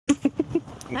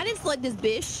I didn't select this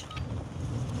bitch.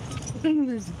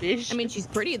 This bitch. I mean, she's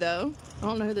pretty though. I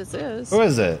don't know who this is. Who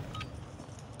is it?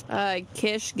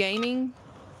 Kish Gaming.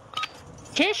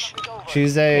 Kish?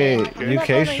 She's a Isn't that the UK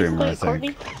one that streamer, I used to play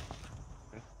think. Courtney?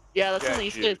 Yeah, that's the one that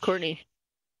used to play with Courtney.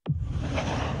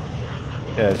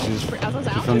 Yeah, she's She's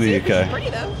from the UK. She's pretty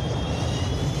though.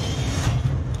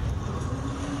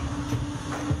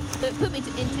 Put me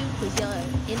into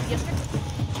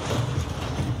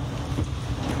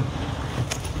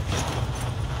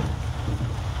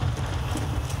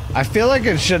I feel like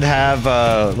it should have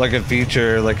like a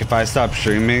feature, like if I stop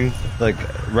streaming, like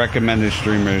recommended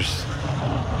streamers.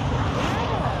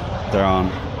 They're on.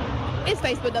 It's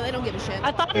Facebook though, they don't give a shit.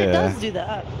 I thought it does do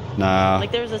that. Nah.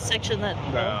 Like there's a section that.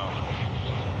 No.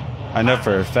 I know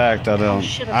for a fact I don't.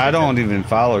 shit, I don't even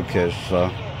follow Kish, so.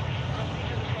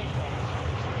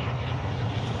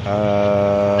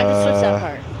 I just switched that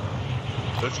part.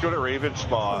 Let's go to Raven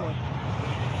Spawn.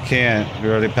 Can't. We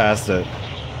already passed it.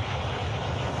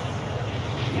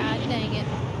 God dang it.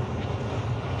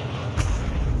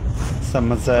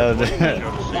 Someone said.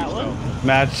 That one?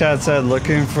 Matt Chat said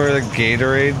looking for the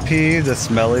Gatorade pee, the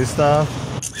smelly stuff.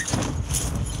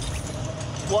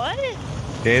 What?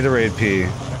 Gatorade pee.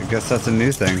 I guess that's a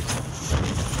new thing.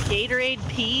 Gatorade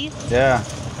pee? Yeah.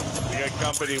 We got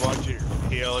company watching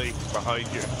Haley behind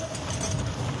you.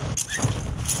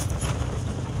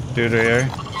 Dude, here.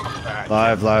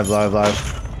 Live. Yeah,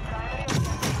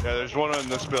 there's one in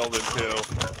this building too.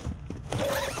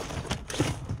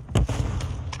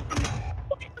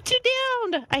 Two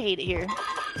down! I hate it here.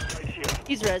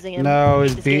 He's rezzing him. No,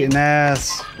 he's beating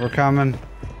ass. We're coming.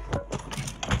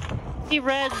 He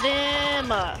rezzed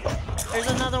him! There's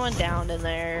another one down in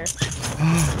there.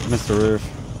 Missed the roof.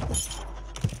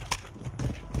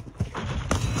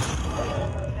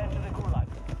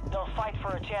 They'll fight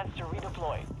for a chance to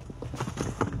redeploy.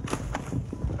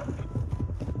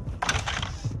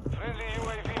 Friendly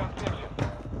UAV on station.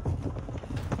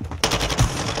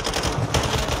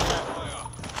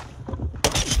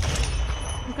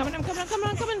 I'm coming.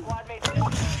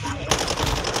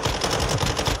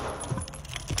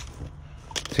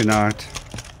 Two knocked.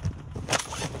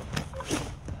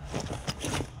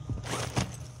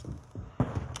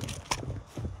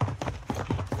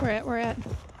 We're at.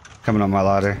 Coming on my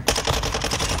ladder.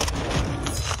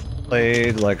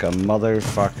 Played like a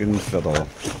motherfucking fiddle.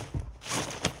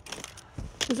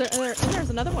 There's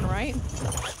another one, right?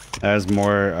 There's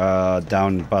more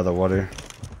down by the water.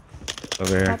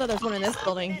 Over I here. thought there's one in this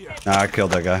building. Nah, I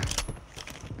killed that guy.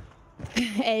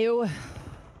 Ayo.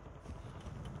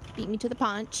 Beat me to the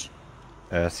punch.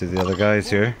 Yeah, see the other guys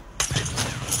here.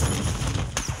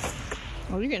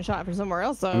 Oh, you're getting shot from somewhere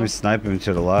else, though. Let me snipe him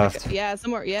to the left. Yeah,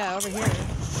 somewhere. Yeah, over here.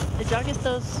 Did y'all get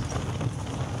those?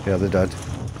 Yeah, they're dead.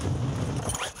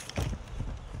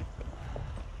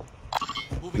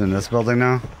 He's in this building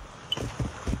now.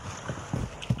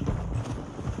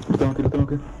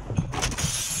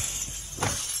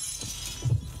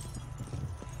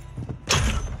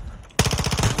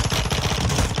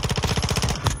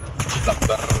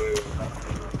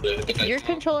 Your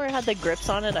controller had the grips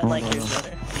on it. I like yours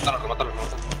better.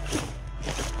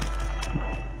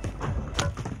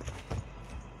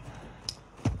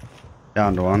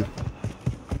 Down to one.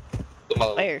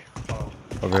 Where?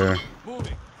 Over here.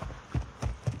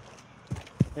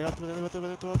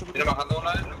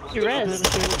 You res.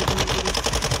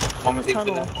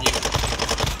 Tunnel.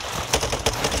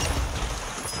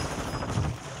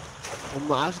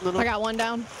 I got one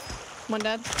down. One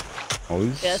dead. Oh,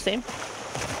 he's Yeah, same.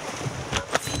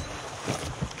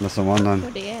 missing one then.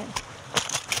 Where'd they at?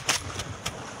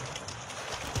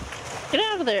 Get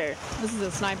out of there. This is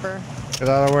a sniper. Get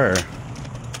out of where?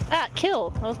 Ah,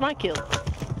 kill. That was my kill.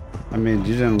 I mean,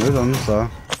 you didn't loot them, so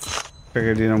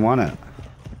figured you didn't want it.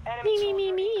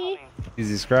 Me.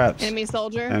 Easy scraps. Enemy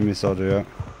soldier. Enemy soldier, yeah.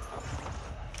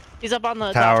 He's up on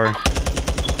the Tower. top.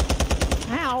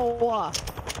 Ow.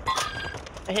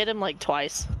 I hit him like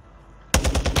twice.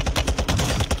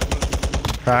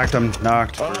 Cracked him.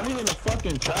 Knocked. Oh, he's in the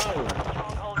fucking tower.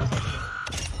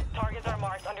 Targets are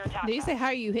marked under attack. Did you say how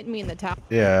are you hitting me in the tower?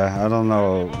 Yeah, I don't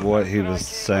know what he was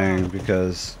saying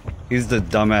because he's the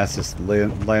dumbass that's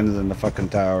landed in the fucking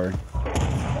tower.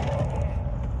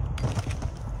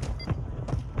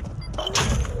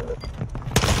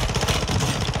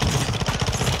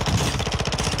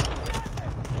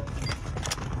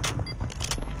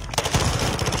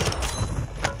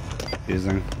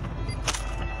 Using.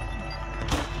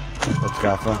 Let's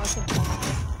Gaffa.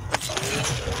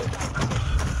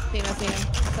 Seen him.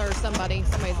 There's somebody's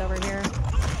over here.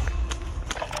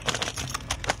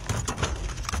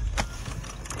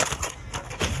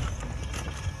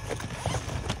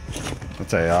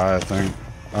 That's AI, I think.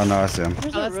 Oh no, I see him.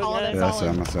 Where's Oh, the that's real all it guy? is. Yeah, I see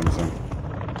him. I see him. I see him.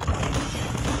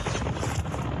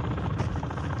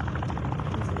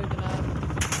 He's moving up.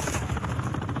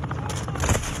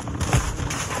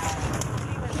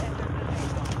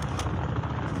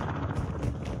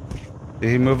 Did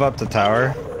he move up the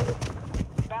tower?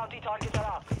 Bounty targets are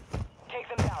up. Take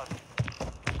them down.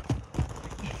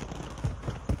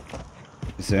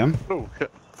 You see him? Oh,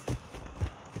 shit.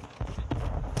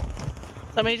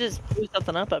 Somebody just blew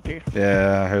something up here.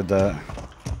 Yeah, I heard that.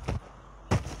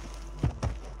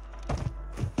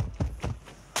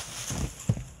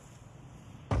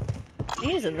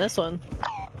 He's in this one.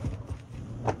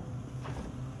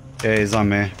 Yeah, he's on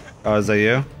me. Oh, is that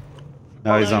you?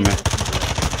 No, he's on me.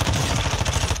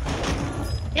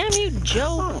 Damn you,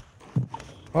 Joe!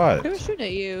 What? Who was shooting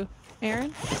at you,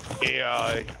 Aaron?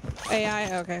 AI.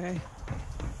 AI. Okay.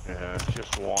 Yeah,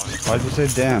 just one. Why'd you say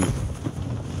damn?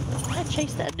 I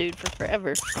chased that dude for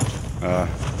forever.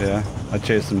 Yeah. I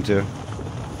chased him too.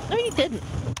 No, you didn't.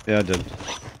 Yeah, I did.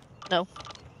 No.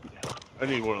 I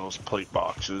need one of those plate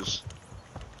boxes.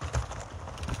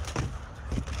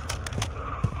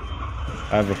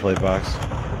 I have a plate box.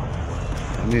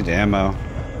 I need ammo. I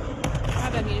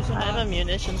have ammunition. I have a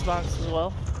munitions box as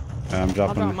well. Yeah, I'm I'll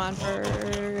dropping. drop mine for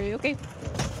you. Okay.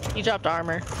 You dropped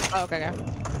armor. Oh, okay.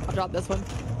 I'll drop this one.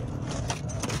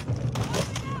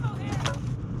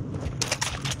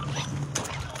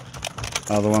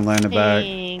 Another one landed back.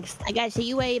 Thanks. I got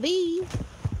the UAV.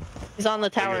 He's on the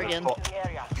tower again. To the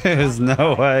area. There's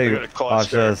no way. I got a Watch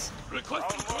cluster. this.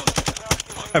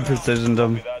 I precisioned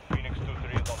him.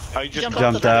 I just Jump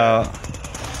Jumped out. Dude,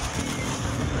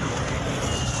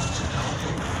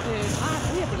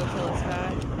 we have to go kill this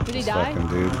guy. Did he die? Fucking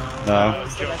dude. No.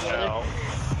 jumped out.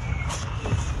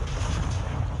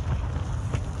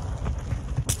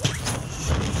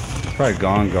 Probably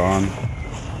gone.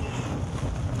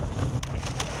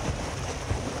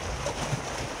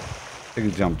 I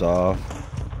think he jumped off.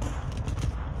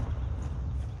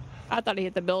 I thought he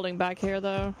hit the building back here,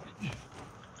 though.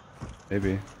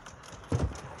 Maybe.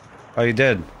 Oh, you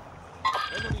did.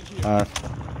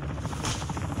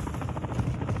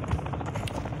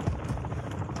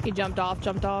 He jumped off.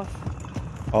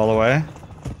 All the way?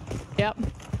 Yep.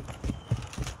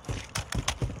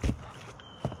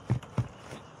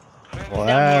 Well, Down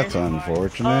that's here.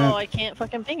 unfortunate. Oh, I can't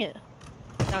fucking ping it.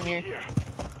 Down here.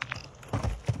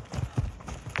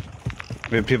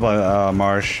 We have people at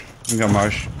Marsh. We got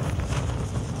Marsh.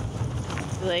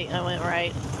 Too late, I went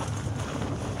right.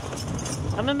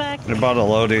 Coming back. They bought a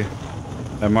Lodi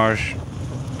at Marsh.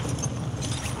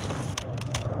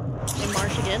 In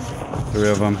Marsh again. 3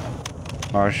 of them.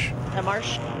 Marsh. At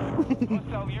Marsh.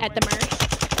 At the marsh.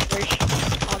 Marsh.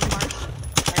 On the marsh.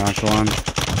 Knocked 1.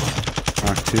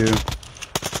 Knocked 2.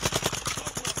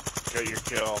 Got your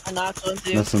kill. I knocked one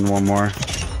too. Missing 1 more.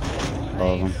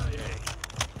 All of them.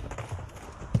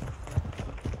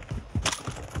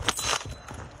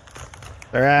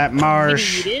 They're at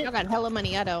Marsh. Maybe you Y'all got hella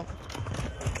money. I don't.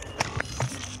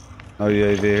 Oh,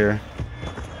 UAV here.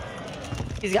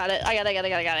 He's got it. I got it.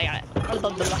 Blah, blah,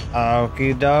 blah, blah.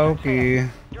 Okie dokie.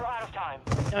 You're out of time.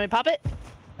 You want me to pop it?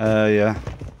 Yeah.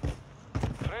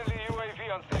 Friendly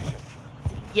UAV on station.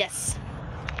 Yes.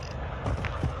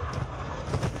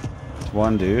 It's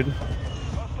 1 dude.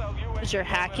 Hostile UAV. Is your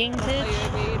hacking bitch?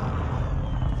 UAV.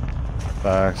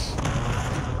 Facts.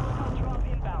 Drop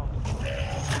inbound.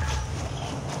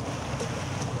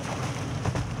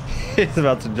 He's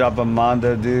about to drop a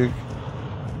Mondo, Duke.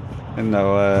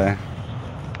 No way.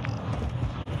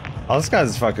 Oh, this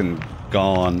guy's fucking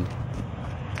gone.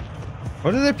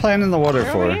 What are they playing in the water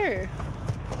They're for? over here.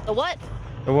 The what?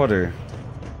 The water.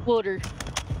 Water.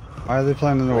 Why are they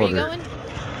playing in the Where water? you going?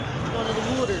 Going to the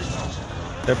water.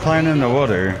 They're playing in the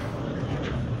water.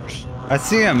 I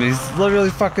see him. He's literally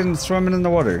fucking swimming in the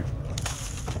water.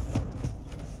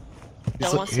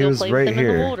 Don't want to He go was play with right them in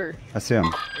the here. water. I see him.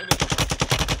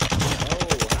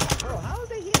 Bro, how is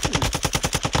they hitting me?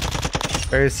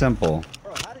 Very simple.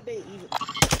 Bro, how did they even?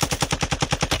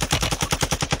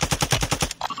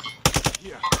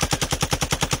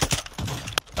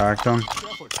 Backed him.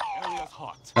 Careful, area's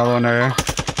hot. Another one there.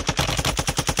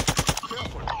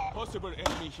 Careful, possible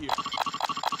enemy here.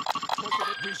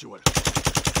 Possible visual.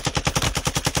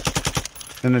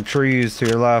 In the trees to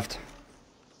your left.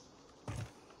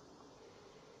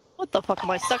 What the fuck am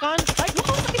I stuck on? Like, what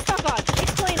was I stuck on?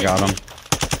 Explain it. Got him.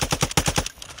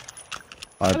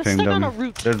 I was pinged stuck on him. a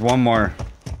root. There's 1 more.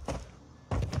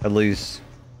 At least.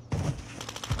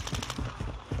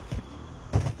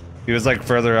 He was like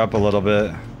further up a little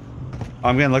bit. Oh,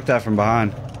 I'm getting looked at from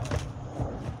behind.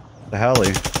 The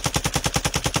heli.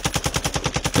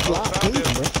 Oh, found him.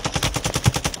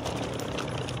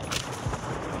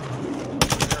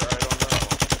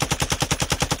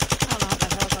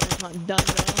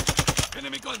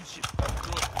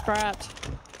 crapped.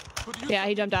 Yeah,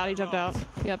 he jumped out. He jumped out.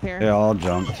 He up here. They all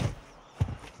jumped.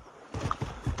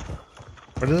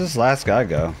 Where does this last guy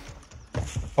go?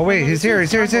 Oh wait, he's here.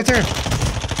 He's here. He's here. He's here.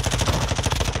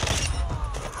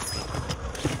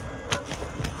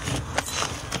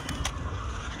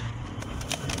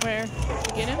 Where? Did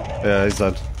you get him? Yeah, he's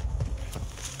dead.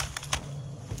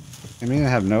 You mean I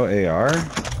have no AR?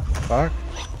 Fuck.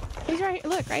 He's right.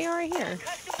 Look, right here.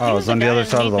 Oh, it's on the other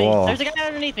side of the wall. There's a guy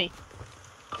underneath me.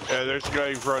 Yeah, there's a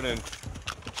guy running.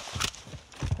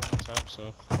 Top,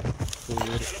 so. Cool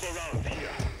with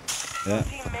it. Yeah.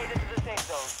 Team made it to the safe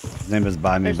zone. His name is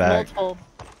Buy Me There's Back.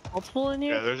 multiple in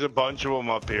here. Yeah, there's a bunch of them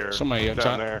up here. Somebody up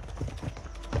down top. there.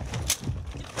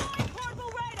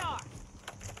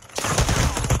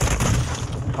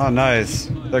 Oh, nice.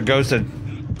 They're ghosted.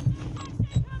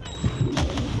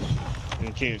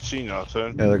 You can't see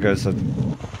nothing. Yeah, they're ghosted.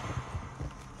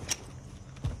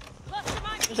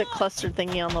 There's a cluster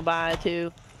thingy on the buy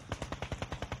too.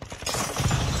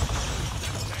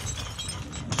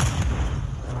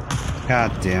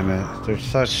 God damn it. They're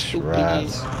such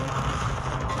rats.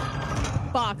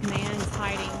 Fuck, man. He's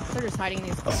hiding. They're just hiding in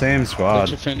these. Same Let squad.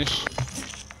 you finish.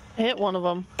 I hit one of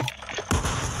them.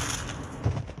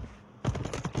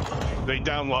 They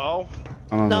down low?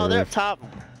 I'm on No, the they're roof. up top.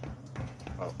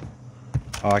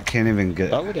 Oh, I can't even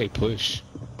get. Why would they push?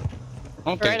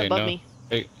 I don't Right think they above know. me.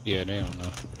 Yeah, they don't know.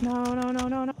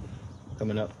 No.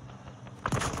 Coming up.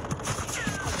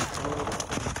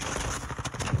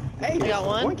 Hey, You got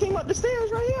one? One came up the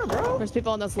stairs right here, bro. There's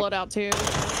people on this loadout too.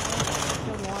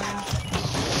 Killed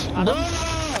one.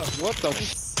 What the?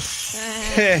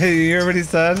 Hey, you hear what he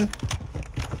said?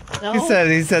 No. He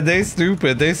said they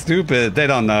stupid. They stupid. They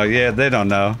don't know. Yeah, they don't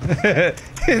know.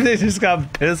 They just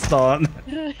got pissed on.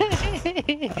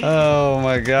 Oh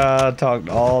my god, talked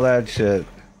all that shit.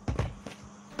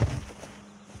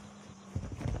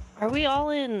 Are we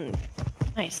all in?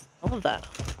 Nice. I love that.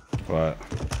 What?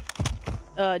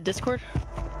 Discord.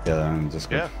 Yeah, they're in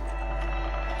Discord. Yeah.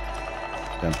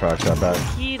 Then proc shot back.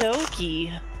 Okie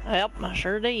dokie. Yep, I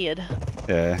sure did.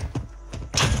 Yeah.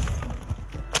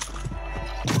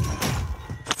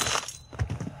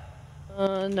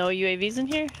 No UAVs in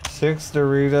here? 6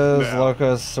 Doritos, No.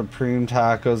 Locos Supreme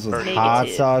Tacos with Negative. hot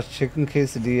sauce, chicken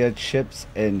quesadilla, chips,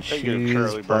 and Thank you, cheese.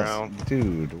 Curly Plus, Brown.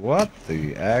 dude, what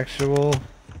the actual?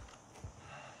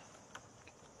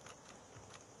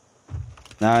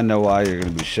 Now I know why you're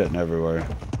gonna be shitting everywhere.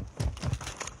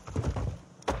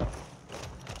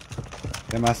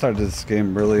 Damn, I started this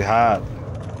game really hot.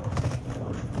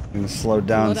 And slowed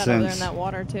down Loadout over there in since. that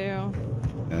water too.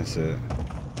 That's it.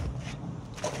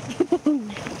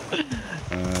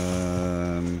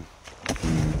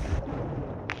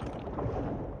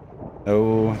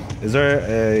 Oh, is there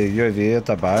a UAV at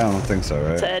the buy? I don't think so,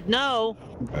 right? Said no.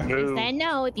 No. Said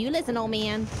no if you listen, old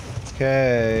man. He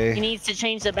Okay. needs to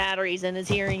change the batteries in his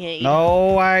hearing aid.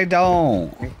 No, I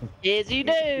don't. Yes, you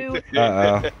do.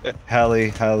 Uh-oh.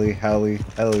 Heli.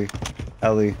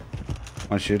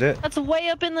 Wanna shoot it? That's way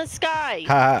up in the sky.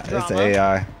 Ha, it's Drama.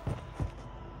 AI.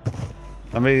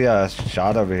 Somebody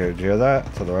shot over here. Did you hear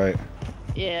that? To the right.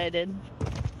 Yeah, I did.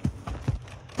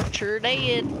 Sure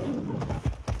did.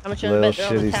 How much you Little want to bet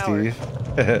they're on the tower?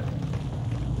 shitty Steve.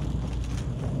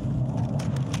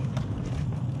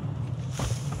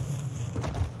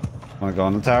 Wanna go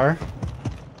on the tower?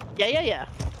 Yeah.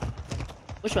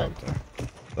 Which one?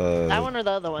 That one or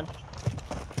the other one?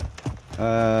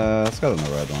 Let's go on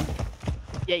the red one.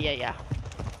 Yeah.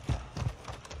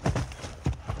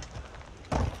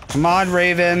 Come on,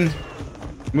 Raven.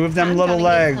 Move them I'm little gonna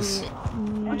get legs.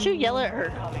 some- Why don't you yell at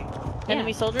her?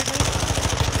 Enemy soldiers?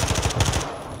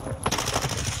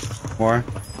 More.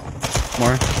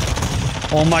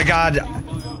 Oh my god.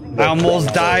 I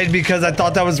almost died because I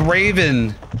thought that was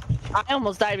Raven. I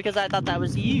almost died because I thought that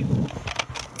was you.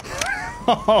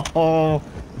 Oh,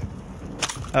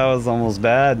 that was almost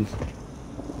bad.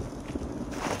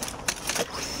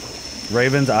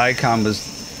 Raven's icon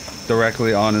was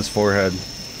directly on his forehead.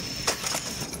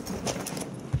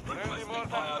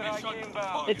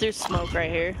 If there's smoke right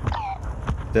here.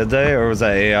 Did they? Or was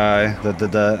that AI that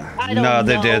did that? I don't No,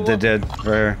 they know. did.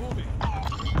 Right here.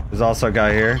 There's also a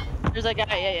guy here. There's a guy.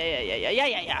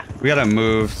 Yeah. We gotta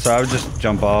move, so I would just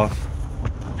jump off.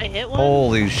 I hit one.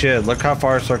 Holy shit, look how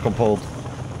far circle pulled.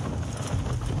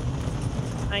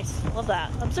 Nice. Love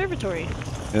that. Observatory.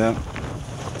 Yeah.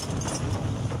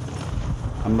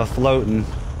 I'm a floating.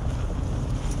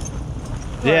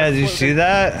 Yeah, did you see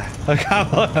that? Like,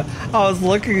 I was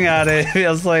looking at it. I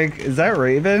was like, is that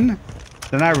Raven?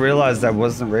 Then I realized that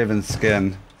wasn't Raven's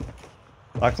skin.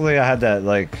 Luckily, I had that,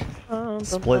 like,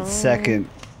 split second,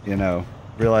 you know,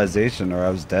 realization or I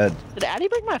was dead. Did Addy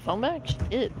bring my phone back? She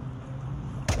did.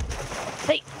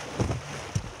 Hey.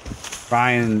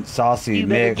 Ryan, Saucy, You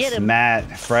better Mix, get him.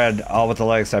 Matt, Fred, all with the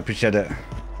likes. I appreciate it.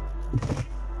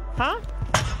 Huh?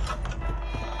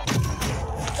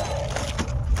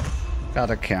 Got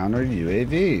a counter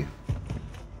UAV.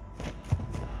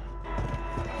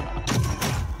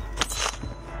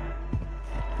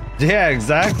 Yeah,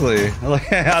 exactly.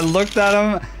 Like I looked at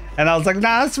him and I was like,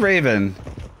 nah, that's Raven.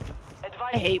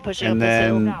 I hate pushing And up this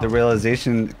hill. then the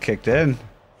realization kicked in.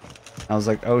 I was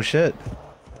like, oh shit.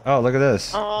 Oh, look at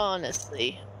this.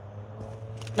 Honestly.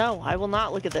 No, I will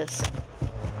not look at this.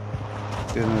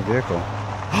 Get in the vehicle.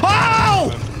 Oh!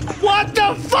 What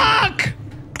the fuck?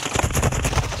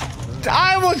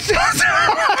 I was just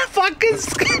fucking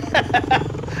scared.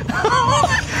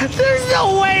 There's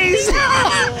no way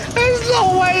there's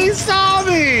no way he saw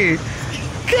me.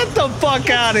 Get the fuck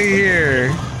out of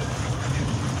here.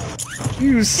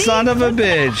 You son of a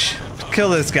bitch. Kill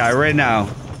this guy right now.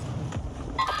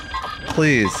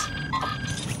 Please.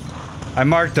 I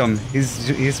marked him. He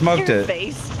smoked Your it.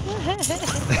 face.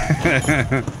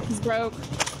 He's broke.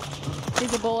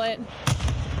 He's a bullet.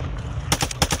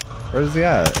 Where's he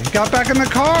at? He got back in the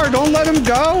car. Don't let him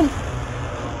go.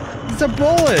 He's a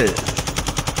bullet.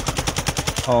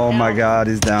 Oh my god,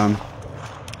 he's down.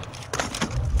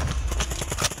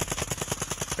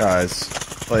 Guys,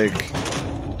 like,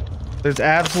 there's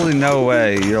absolutely no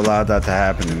way you're allowed that to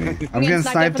happen to me. I'm getting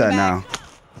sniped at now.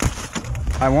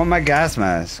 I want my gas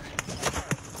mask.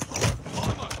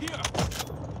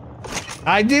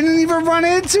 I didn't even run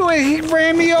into it. He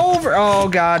ran me over. Oh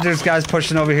god, there's guys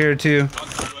pushing over here too.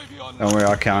 Don't worry,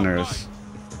 I'll counter us.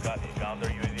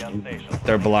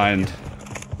 They're blind.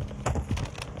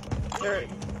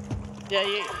 Yeah,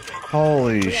 you.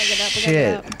 Holy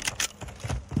shit.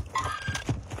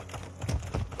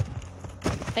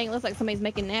 Dang, it looks like somebody's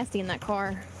making nasty in that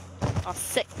car. Oh,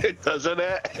 sick. It doesn't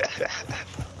it?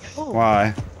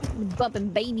 Why? Bumping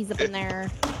babies up in there.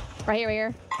 Right here, right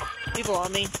here. People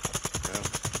on me.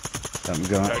 I'm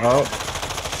going. Oh.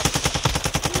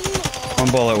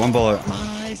 One bullet, one bullet.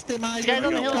 You guys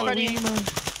on the hill in front of you.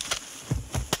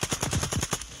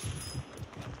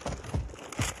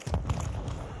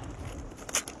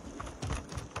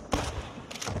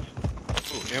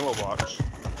 Ooh, ammo box.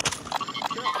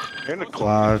 And a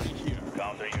Live.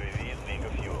 Counter UAV is being a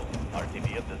fuel.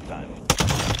 RTB at this time.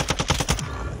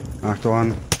 Knocked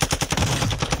one.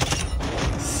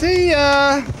 See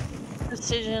ya!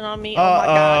 Precision on me. Oh my god.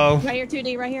 Uh-oh. Right here,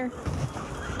 2D, right here.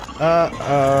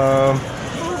 Uh-oh.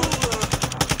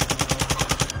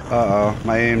 Uh-oh.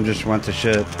 My aim just went to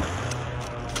shit.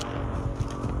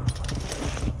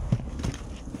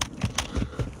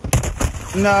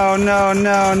 No, no,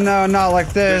 no, no, not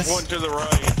like There's this. one to the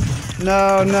right.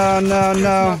 No, no, no,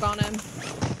 no. Smoke on him.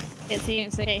 Can't see,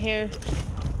 can't hear.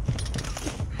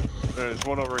 There's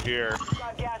one over here.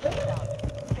 Got gas inbound.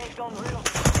 Safe zone real.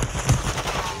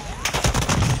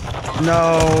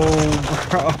 No,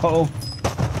 bro.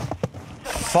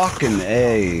 Fucking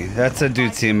A. That's a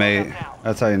dude teammate.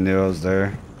 That's how you knew I was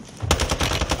there.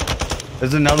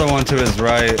 There's another one to his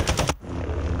right.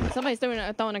 Somebody's throwing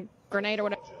a grenade or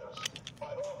whatever.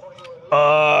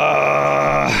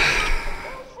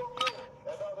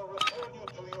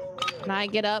 Can I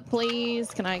get up, please?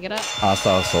 Can I get up?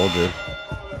 Hostile soldier.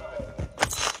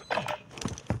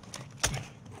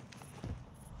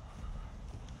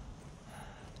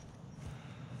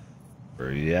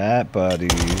 Where you at, buddy?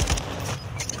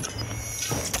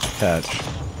 Catch.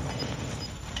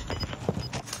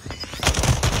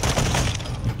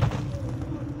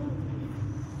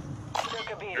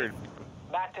 Took a beat.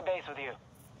 Back to base with you.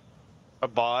 A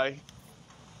buy.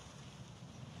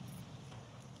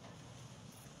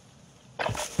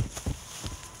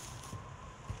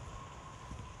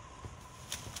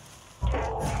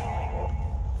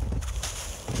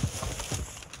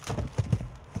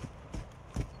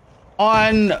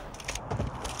 On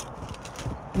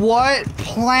what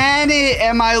planet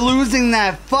am I losing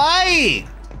that fight?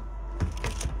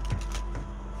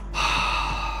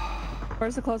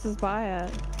 Where's the closest buy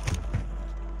at?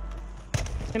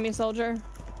 Enemy soldier.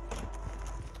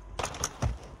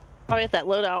 Probably at that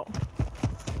loadout.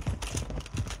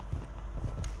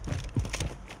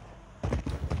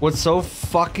 What's so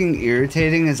fucking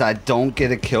irritating is I don't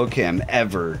get a kill cam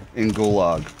ever in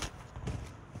Gulag.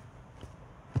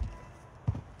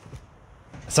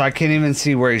 So I can't even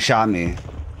see where he shot me.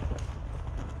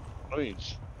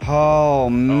 Please. Oh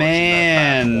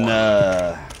man.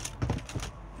 I'm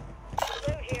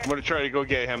gonna try to go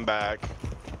get him back.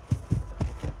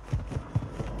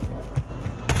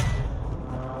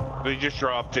 They just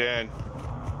dropped in.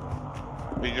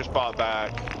 We just bought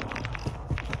back.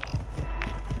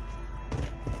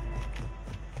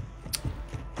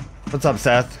 What's up,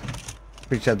 Seth?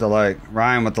 Appreciate the like.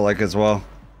 Ryan with the like as well.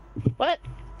 What?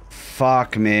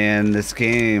 Fuck, man. This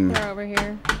game. They're over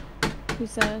here. Who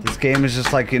said? This game is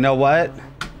just like, you know what?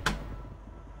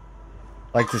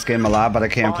 Like this game a lot, but I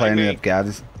can't play any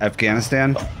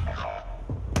Afghanistan.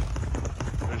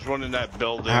 There's one in that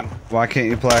building. Why can't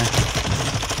you play?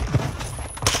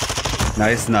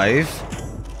 Nice knife.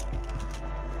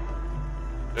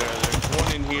 There's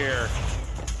one in here.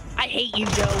 I hate you,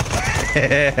 Joe.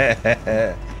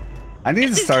 I need to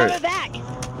He's start. coming back.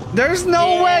 There's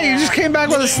no way. You just came back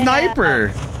with a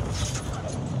sniper.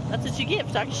 That's what you get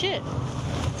for talking shit.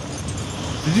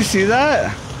 Did you see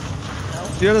that?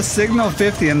 You had a signal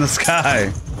 50 in the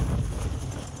sky.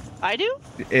 I do?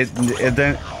 It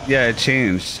then yeah, it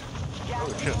changed. Oh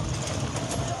shit.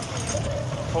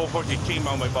 Whole fucking team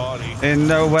on my body. In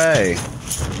no way.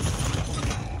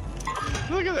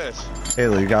 Look at this.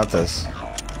 Haley, you got this.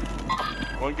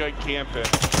 One guy camping.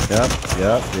 Yep.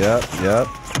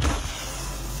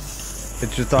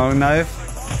 Hit your throwing knife.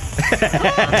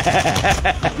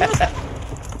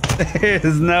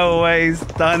 There's no way he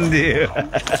stunned you.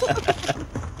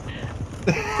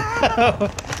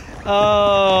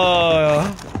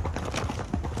 Oh.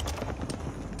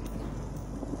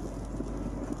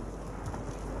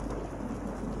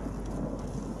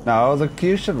 No, the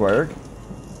Q should work.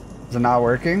 Is it not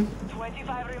working?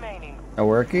 25 remaining. Not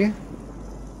working?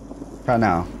 Try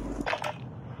now.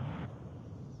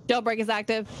 Jailbreak is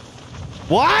active.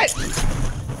 What?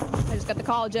 I just got the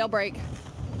call. Jailbreak.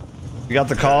 You got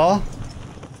the call?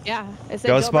 Yeah. It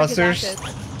said Ghostbusters? jailbreak is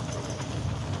active.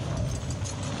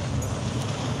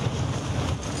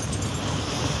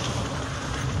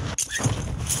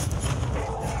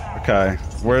 Okay.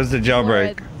 Where's the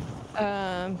jailbreak?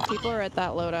 People are at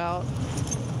that loadout.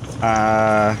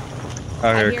 Oh,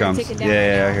 here hear it it comes. ticking down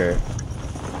Yeah, right I hear it.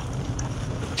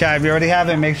 Chat, if you already have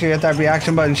it, make sure you hit that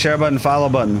reaction button, share button, follow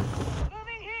button.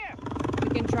 We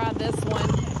can try this one. I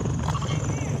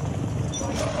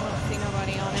don't see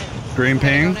nobody on it. Green I'm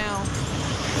gonna ping? go now.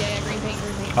 Yeah, green ping.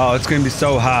 Oh, it's gonna be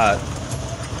so hot.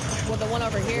 Well, the one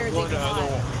over here is even hot.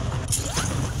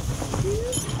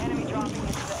 Enemy dropping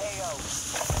into the AO.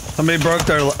 Somebody broke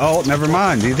their. Oh, never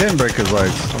mind. He didn't break his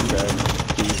legs. Okay.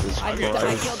 Jesus I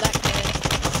Christ. killed that kid.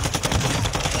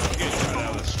 Getting shot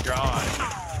out of the sky.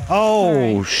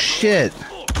 Oh Alright. shit!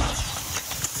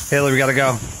 Haley, we gotta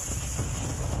go.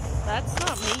 That's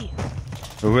not me.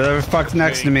 Whoever the fuck's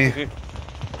next to me.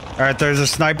 All right, there's a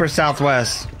sniper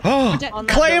southwest. Oh, On that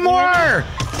Claymore!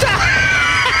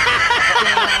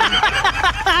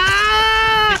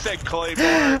 He said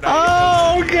Claymore.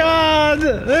 Oh god!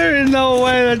 There is no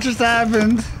way that just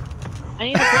happened. I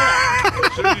need to play that.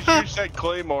 As soon as you said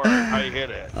Claymore, I hit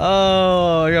it.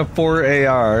 Oh, I got 4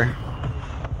 AR.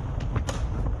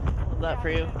 Love that for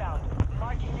you. Inbound.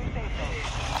 Marking new safe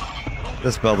zone.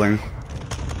 This building.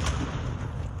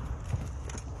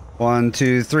 1,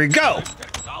 2, 3, go!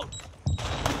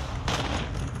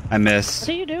 I missed. What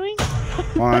are you doing?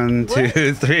 1,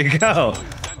 2, 3, go!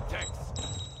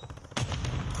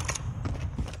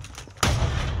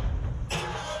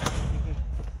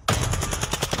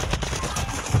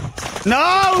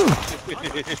 No!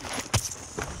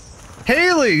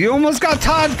 Haley, you almost got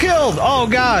Todd killed. Oh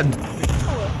god.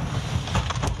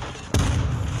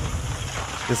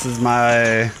 This is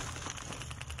my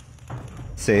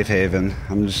safe haven.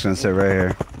 I'm just gonna sit right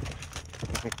here.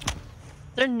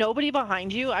 There's nobody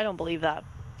behind you? I don't believe that.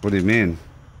 What do you mean?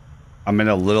 I'm in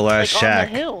a little ass Like shack.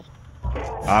 on the hill.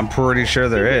 I'm pretty sure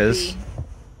there is.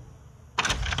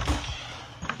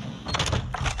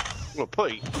 Well,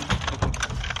 plate.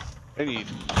 I need.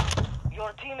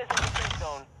 Your team is in the safe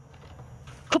zone.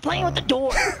 Quit playing with the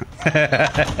door.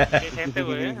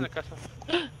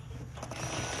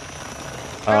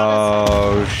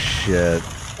 Oh shit.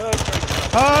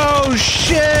 Oh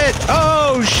shit!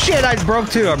 Oh shit! I broke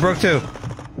 2. I broke 2.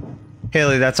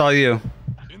 Haley, that's all you.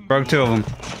 Broke 2 of them.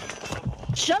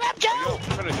 Shut up, Joe!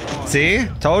 See?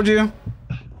 Told you.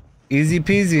 Easy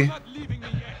peasy.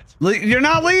 You're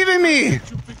not leaving me!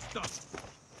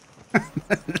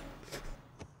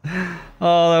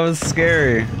 Oh, that was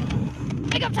scary.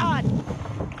 Pick up Todd!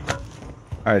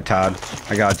 Alright, Todd.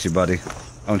 I got you, buddy.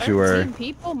 Don't you worry. 13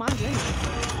 people? My goodness.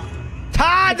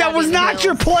 Todd, that was not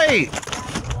your plate!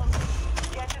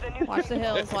 Get to the new Watch the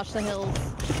hills. Watch the hills.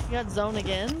 You got zone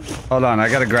again? Hold on, I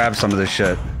gotta grab some of this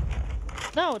shit.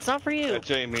 No, it's not for you. It's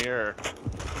aim here.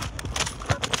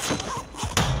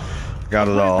 Got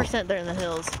it all. 100% they're in the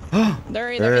hills. They're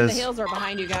There either in the is. hills or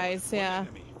behind you guys. Yeah.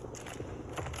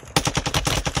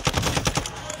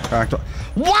 Cracked.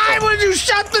 Why would you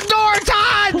shut the door,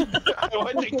 Todd? I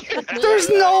want to get There's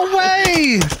no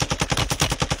way.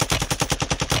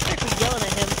 Yelling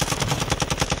at him.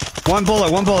 One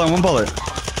bullet, one bullet, one bullet.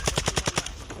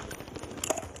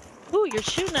 Ooh, you're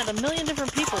shooting at a million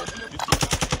different people.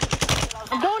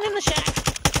 I'm going in the shack.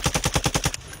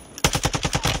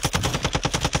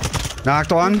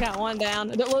 Knocked one. Got one down.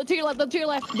 Look to your left. Look to your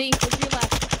left. D. Look to your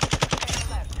left.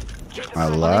 My Oh,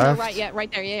 left. right. Yeah.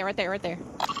 Right there. Yeah. Right there. Right there.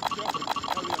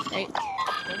 Right.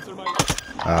 Answer my...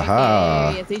 Aha.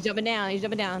 Okay, yes, he's jumping down. He's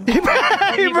jumping down. He broke his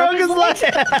leg. He broke his leg.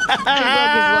 Oh.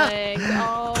 My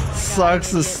God, Sucks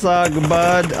to idiot. suck,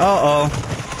 bud. Uh-oh. right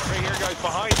here, guys,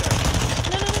 behind us.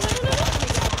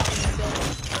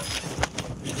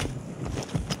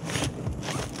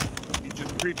 He's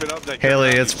just creeping up that. Haley,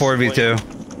 it's 4v2.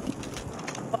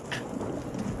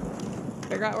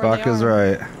 Figure out where Fuck they is are.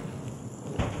 right.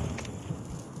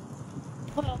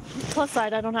 Well, plus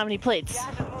side, I don't have any plates.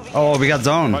 Oh, we got My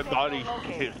zone. body.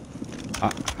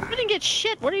 We didn't get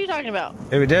shit. What are you talking about?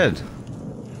 Hey, we did.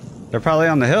 They're probably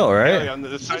on the hill, Haley, right? on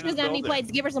the She side of the doesn't have any building.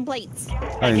 plates. Give her some plates.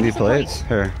 Oh, you give me need some plates?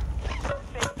 Here. I'm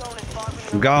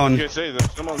I was going. gonna say,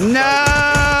 there's someone on the No,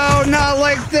 side. not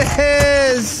like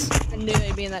this. I knew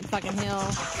it'd be in that fucking hill.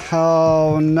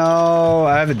 Oh, no.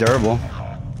 I have a durable.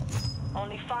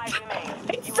 Only 5 remain.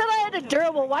 I said I had a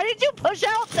durable. Why did you push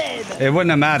out then? It wouldn't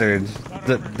have mattered.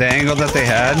 The angle that they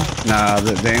had? Nah,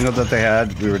 the angle that they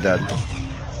had, we were dead.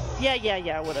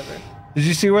 Yeah, whatever. Did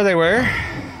you see where they were?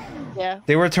 Yeah.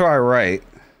 They were to our right.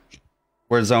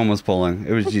 Where zone was pulling.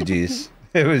 It was GG's.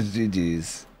 It was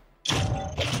GG's.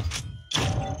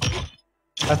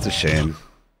 That's a shame.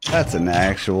 That's an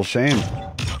actual shame.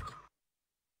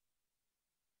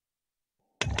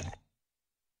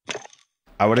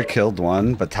 I would have killed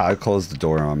one, but Todd closed the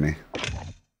door on me.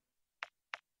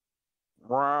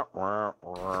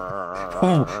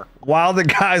 While the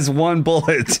guy's one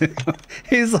bullet,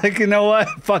 he's like, you know what?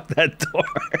 Fuck that door.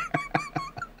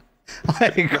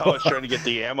 Like, I was trying to get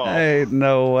the ammo. hey,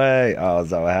 no way. Oh, is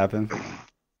that what happened?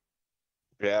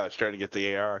 Yeah, I was trying to get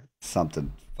the AR.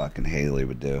 Something fucking Haley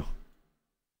would do.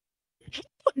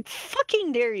 What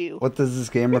fucking dare you? What does this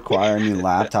game require? I mean,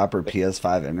 laptop or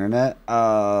PS5 internet?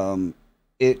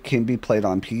 It can be played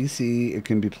on PC. It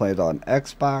can be played on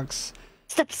Xbox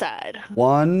Step side.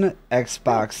 One,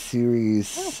 Xbox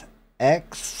Series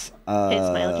X,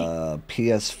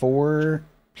 PS4,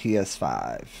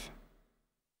 PS5,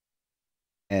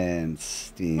 and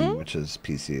Steam, which is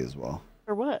PC as well.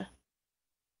 Or what?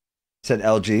 Said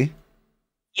LG.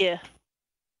 Yeah.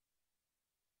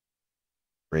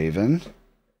 Raven.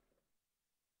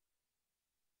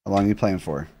 How long are you playing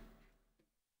for?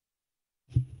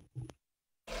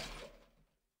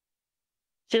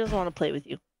 She doesn't want to play with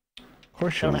you. Of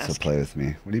course she Don't wants to ask. play with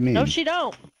me. What do you mean? No, she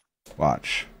don't.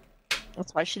 Watch.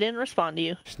 That's why she didn't respond to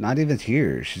you. She's not even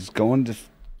here. She's going to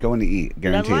eat. Doesn't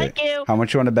Guarantee like it. you. How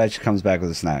much you want to bet she comes back with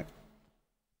a snack?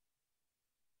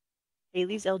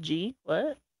 Haley's LG?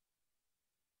 What?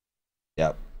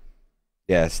 Yep.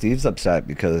 Yeah, Steve's upset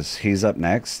because he's up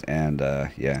next, and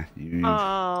yeah, you.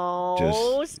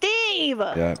 Oh, Steve!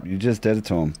 Yeah, you just did it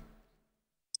to him.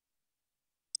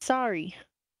 Sorry.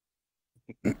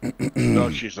 No,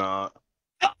 she's not.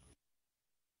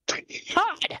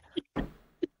 Todd!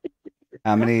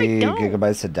 How many don't.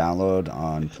 gigabytes to download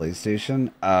on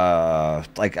PlayStation?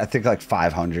 Like I think like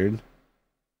 500.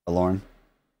 Alarm.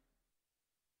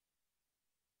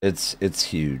 It's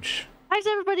huge. Why is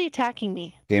everybody attacking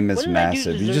me? Game is What did I do to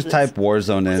massive. You deserve just this? type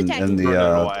Warzone Who's in attacking the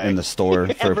you? in the store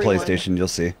for Everyone. PlayStation. You'll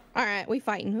see. All right, we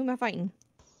fighting. Who am I fighting?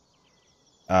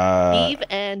 Steve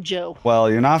and Joe. Well,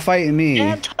 you're not fighting me.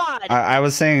 And Todd! I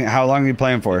was saying, how long are you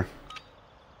playing for?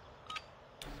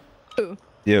 Who?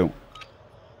 You.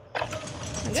 I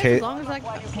guess Ha- as long as I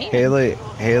can.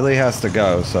 Haley has to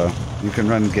go, so you can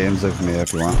run games with me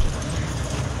if you want.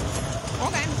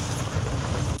 Okay.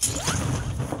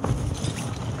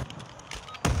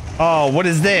 Oh, what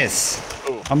is this?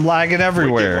 Ooh. I'm lagging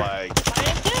everywhere. Wicked lag. I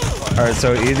am too! Alright,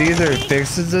 so it either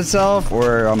fixes itself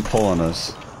or I'm pulling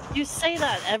us. You say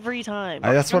that every time.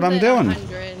 That's what I'm at doing.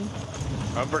 100.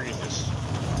 I'm bringing this.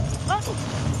 Oh,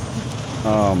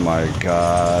 Oh my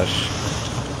gosh.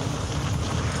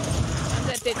 I'm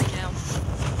at 50 now.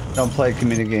 Don't play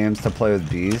community games to play with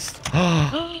Beast.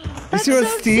 You that's see what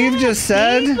so Steve sad, just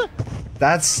said? Steve.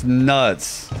 That's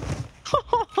nuts.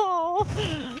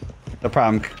 No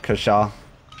problem, Kashaw.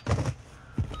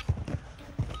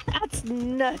 That's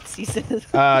nuts, he says.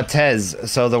 Tez,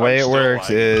 so the way I'm it still works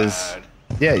lagging is... bad.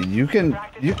 Yeah, you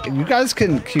guys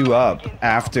can queue up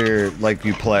after like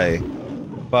you play,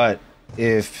 but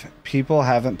if people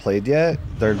haven't played yet,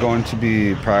 they're going to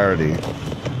be priority.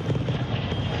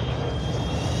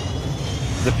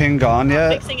 Is the ping gone Not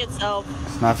yet? fixing itself.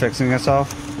 It's not fixing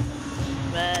itself?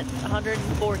 I'm at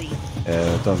 140. Yeah,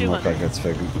 it doesn't look 200. like it's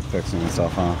fixing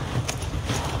itself, huh?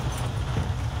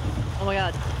 Oh my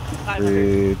god.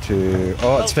 500. 3, 2...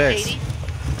 Oh, it's fixed. 80.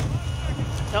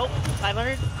 Nope.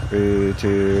 500. 3,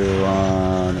 2,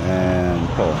 1, and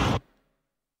pull.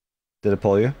 Did it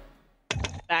pull you?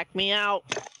 Back me out.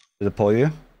 Did it pull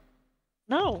you?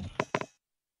 No.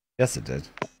 Yes, it did.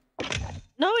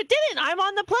 No, it didn't. I'm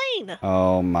on the plane.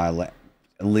 Oh my!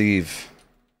 Leave,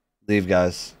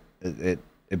 guys. It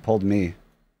pulled me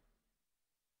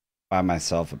by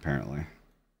myself apparently.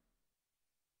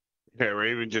 Yeah,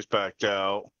 Raven just backed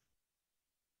out.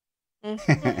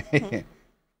 Mhm.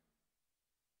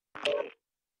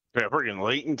 Yeah, freaking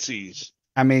latencies.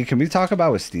 I mean, can we talk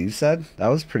about what Steve said? That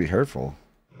was pretty hurtful.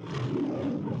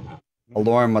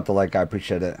 Lauren with the like, I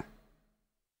appreciate it.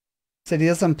 Said he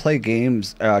doesn't play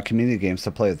games, community games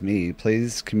to play with me. He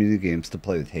plays community games to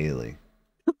play with Haley.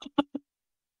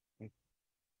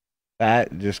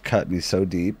 That just cut me so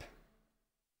deep.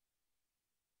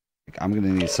 Like, I'm gonna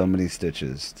need so many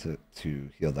stitches to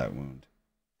heal that wound.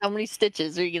 How many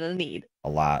stitches are you gonna need? A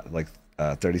lot, like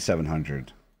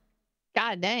 3,700.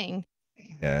 God dang.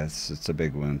 Yeah, it's a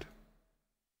big wound.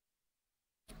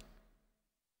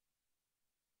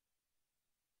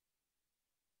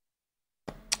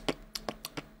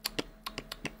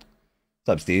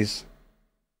 What's up, Steez?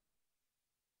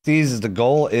 Steez, the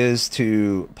goal is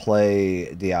to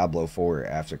play Diablo 4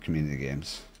 after community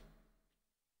games.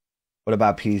 What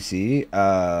about PC?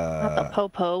 Not the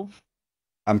popo.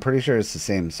 I'm pretty sure it's the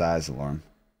same size alarm.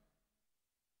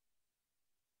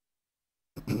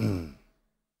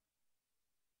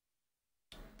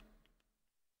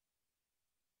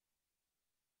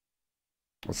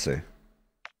 Let's see.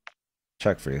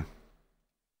 Check for you.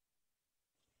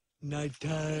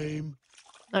 Nighttime.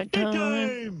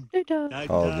 Nighttime. Daytime. Nighttime.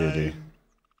 Call of Duty.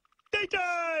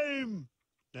 Daytime.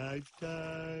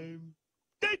 Nighttime.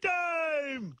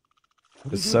 Daytime.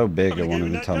 It's so big it won't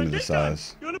even tell me the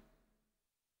size.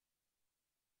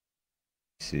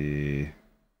 See.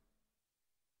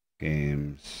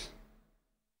 Games.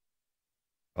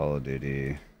 Call of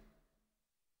Duty.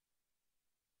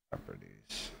 Properties.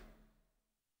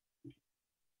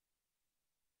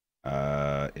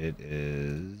 It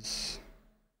is...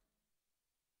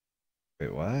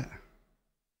 Wait, what?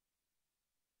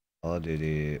 Call of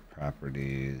Duty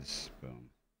properties. Boom.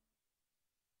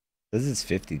 This is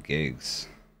 50 gigs.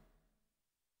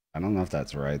 I don't know if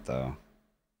that's right though.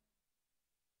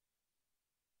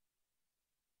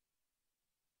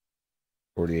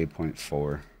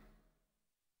 $48.4.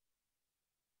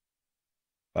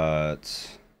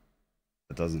 But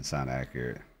it doesn't sound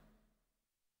accurate.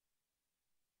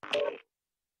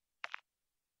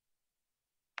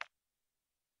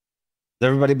 Is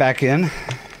everybody back in?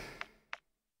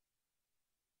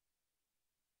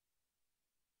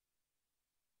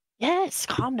 Yes,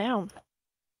 calm down.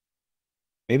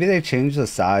 Maybe they changed the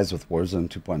size with Warzone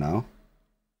 2.0.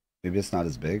 Maybe it's not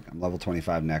as big. I'm level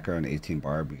 25 Necker and 18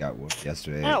 Barb. We got whooped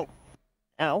yesterday. Ow.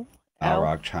 Ow. Ow.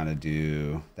 Rock trying to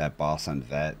do that boss on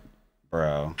Vet.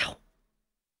 Bro. Ow.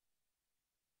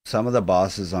 Some of the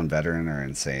bosses on Veteran are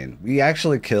insane. We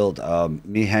actually killed,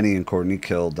 me, Henny, and Courtney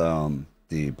killed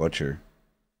the Butcher.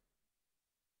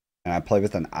 And I played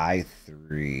with an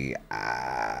i3.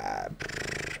 I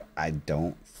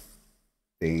don't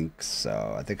think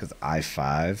so. I think it's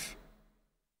i5. Let's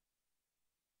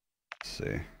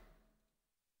see.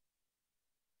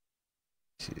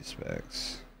 C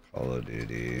specs. Call of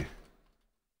Duty.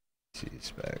 C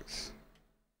specs.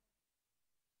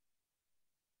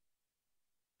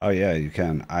 Oh yeah, you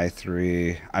can.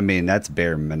 i3. I mean, that's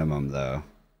bare minimum though.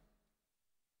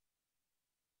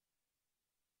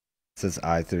 It says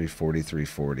i3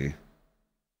 4340.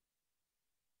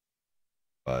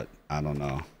 But I don't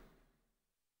know.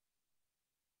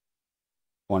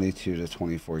 22 to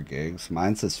 24 gigs.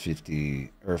 Mine says 50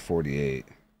 or 48.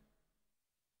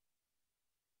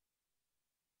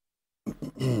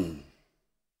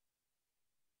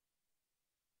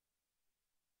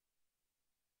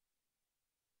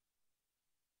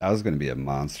 That was going to be a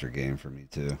monster game for me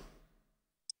too.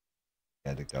 I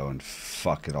had to go and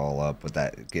fuck it all up with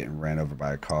that getting ran over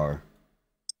by a car.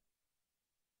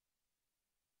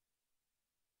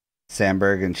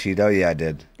 Sandberg and Cheeto? Yeah, I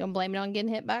did. Don't blame it on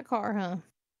getting hit by a car, huh?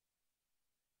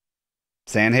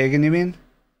 Sandhagen, you mean?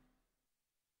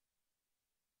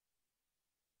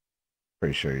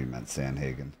 Pretty sure you meant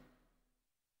Sandhagen.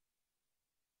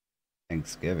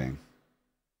 Thanksgiving.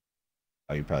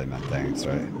 Oh, you probably meant thanks,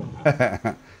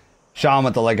 right? Sean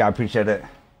with the leg, I appreciate it.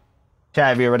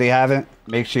 Chat, if you already haven't,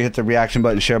 make sure you hit the reaction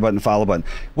button, share button, follow button.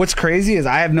 What's crazy is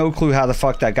I have no clue how the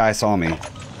fuck that guy saw me.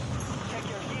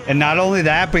 And not only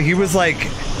that, but he was like,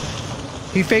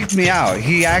 he faked me out.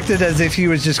 He acted as if he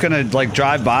was just gonna like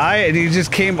drive by, and he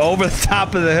just came over the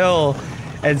top of the hill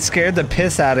and scared the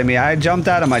piss out of me. I jumped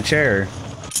out of my chair.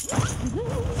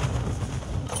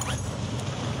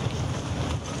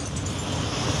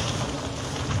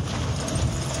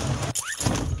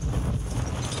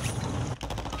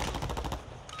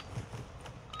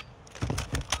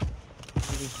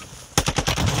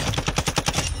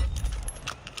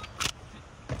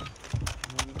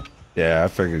 Yeah, I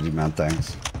figured you meant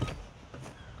things.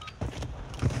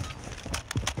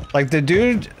 Like, the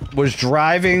dude was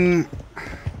driving...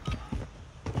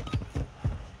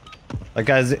 like,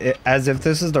 as if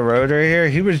this is the road right here.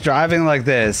 He was driving like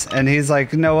this, and he's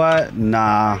like, you know what?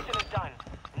 Nah.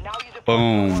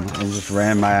 Boom. And just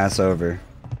ran my ass over.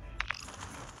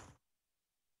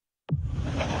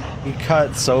 He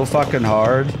cut so fucking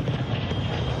hard.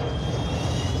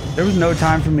 There was no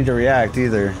time for me to react,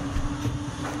 either.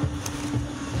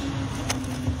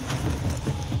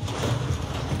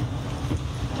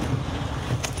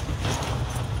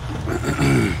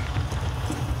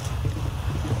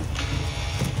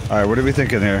 Alright, what are we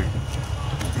thinking here?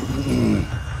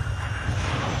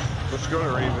 Let's go to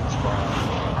Raven's spot.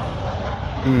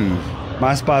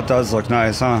 My spot does look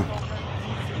nice, huh?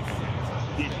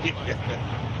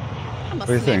 What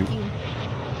do you think?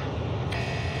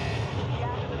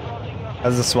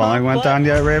 Has the swelling went down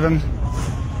yet, Raven?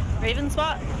 Raven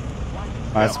spot?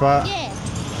 My spot? Yeah.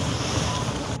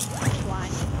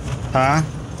 Blind. Huh?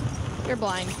 You're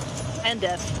blind. And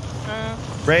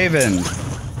deaf. Raven!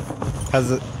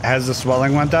 Has the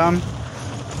swelling went down?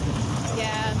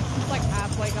 Yeah, it's like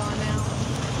halfway gone now.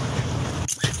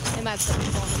 It might still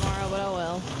be going tomorrow, but oh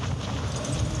well.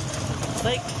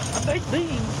 Like a baked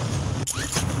bean.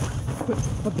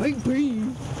 A big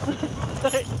bean.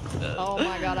 Oh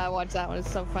my god, I watched that one.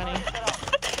 It's so funny.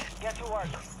 Get to work.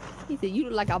 He said, "You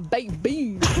look like a baked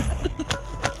bean."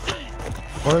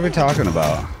 What are we talking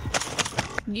about?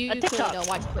 You A clearly TikTok. don't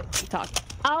watch TikTok.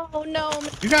 Oh no.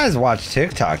 You guys watch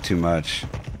TikTok too much.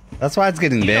 That's why it's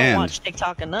getting You don't banned. watch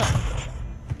TikTok enough.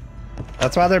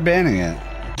 That's why they're banning it.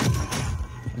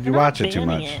 You They're watch not it too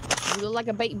banning much. it. You look like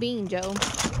a baked bean, Joe.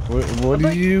 What do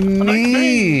you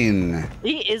mean?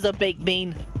 He is a baked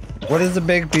bean. What is a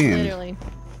baked bean? Literally.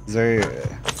 Is there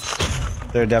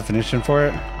a definition for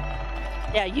it?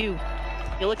 Yeah, you.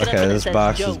 You look it up Okay, and it this says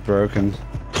box Joe. is broken.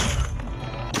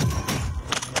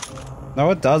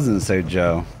 No, it doesn't say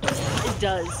Joe. It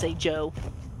does say Joe.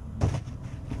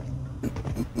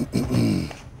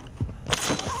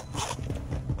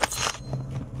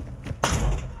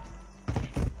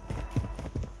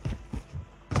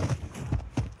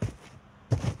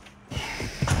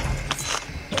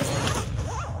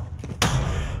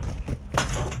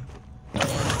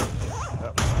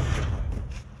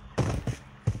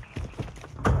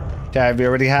 Dad, if you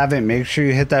already have it, make sure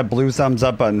you hit that blue thumbs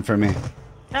up button for me.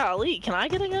 Golly, can I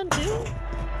get a gun too?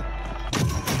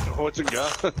 What's a gun?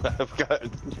 I've got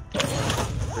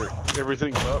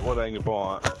everything but what I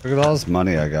want. Look at all this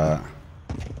money I got.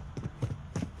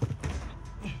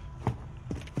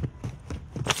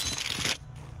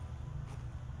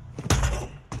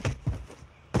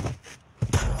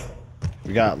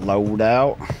 We got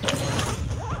loadout.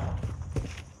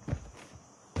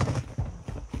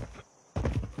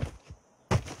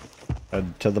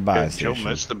 Head to the buy Joe station.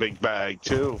 missed the big bag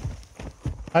too.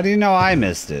 How do you know I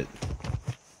missed it?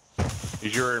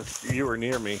 'Cause you were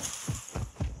near me.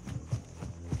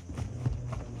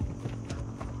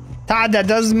 Todd, that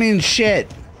doesn't mean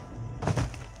shit.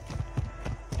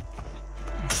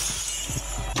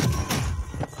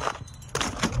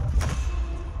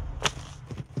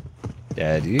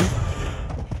 Daddy?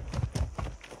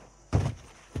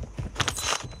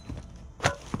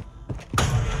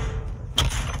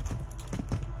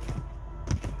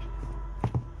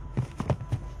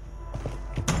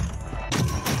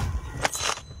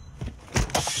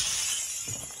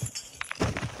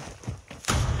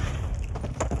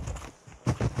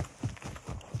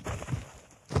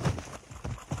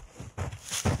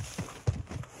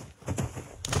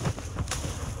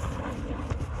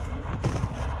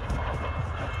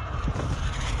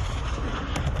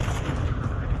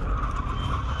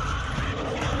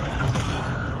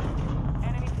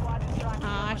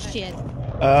 Ah, shit.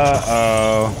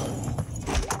 Uh-oh.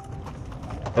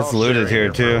 It's I'll looted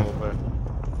share here, for a too. little bit.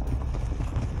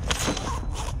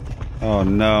 Oh,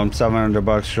 no. I'm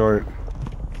 $700 short.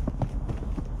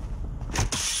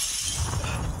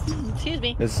 Excuse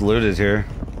me. It's looted here.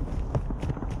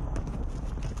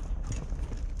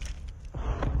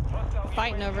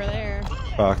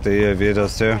 Fuck, the UAV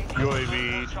does too.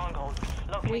 UAV. Stronghold.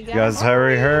 We Locate got Guys,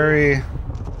 hurry.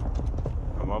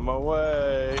 I'm on my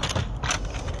way.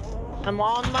 I'm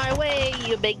on my way,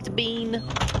 you baked bean.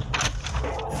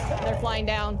 They're flying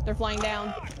down. They're flying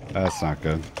down. That's not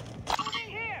good.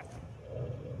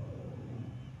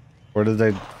 Where did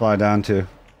they fly down to?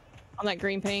 On that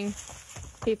green ping.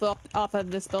 People up off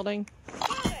of this building.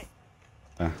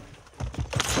 Yeah.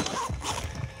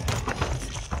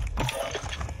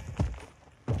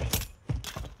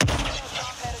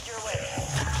 headed your way.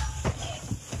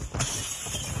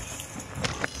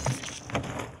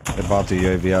 They bought the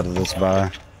UAV out of this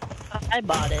buy. I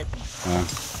bought it.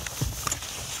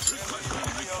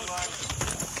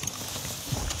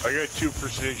 I got 2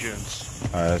 precisions.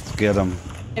 Alright, let's get them.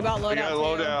 They bought I got a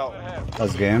loadout. loadout.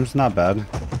 Those games, not bad.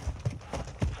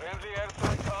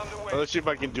 Well, let's see if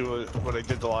I can do it, what I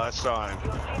did the last time.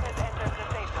 Your team has entered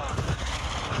the safe zone.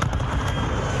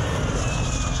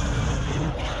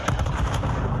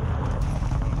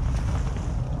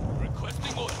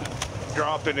 Requesting order.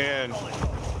 Dropping in.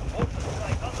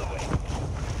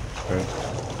 Right.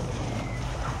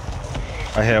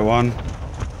 I hit one.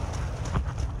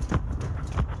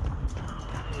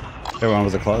 Hit one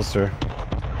with a cluster.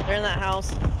 They're in that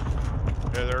house.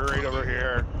 Yeah, they're right over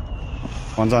here.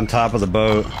 One's on top of the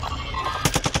boat.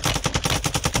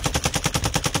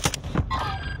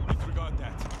 Disregard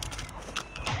that.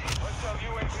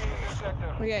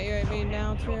 We got UAV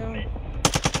now too.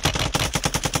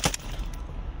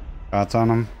 Shots on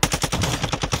him.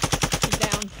 He's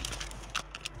down.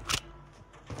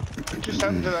 Just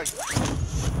happened to that.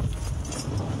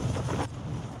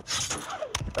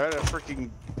 I had a freaking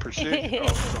precision.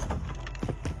 Oh,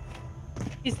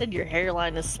 He said your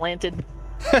hairline is slanted.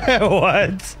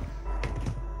 What?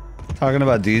 Talking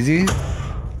about DZ?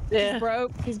 Yeah. He's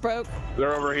broke. He's broke.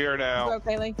 they're over here He's now. broke,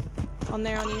 Haley. On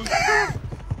there on you.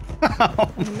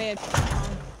 Mid.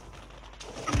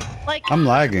 Like, I'm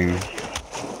lagging.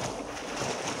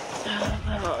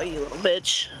 oh, you little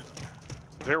bitch.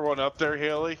 Is there one up there,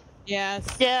 Haley? Yes.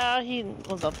 Yeah, he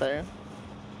was up there.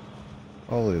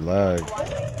 Holy lag. Squad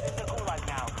mates in the gulag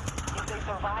now. If they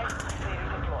survive, they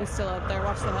redeploy. He's still up there.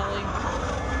 Watch the heli.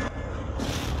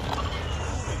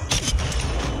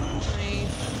 Nice.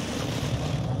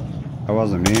 That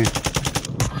wasn't me.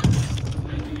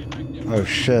 Oh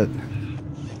shit.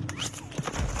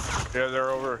 Yeah, they're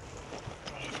over.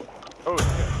 Oh,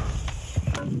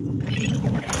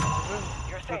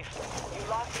 You're safe. You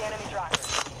lost the enemy tracker.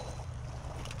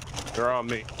 they're on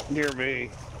me. Near me.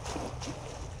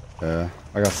 Yeah,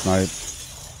 I got sniped.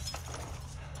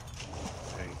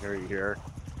 Hey, here you here.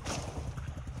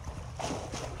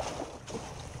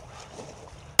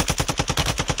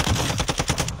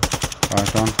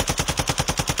 Alright, on.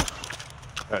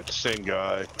 That same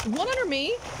guy. One under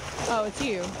me. Oh, it's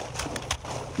you.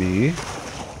 Me?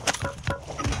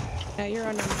 Yeah, you're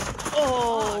under me.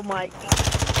 Oh my god.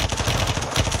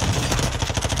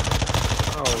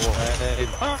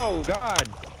 Oh God!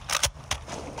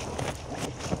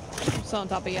 I'm still on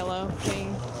top of yellow.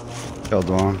 King. Killed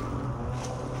one.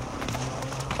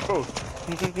 Oh,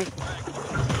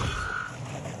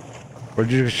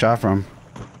 Where'd you get shot from?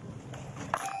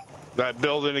 that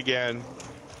building again.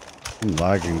 I'm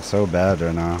lagging so bad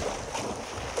right now.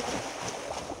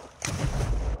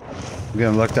 I'm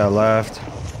getting looked at left.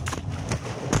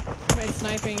 Somebody's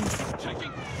sniping.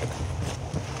 Checking.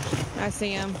 I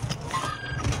see him.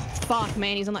 Fuck,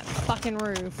 man. He's on that fucking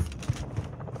roof.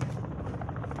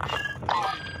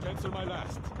 Cancel my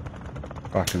last.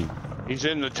 Fucking. He's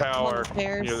in the tower.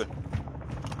 stairs. Near the...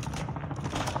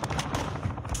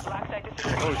 Black site is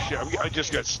Oh shit! I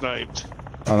just got sniped.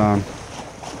 Hold on.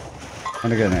 I'm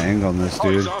gonna get an angle on this Oh,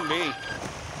 he's dude. on me.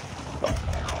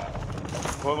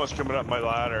 One was coming up my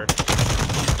ladder.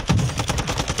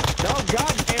 No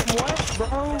goddamn what, bro?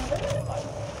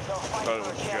 Thought it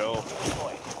was Joe.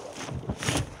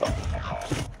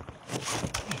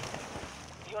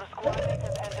 Your squad mate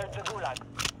has entered the gulag.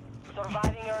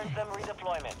 Surviving earns them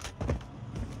redeployment.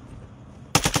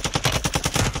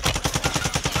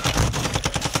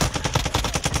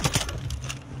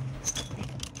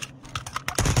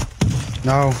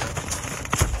 No.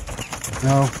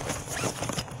 No.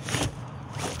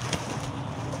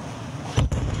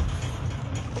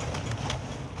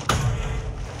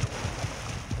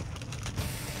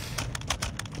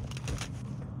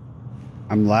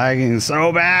 I'm lagging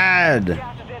so bad.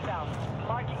 Gas is inbound.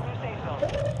 Marking new safe zone.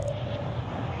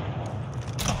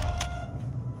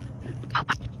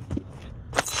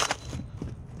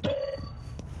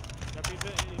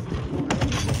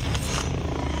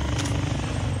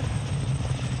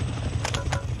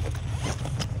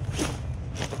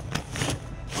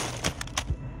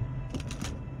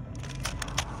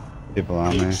 People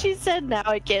on me. She said, "Now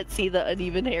I can't see the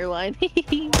uneven hairline."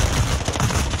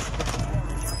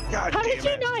 God How damn did you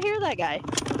it. not hear that guy?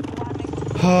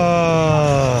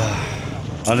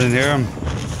 I didn't hear him.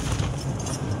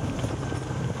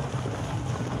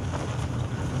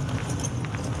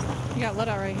 You got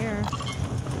loadout right here.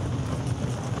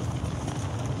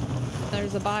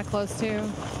 There's a buy close too.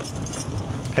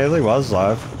 Haley was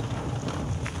live.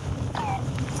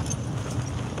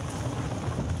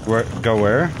 Where? Go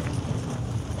where?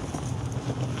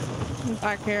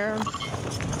 Back here.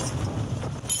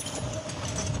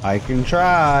 I can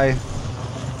try. And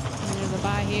there's a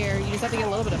buy here. You just have to get a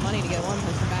little bit of money to get one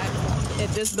person back.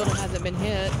 If this building hasn't been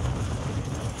hit.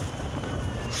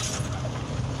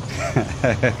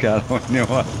 God, you know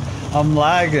what? I'm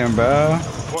lagging, bro.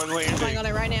 One I'm landing. flying on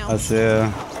it right now. That's it.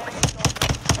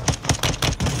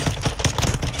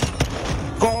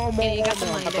 Yeah, you got the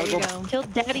money. There you go. Kill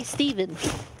Daddy Steven.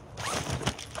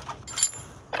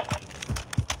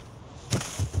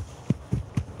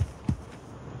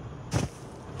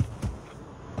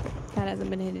 That hasn't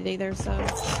been hit either, so.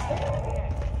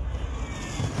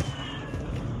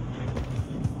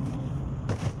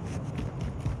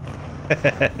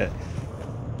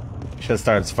 Shit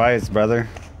starts fights, brother.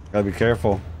 Gotta be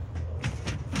careful.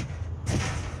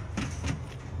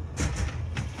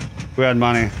 Who had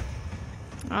money?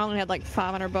 I only had like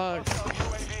 $500.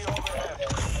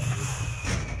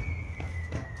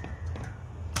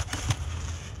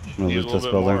 I'm gonna Need a loot little this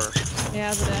bit building. more. Yeah,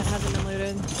 but it hasn't been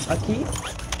looted. ¿Aquí?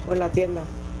 ¿O en la tienda?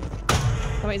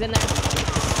 Somebody's in there.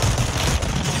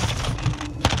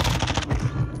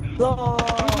 No.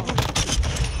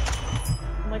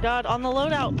 Oh my God! On the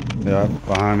loadout. Yeah,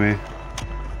 behind me.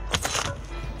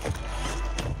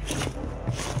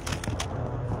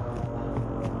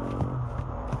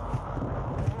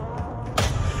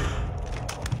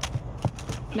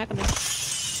 Not gonna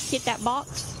get that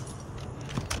box.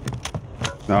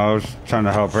 No, I was trying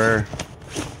to help her.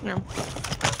 No.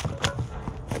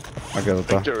 I get it I though.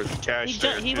 think there was cash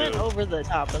there He too. went over the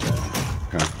top of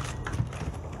it. Okay.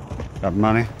 Got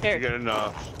money? You Here. get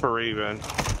enough for even.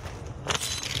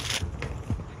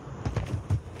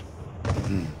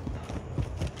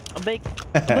 A big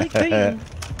fan.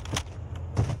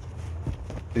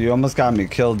 You almost got me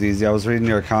killed, Easy. I was reading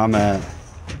your comment.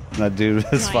 And that dude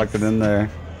was Nice. fucking in there.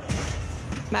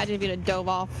 Imagine if you'd have dove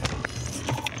off.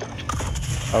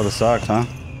 That would have sucked, huh?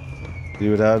 You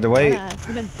would have had to wait. Yeah, it's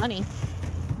been funny.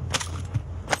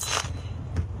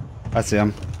 I see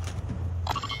him.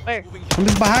 Where?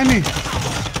 Somebody's behind me.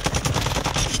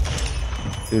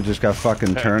 Dude just got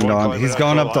fucking turned one on. climbing He's up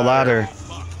going the up the ladder.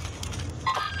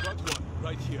 Got one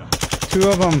right here. Two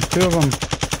of them.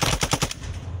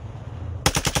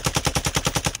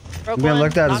 Broke I'm being one,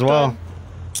 looked at as knocked well. one.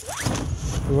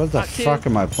 Dude, what the Knocked two. fuck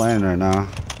am I playing right now?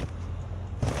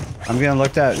 I'm getting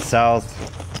looked at south.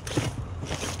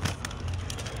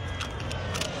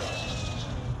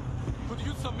 Could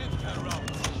use some mid-can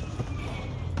rounds.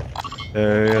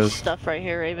 There he There's is. stuff right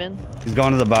here, Raven. He's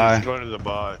going to the buy. Going to the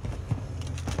bot.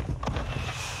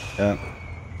 Yeah.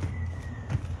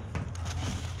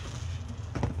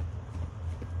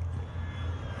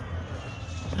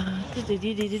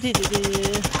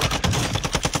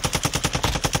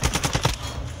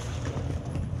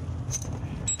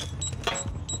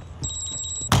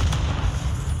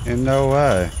 In no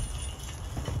way.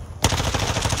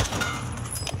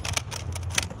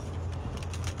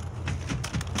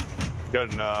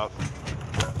 Good enough.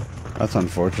 That's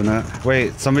unfortunate.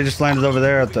 Wait, somebody just landed over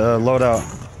there at the loadout.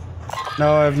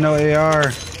 No, I have no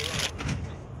AR.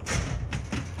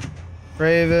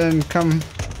 Raven, come.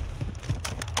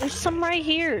 There's some right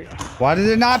here. Why did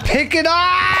it not pick it There's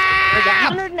up?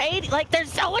 180. Like,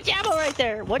 there's so much ammo right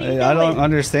there. What are you doing? I don't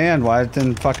understand why it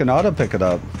didn't fucking auto pick it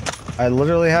up. I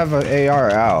literally have an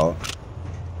AR out.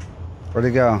 Where'd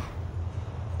he go?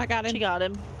 I got She him. got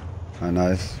him. Oh,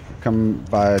 nice. Come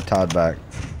buy Todd back.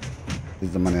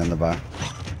 He's the money on the buy.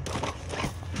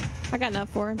 I got enough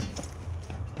for him.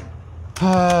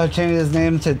 Changed his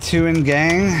name to Two and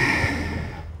Gang.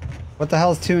 What the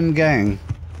hell's Two and Gang?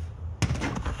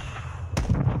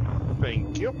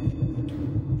 Thank you.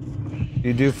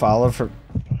 You do follow for...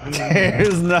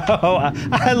 There's no...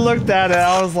 I looked at it,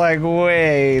 I was like,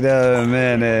 wait a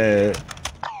minute.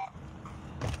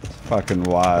 It's fucking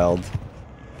wild.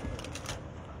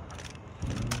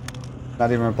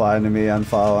 Not even replying to me,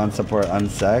 unfollow, unsupport,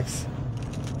 unsex.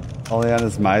 Only on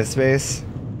his MySpace.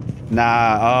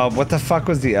 Nah, what the fuck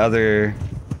was the other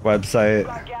website?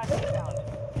 Gas inbound.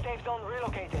 Safe zone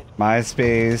relocated.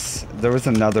 MySpace. There was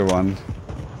another one.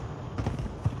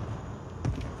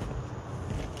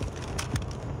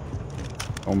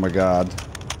 Oh my god.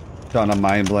 Done a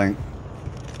mind blank.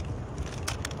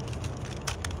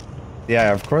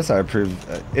 Yeah, of course I approve.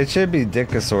 It should be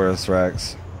Dickosaurus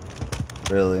Rex.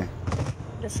 Really.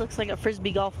 This looks like a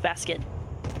frisbee golf basket.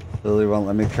 Lily won't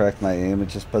let me correct my aim. It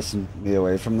just pushes me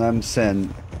away from them.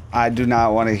 Sin, I do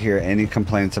not want to hear any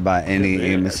complaints about any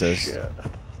aim assist.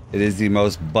 It is the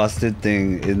most busted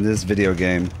thing in this video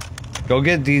game. Go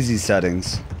get DZ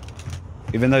settings.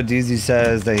 Even though DZ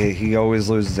says that he always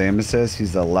loses aim assist,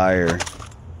 he's a liar.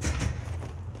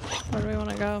 Where do we want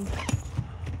to go?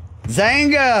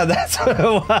 Zanga! That's what it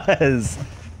was!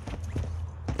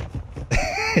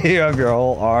 You have your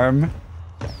whole arm.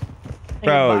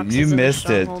 Bro, you missed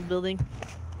it. Building.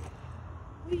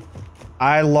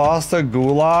 I lost a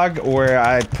gulag where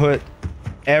I put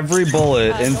every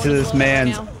bullet into this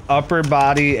man's upper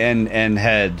body and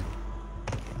head.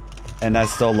 And I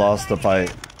still lost the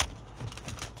fight.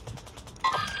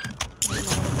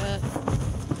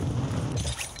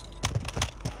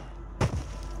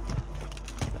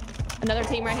 Another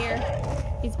team right here.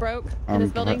 He's broke in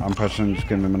this building. I'm pushing, just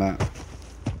give him a minute.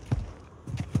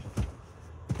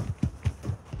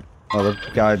 Oh, the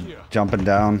guy jumping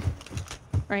down.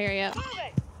 Right here, yeah.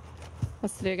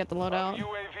 What's to do? Get the loadout.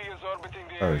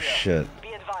 Oh shit.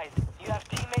 Be advised, you have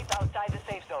teammates outside the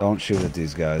safe zone. Don't shoot at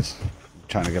these guys. I'm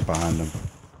trying to get behind them.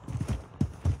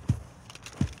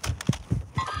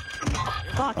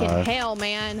 Fucking hell,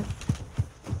 man.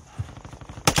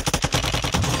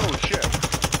 Oh shit.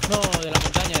 No, de la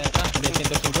montaña de acá, de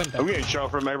 150. I'm getting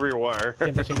shot from everywhere.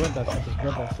 150,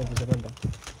 150.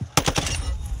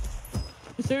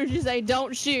 As soon as you say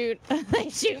don't shoot, they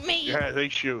shoot me. Yeah, they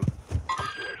shoot.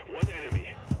 One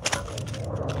enemy.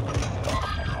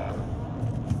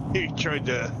 He tried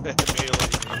to melee.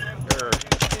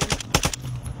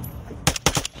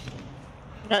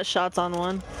 Got shots on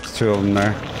one. There's two of them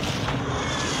there.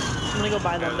 I'm gonna go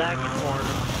buy them back.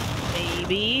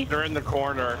 Maybe. They're in the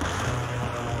corner.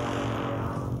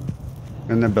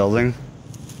 In the building.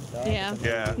 Yeah.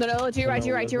 Yeah. No, to your right, to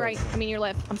your right, to your right. I mean your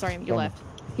left. I'm sorry, your left.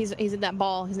 He's in that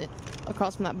ball. He's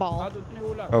across from that ball.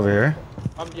 Over here.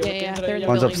 Yeah. They're in the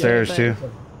One's building upstairs too,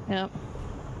 too. Yep.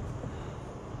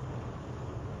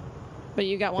 But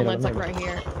you got one that's like right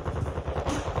here.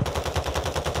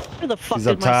 Where the fuck He's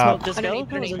did up my top. smoke just go?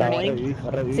 Underneath, That was underneath.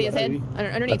 annoying. See his head?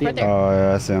 Underneath, right there. Oh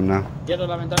yeah, I see him now. Cierro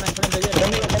la ventana enfrente de él.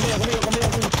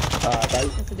 Conmigo.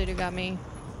 That's the dude who got me.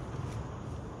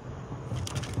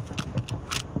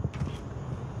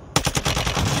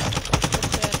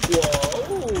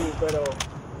 Wow, pero.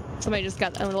 Somebody just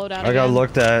got a loadout. I got again.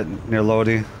 looked at near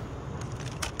Lodi.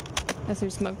 That's who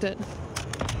smoked it.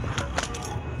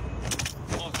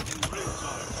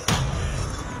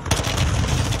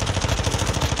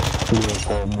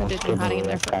 That dude's been hiding in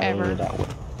there forever.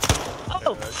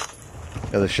 Oh!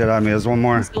 Yeah, the shit out of me. There's one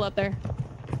more. He's still up there.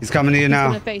 He's coming to you He's now.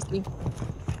 gonna face me.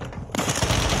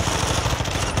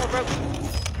 Oh, bro.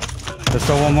 There's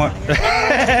still one more.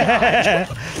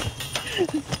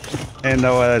 Ain't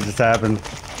no way that just happened.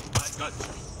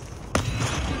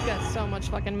 He's got so much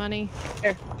fucking money.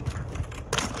 Here.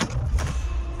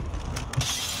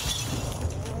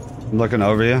 I'm looking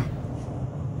over you.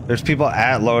 There's people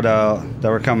at loadout that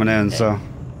were coming in, so I'm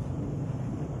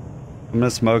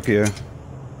gonna smoke you.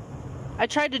 I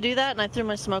tried to do that and I threw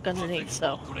my smoke underneath,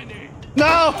 so.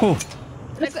 No!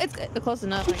 It's close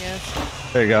enough, I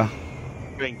guess. There you go.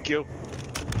 Thank you.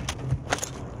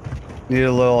 Need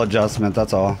a little adjustment,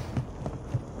 that's all.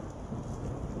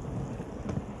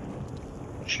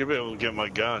 Should be able to get my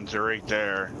guns. They're right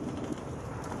there.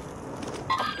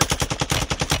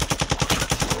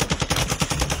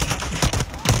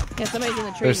 Yeah, somebody's in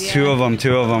the trees. There's yeah. two of them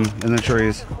in the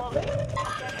trees.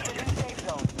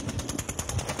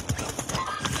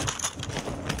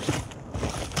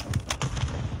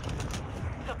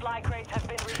 Supply crates have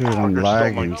been Dude, I'm There's so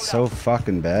lagging much. so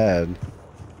fucking bad.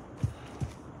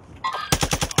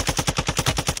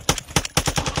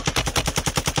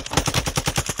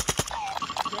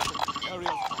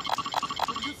 Areas.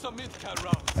 Could use some mid-cal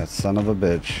rounds. That son of a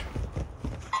bitch.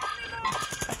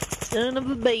 Son of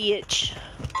a bitch.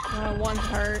 One's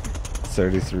hurt.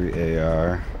 33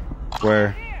 AR.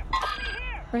 Where?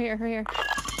 Right here, right here.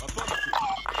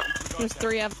 There's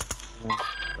three of them.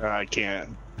 I can't.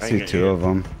 I see two of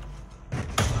them.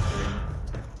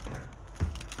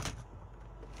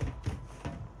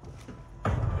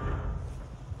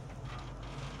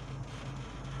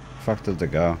 Fuck did they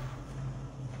go?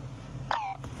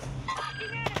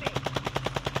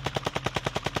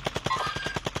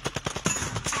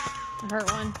 I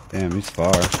hurt one. Damn, he's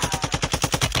far.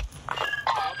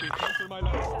 Copy, cancel my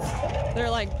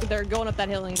last. They're going up that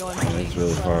hill and going. Yeah, he's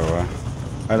really far away.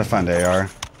 I had to find AR.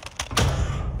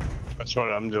 That's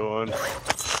what I'm doing.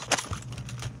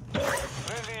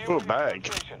 Ooh, bag.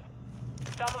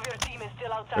 Some of your team is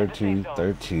still outside 13, the safe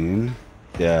zone. 13.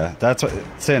 Yeah, that's what.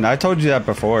 Sin, I told you that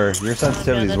before. Your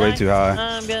sensitivity is way too high.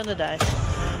 I'm gonna die.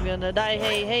 I'm gonna die.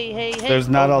 Hey, hey, hey, hey. There's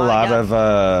not Oh a my lot God.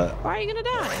 of Why are you gonna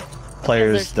die?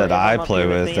 players There's that three of I them up play here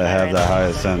with me, that and I have the ran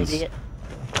highest over an sense. idiot.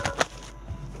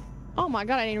 Oh my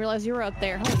god, I didn't realize you were up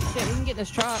there. Holy shit, we can get in this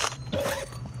truck.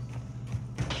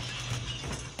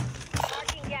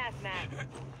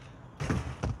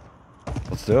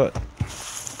 Let's do it.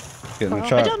 Get in the I I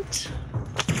truck. jumped.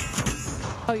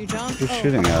 Oh, you jumped? Who's Oh.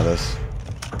 shooting at us?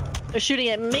 They're shooting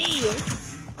at me.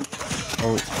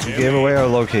 Oh, you gave away our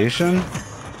location?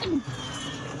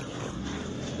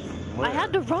 I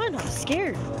had to run. I was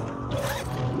scared.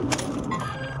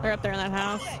 They're up there in that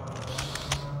house.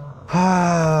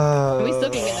 Ah. We still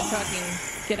can get in the truck and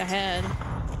get ahead.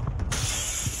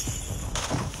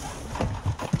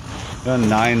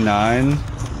 9-9.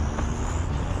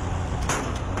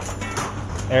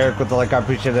 Eric with the like, I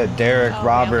appreciate it. Derek, Oh,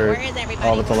 Robert, where is everybody?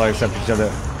 all with the likes, I appreciate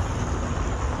it.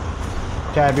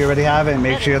 Chad, if you already have it,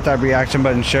 make sure you hit that reaction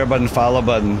button, share button, follow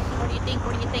button. What do you think?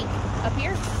 What do you think? Up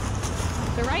here?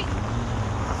 The right?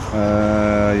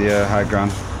 Yeah, high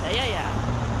ground. Yeah.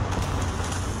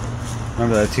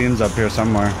 Remember that team's up here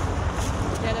somewhere.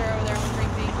 Yeah, they're over there on the green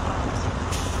beach.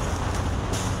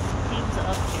 Teams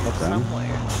up here What's that?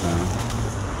 somewhere.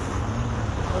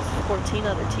 Those 14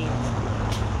 other teams.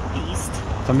 Beast.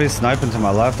 Somebody's sniping to my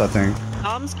left, I think.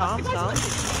 Comms.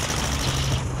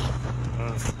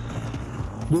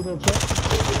 Doodle check.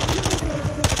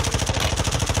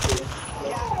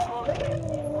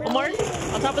 One more. On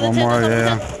top of the One tent. more, on top of the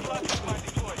yeah. tent.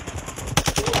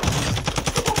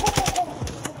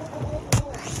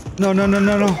 No.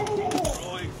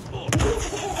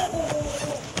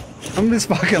 Somebody's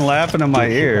fucking laughing in my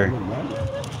ear.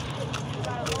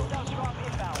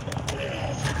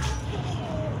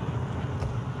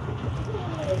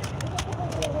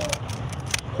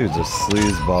 Dude's a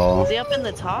sleazeball. Is he up in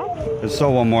the top? There's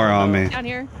still one more on me. Down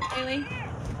here, Haley.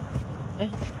 Eh.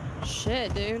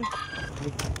 Shit, dude.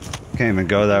 Can't even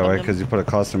go that way because you put a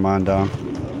cluster mine down.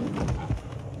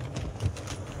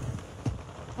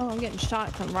 Oh, I'm getting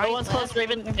shot from right. Oh, one's close, left.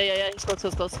 Raven. Yeah. He's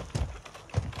close.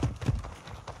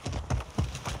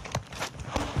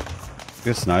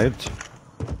 Get sniped.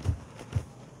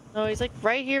 No, he's like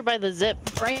right here by the zip.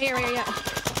 Right here, yeah.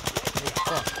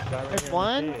 There's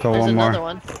one. So There's one more. another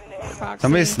one. Proxy.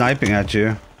 Somebody's sniping at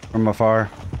you from afar.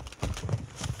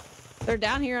 They're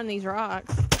down here on these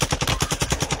rocks.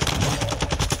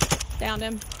 Downed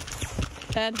him.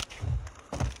 Dead.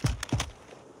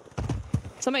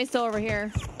 Somebody's still over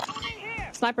here.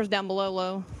 Sniper's down below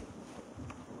low.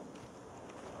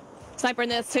 Sniper in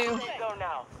this too. Go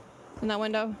now. In that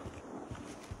window.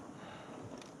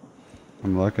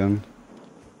 I'm looking.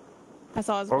 I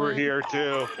saw his Over wound. here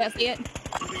too. Yeah, see it?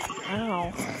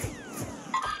 Ow.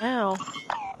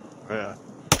 Yeah.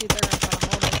 See, they're gonna try to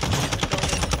hold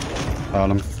us. Got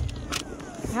him.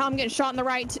 How I'm getting shot in the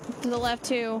right to the left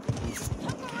too.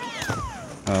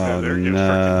 Oh they're just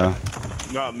no.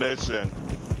 Not missing.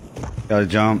 Gotta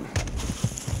jump.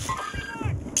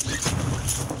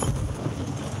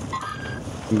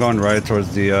 I'm going right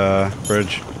towards the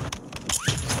bridge.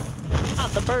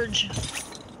 Not the Burge.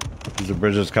 Use the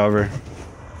bridge's cover.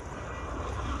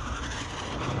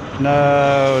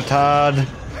 No, Todd.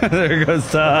 There goes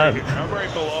Todd. I'm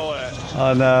right below it.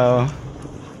 Oh no.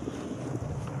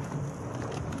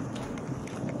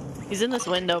 He's in this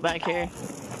window back here.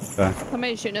 Okay.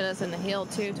 Somebody's shooting at us in the hill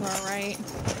too, to our right.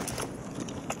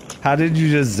 How did you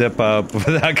just zip up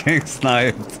without getting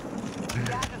sniped?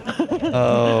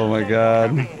 Oh my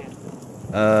god.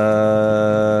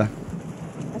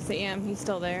 I see him. He's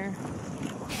still there.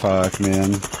 Fuck,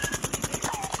 man.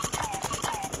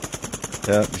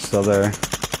 Yep, he's still there.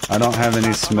 I don't have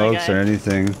any smokes or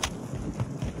anything.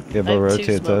 Be able to I have 2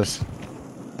 rotate smokes. this.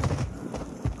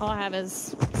 All I have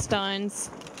is stuns.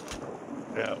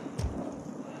 Yeah.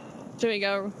 Should we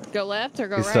go left or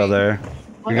go He's right? still there.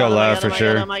 We go left for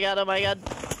sure. Oh my god.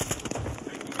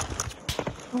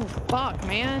 Oh fuck,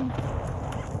 man.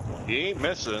 He ain't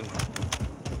missing.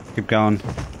 Keep going.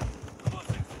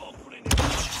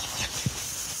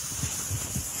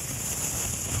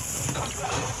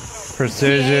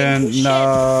 Precision, Shit.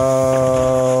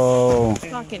 no.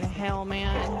 Fucking hell,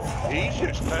 man. He's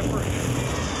just peppering it.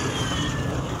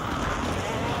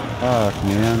 Fuck,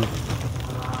 man.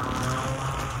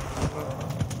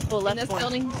 Oh, In left this one.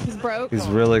 building, he's broke. He's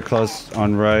really close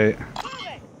on right.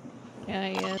 Yeah,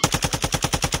 he is.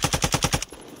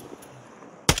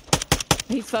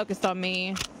 He's focused on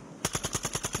me.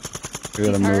 We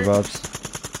gotta He's move hurt. up.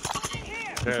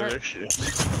 Yeah, they're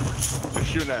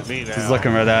shooting at me now. He's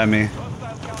looking right at me.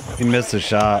 He missed a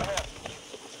shot.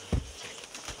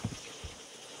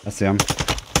 I see him.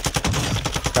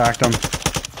 Cracked him.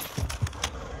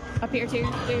 Up here too,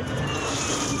 dude.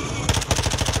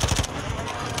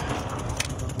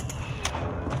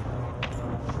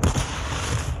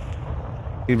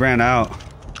 He ran out.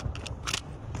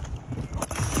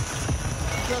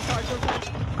 Drill charge, drill charge.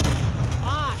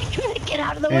 Ah, Get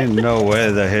out of the way. Ain't no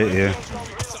way that hit you.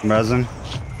 Resin.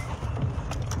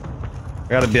 I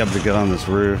gotta be able to get on this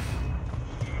roof.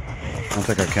 I don't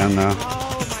think I can now. oh my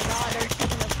god, they're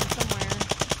shooting us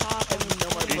from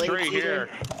somewhere. He's right here.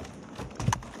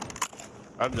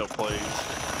 I have no plays.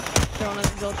 Throwing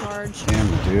us a drill charge.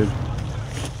 Damn it, dude.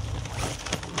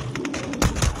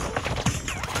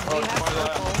 We to have my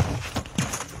purple.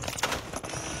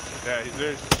 Yeah,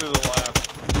 there's to the left.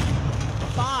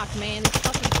 Fuck, man, these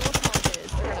fucking drill charges.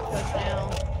 They're gonna push now.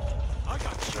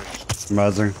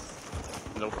 Resin.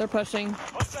 Nope. They're pushing.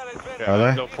 Yeah, Are I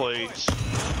have they? no plays.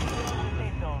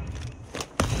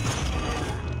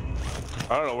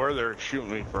 I don't know where they're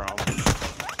shooting me from.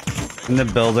 In the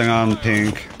building on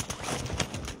pink.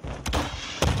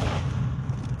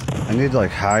 I need like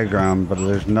high ground, but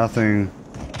there's nothing.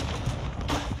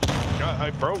 God, I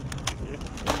broke.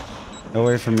 No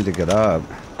way for me to get up.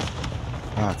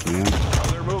 Fuck, man. Oh,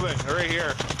 they're moving. They're right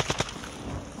here.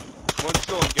 One's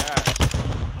still in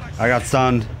gas. I got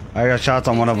stunned. I got shots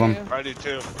on one of them. I did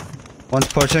too. One's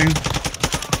pushing.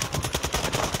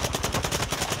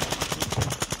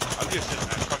 I'm just in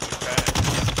that fucking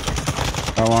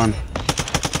bag. Got one.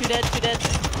 Two dead, two dead.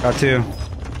 Got two.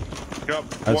 Yep,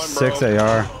 That's one 6 broke.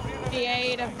 AR.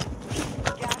 D8.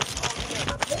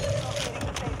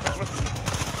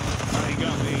 He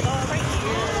got me.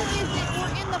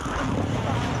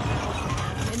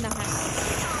 We're in the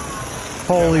house.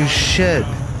 Holy shit.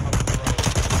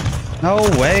 No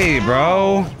way,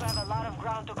 bro.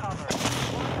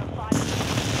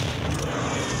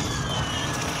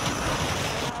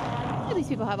 How do these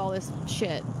people have all this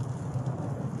shit?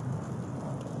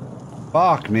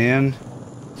 Fuck, man.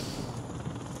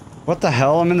 What the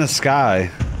hell? I'm in the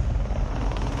sky.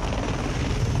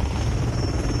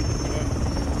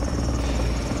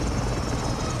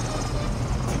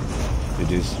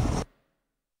 GG's.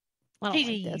 I don't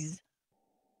like this.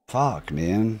 Fuck,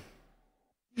 man.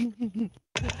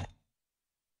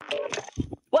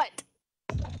 What?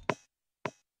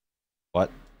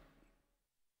 What?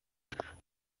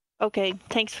 Okay,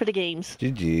 thanks for the games.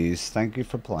 GG's. Thank you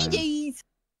for playing. Jeez.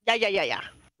 Yeah.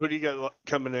 Who do you got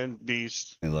coming in,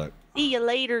 Beast? Hey, look. See you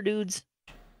later, dudes.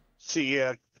 See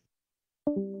ya.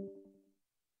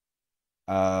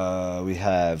 We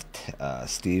have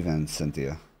Steve and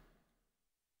Cynthia.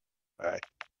 All right.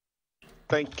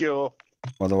 Thank you.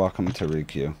 Well, they're welcome to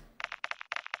ReQ.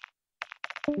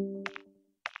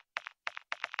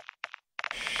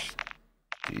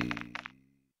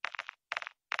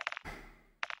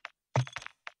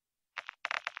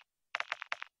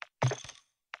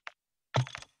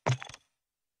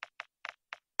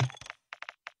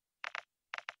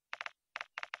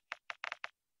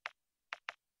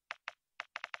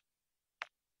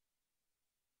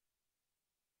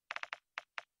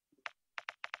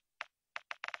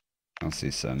 I don't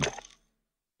see Sin.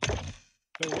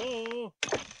 Hello.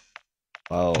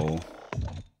 Oh.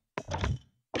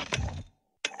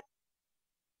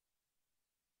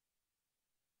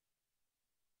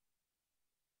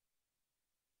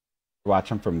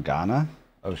 Watching from Ghana?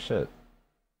 Oh shit.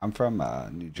 I'm from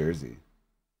New Jersey,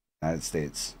 United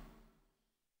States.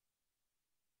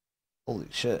 Holy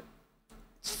shit.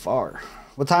 It's far.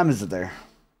 What time is it there?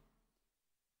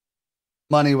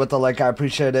 Money with the like, I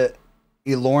appreciate it.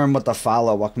 Elorm with the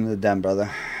follow. Welcome to the den, brother.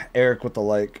 Eric with the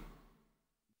like.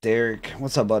 Derek,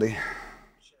 what's up, buddy?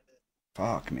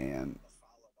 Fuck, man.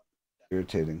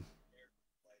 Irritating.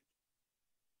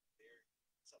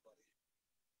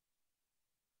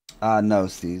 No,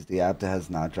 Steve. The app that has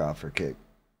not dropped for kick.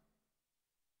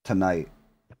 Tonight.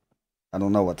 I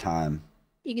don't know what time.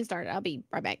 You can start it. I'll be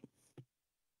right back.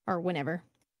 Or whenever.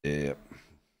 Yep.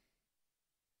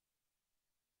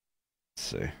 Let's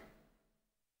see.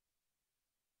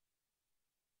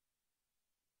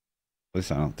 At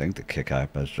least I don't think the kick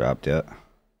app has dropped yet.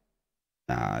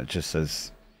 Nah, it just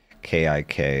says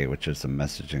KIK, which is the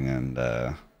messaging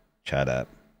and chat app.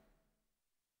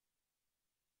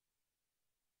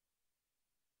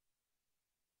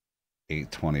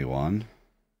 $8:21.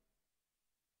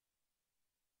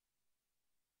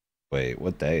 Wait,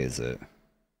 what day is it?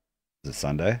 Is it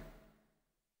Sunday?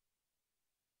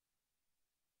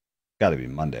 Gotta be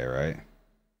Monday, right?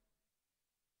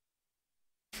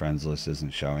 Friends list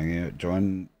isn't showing you.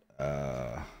 Join,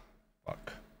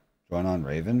 fuck. Join on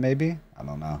Raven, maybe? I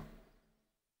don't know.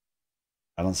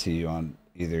 I don't see you on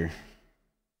either.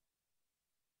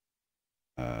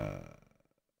 They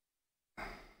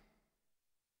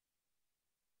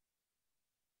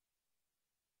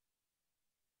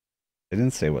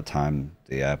didn't say what time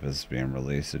the app is being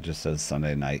released. It just says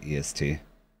Sunday night EST.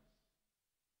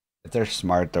 If they're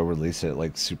smart, they'll release it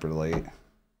like super late.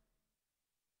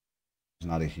 It's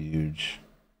not a huge...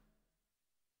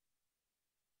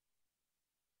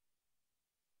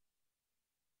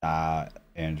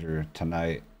 Andrew,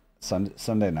 tonight,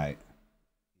 Sunday night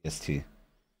EST.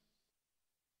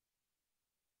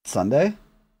 Sunday?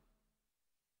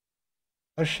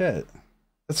 Oh shit.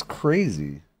 That's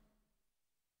crazy.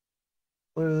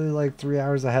 Literally like 3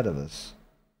 hours ahead of us.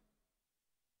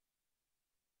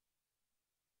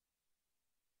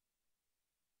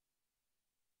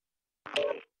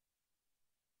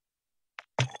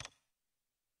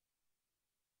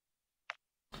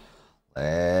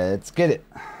 Let's get it.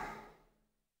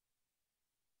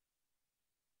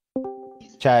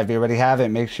 Chat, if you already have it,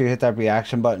 make sure you hit that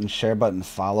reaction button, share button,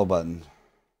 follow button.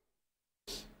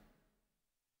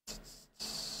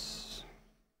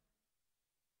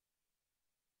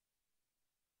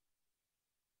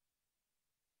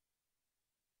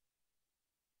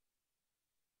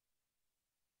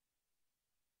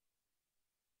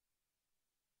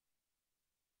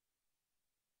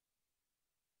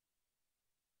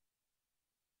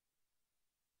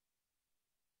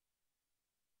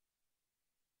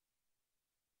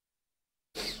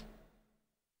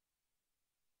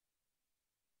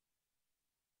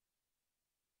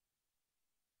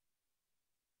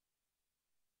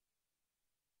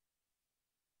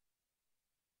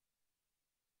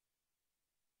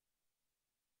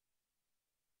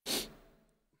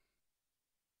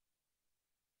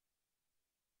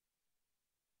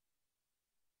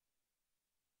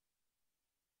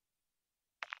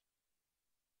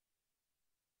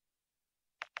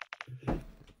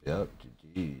 Yep,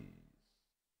 GG.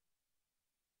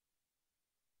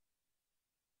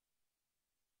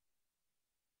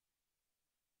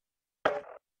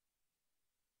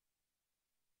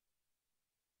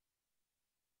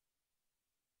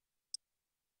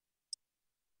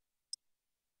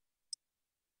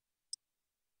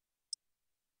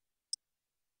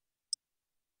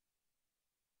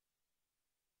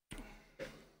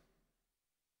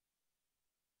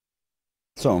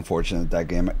 So unfortunate that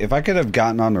game. If I could have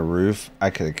gotten on the roof, I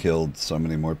could have killed so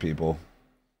many more people.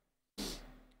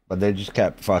 But they just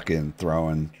kept fucking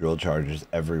throwing drill charges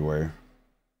everywhere.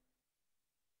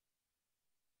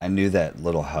 I knew that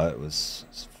little hut was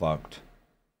fucked.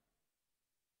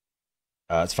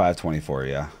 It's 524,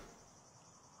 yeah.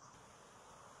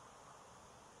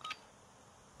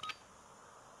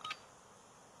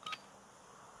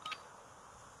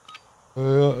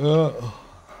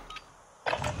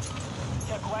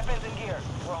 Check weapons and gear.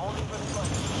 We're holding for the front.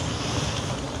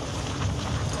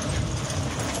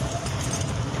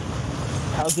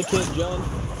 How's the kid, John?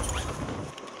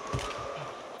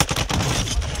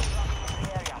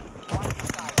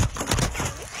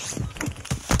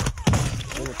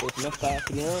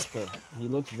 He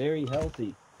looks very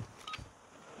healthy.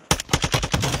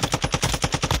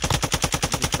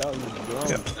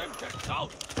 Yep.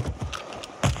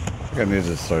 I think I need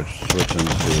to start switching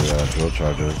to drill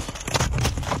charges.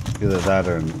 Either that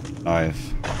or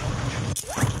knife.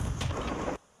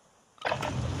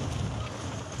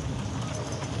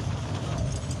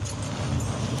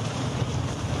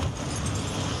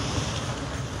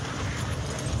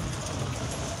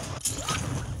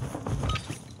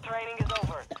 Training is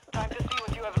over. Time to see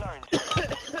what you have learned.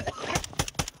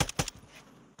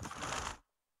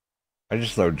 I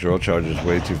just throw drill charges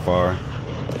way too far.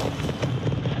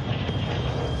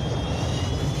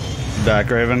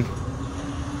 Back, Raven.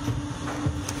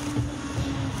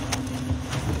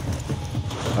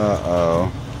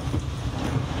 Uh-oh.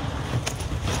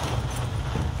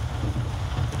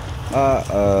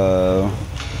 Uh-oh.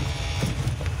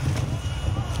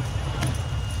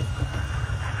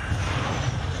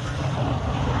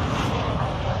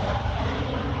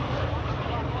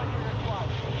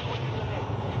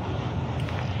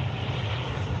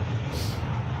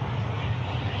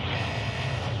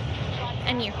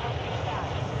 And you.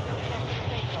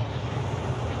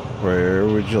 Where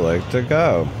would you like to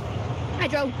go?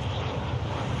 Hydro.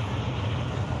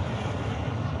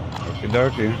 Okie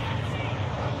dokie.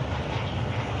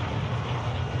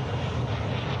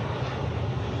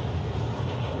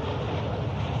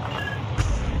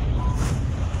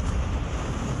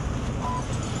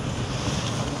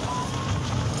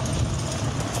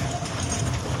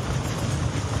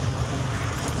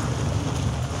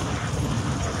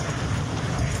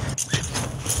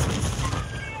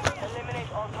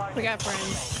 got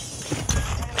friends.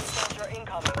 Enemy soldier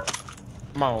incoming.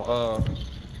 Come on,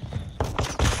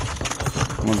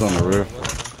 One's on the roof.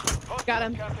 Got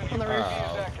him on the roof.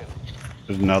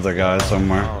 There's another guy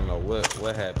somewhere. I don't know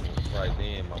what happened right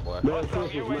then, my boy. Man,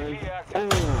 Christmas, man.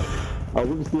 Oh,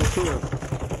 we can still kill.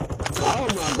 Oh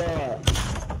my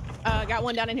god. Got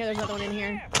one down in here. There's another one in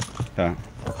here. Okay.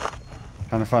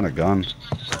 Trying to find a gun.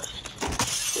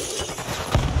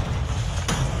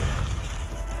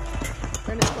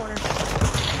 They're in this corner.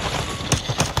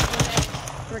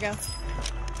 Here we go.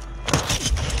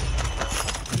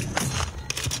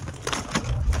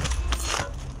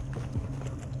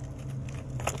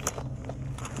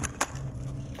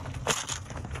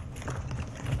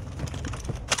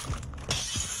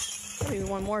 Maybe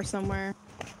one more somewhere.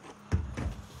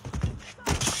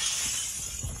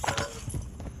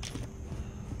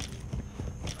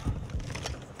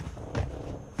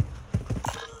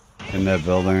 In that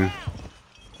building.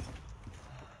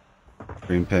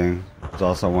 Green ping. There's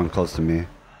also one close to me.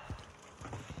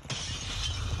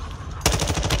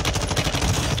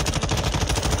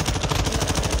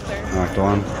 There. Knocked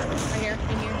one. Right here.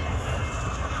 In here.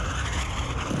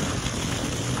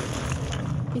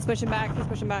 He's pushing back. He's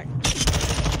pushing back.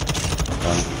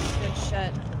 Good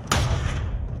shit.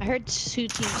 I heard 2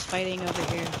 teams fighting over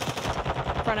here.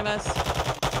 In front of us.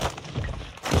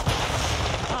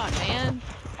 Oh man.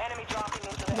 Enemy dropping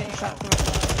into I'm the getting AO. shot from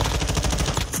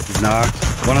above. He's knocked.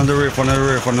 One on the roof, one on the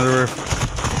roof, one on the roof.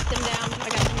 Got him down. I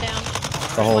got him down.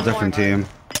 A whole One different more. team.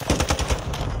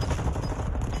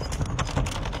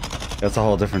 That's a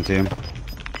whole different team.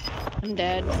 I'm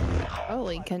dead.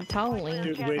 Holy cannoli.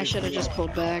 Dude I waited, should have just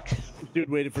pulled back. dude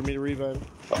waited for me to revive.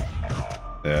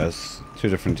 Yes, two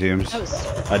different teams. That was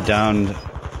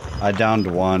I downed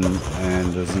one,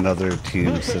 and there's another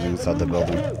team sitting inside the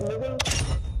building.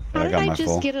 How I did got I my just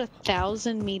full. get a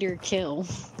 1,000-meter kill?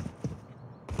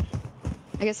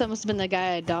 I guess that must have been the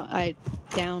guy I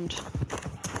downed.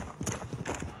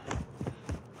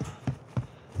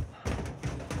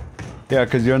 Yeah,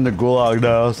 because you're in the gulag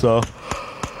now, so.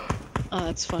 Oh,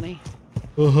 that's funny.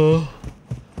 Uh-huh.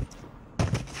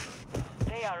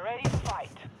 They are ready to fight.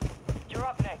 You're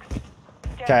up next.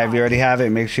 Stand Okay, if by. you already have it,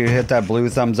 make sure you hit that blue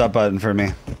thumbs up button for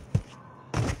me.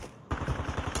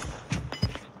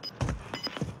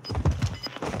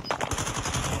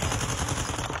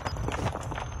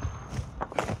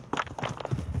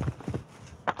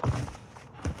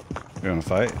 You wanna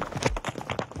fight?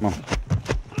 Come on.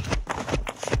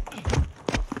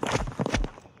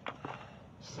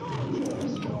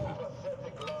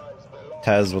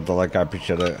 Tez with the like, I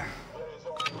appreciate it.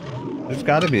 There's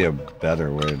got to be a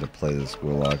better way to play this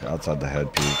gulag outside the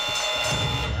head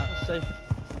peak.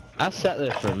 I sat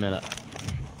there for a minute.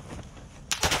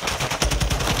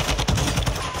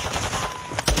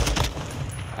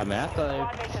 I mean, I thought I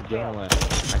was doing like,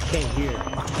 I can't hear.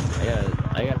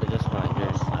 I got to adjust my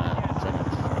ears.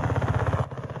 Seconds.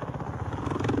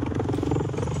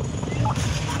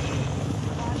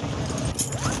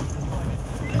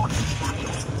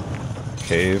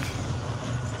 Cave.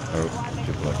 Oh,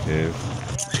 people at cave.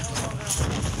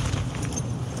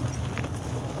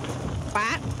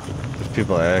 What? There's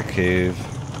people at cave.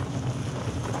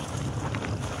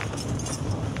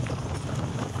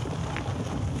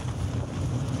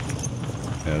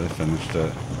 Yeah, they finished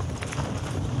it.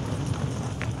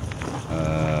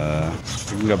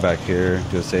 We can go back here,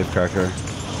 do a safe cracker.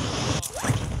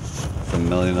 There's a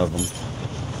million of them.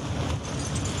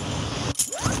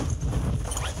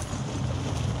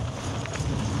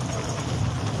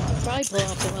 Probably blow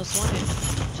up the most wanted,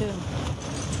 too.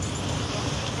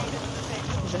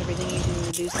 Because everything you do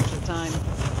reduces the time.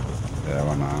 Yeah,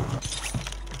 why not?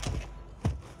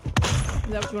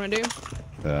 Is that what you want to do?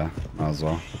 Yeah, might as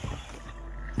well.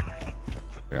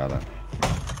 Got it.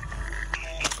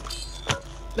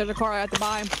 There's a car I have to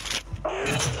buy.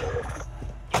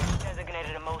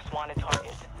 Designated a most wanted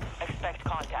target. Expect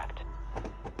contact.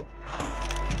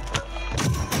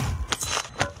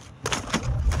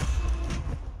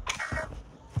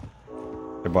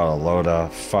 They bought a load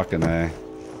of fucking A.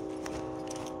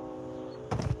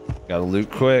 Gotta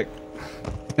loot quick.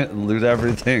 Loot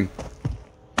everything.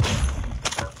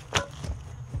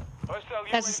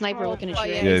 That's a sniper looking at Oh,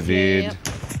 you. yeah. Yeah, Yeah, Vid. yep.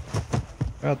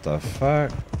 What the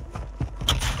fuck?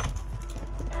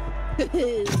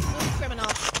 Criminal.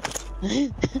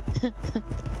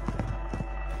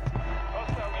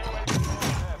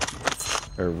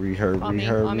 Hurry, On me,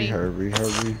 hurry, on me. hurry,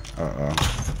 hurry. Uh-oh.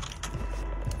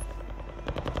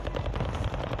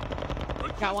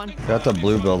 Got one. Got the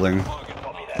blue building.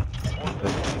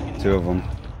 Two of them.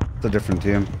 It's a different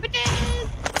team.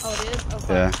 Oh, it is? Oh, fuck.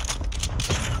 Yeah.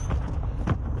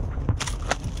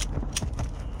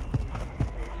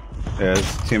 Yeah,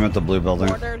 it's team at the blue building.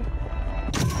 Ordered.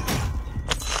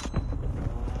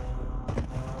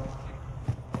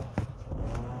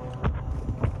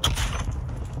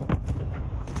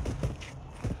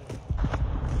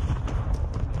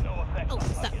 Oh,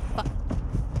 stop. Fuck.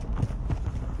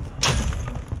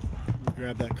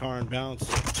 Grab that car and bounce.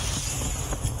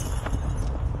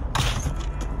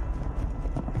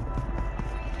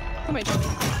 Come here, Jimmy.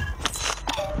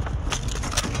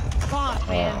 Fuck,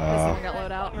 man. This one got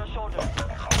load out. Your shoulders.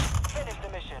 Finish the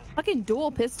mission. Fucking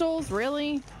dual pistols?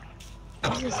 Really? I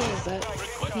was gonna say, is that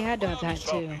he had to have that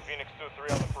too. Phoenix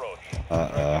 2-3 on approach.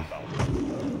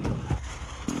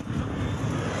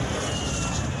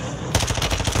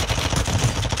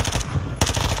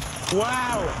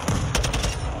 Wow!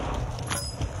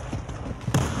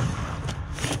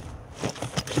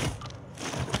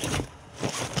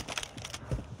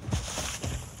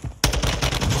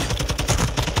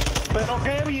 Pero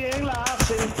qué bien la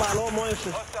hace el palomo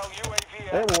ese.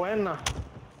 Es buena.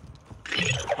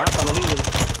 Mátalo,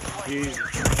 líder.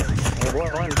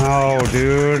 Oh,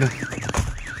 dude.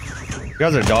 You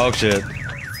guys are dog shit.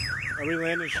 Are we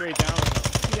landing straight down?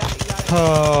 You got it.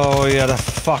 Oh, yeah, the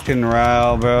fucking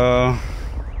row, bro.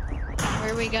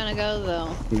 Where are we gonna go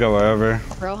though? Go wherever.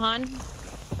 Rohan?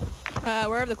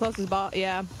 Wherever the closest bot,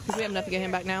 yeah. Because we have enough to get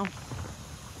him back now.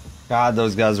 God,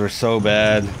 those guys were so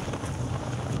bad.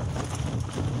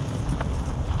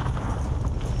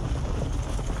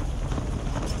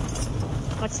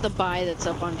 What's the buy that's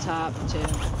up on top too?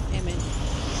 Damn it.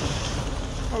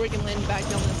 Or we can land back on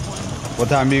this one. What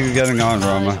time are you getting on, Oh,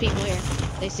 Roma? there's people here.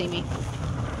 They see me.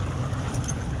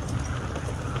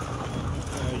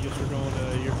 I guess we're going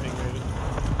to your ping, Raven.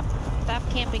 Stop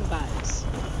camping bots.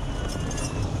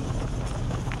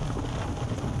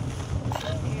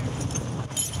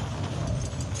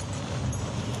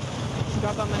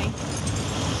 Drop on money.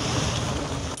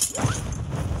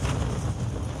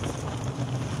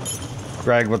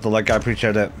 Greg with the like, I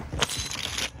appreciate it.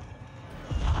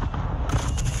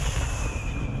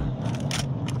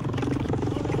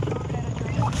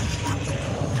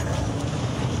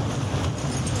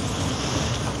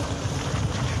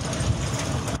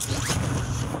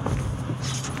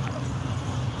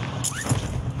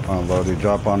 Oh, Lodi,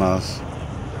 drop on us.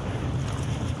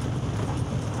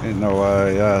 Ain't no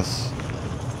way, yes.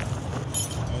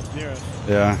 Oh, it's near us.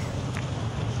 Yeah.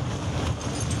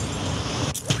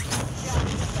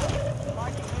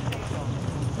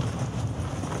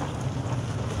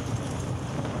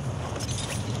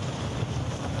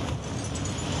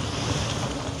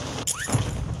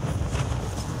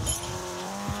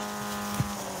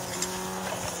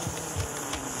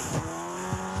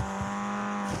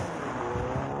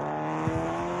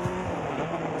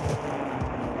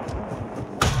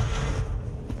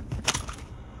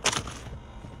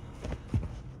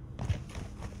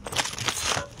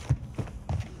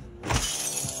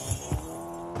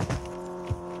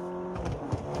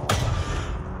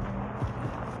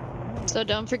 So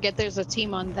don't forget there's a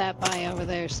team on that buy over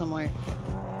there somewhere.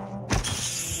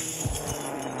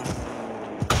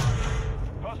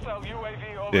 Hostile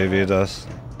UAV over. JV does.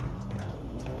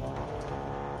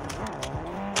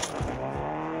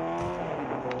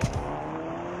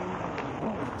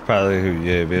 Probably who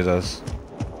JV does.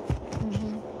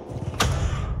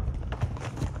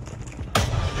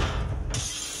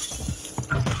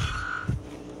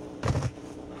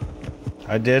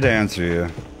 I did answer you.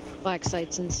 Black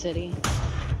sites in city.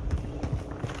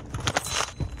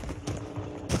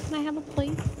 Can I have a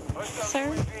plate, sir?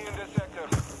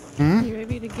 Hmm? You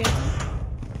ready to get?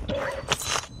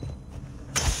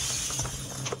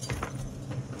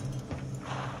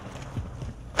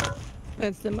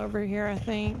 That's them over here, I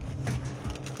think.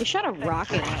 They shot a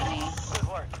rocket at me.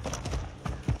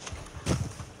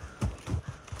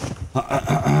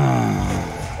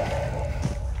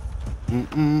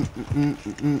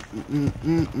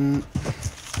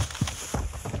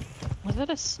 Was that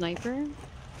a sniper?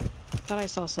 I thought I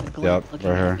saw some glint Yep, looking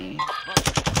right at here. me.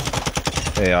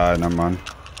 AI, never mind.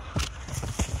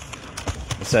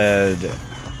 I said,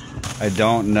 I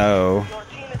don't know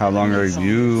how long are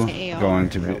you going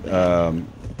to be,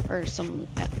 or some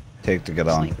take to get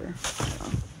on. sniper.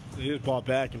 They just bought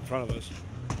back in front of us.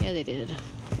 Yeah, they did.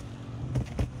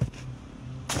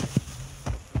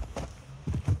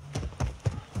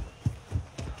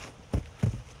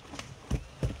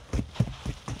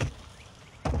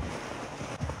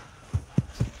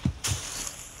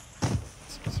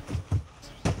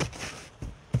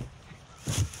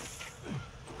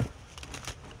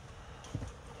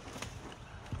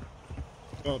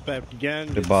 Go back again.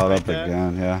 They get bought up sniped at.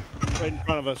 again, yeah. Right in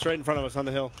front of us on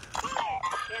the hill.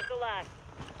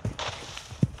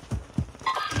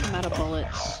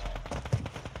 bullets.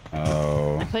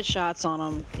 Oh. I put shots on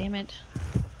them. Damn it.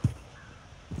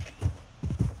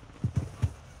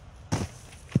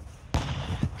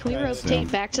 Can we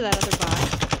rotate back to that other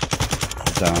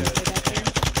box? Down.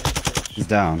 He's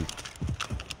down.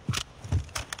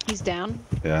 He's down?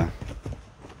 Yeah.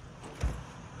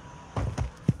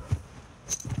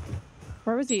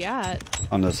 Where was he at?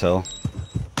 On this hill.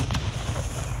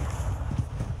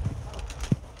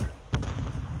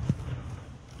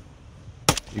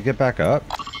 You get back up?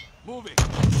 Moving.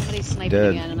 Somebody's sniping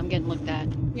again, and I'm getting looked at.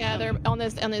 Yeah, they're on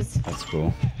this. That's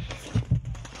cool.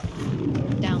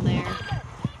 Down there.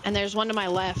 And there's one to my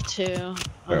left, too.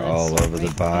 They're all over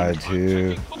the buy,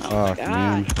 too. Fuck,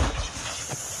 man.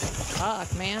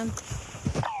 Fuck, man.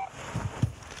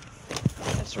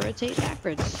 Let's rotate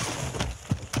backwards.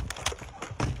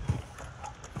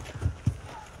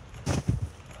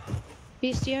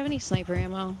 Beast, do you have any sniper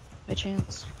ammo, by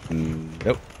chance?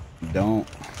 Nope. Don't.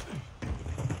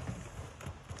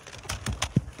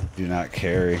 Do not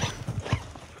carry. Let's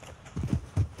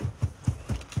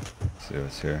see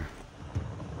what's here.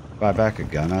 Buy back a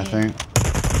gun, I think.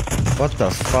 What the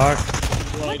fuck?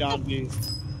 Right on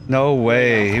Beast. No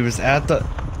way. He was at the...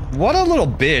 What a little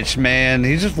bitch, man.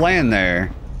 He's just laying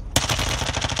there.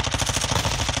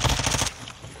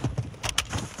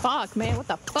 Fuck, man. What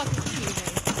the fuck is he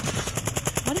using?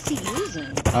 What is he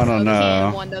using? I don't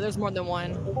know. One, though. There's more than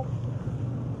one.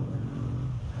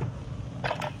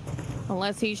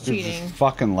 Unless he's He's cheating. just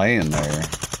fucking laying there.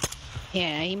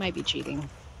 Yeah, he might be cheating.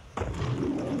 I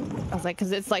was like,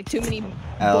 because it's like too many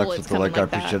Alex bullets with the coming like, I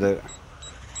like that. appreciate it.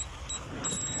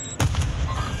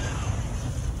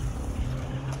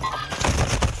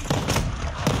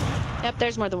 Yep,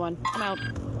 there's more than one. I'm out.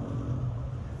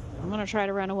 I'm gonna try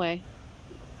to run away.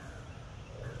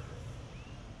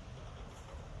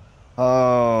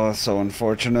 Oh, so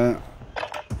unfortunate.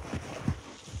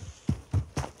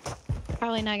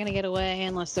 Probably not gonna get away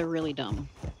unless they're really dumb.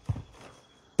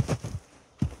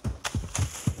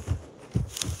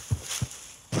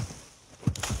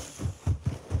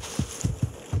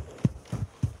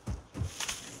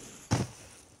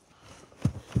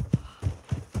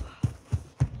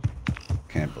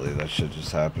 Can't believe that shit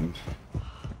just happened.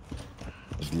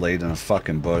 Just laid in a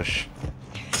fucking bush.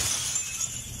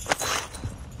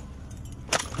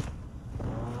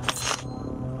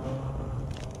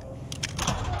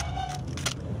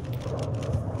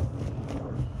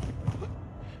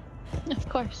 Of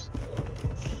course.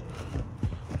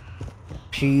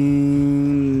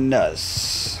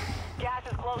 Penis.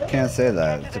 Can't say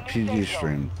that. It's a PG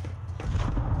stream.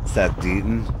 Is that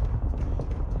Deaton?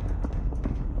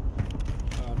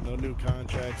 No new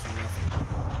contracts and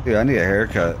nothing. Dude, I need a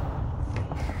haircut.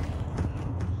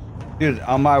 Dude,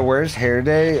 on my worst hair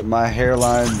day, my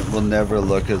hairline will never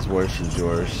look as worse as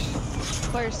yours. Of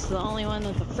course, the only one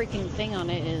with a freaking thing on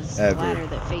it is the Ever. ladder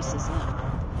that faces them.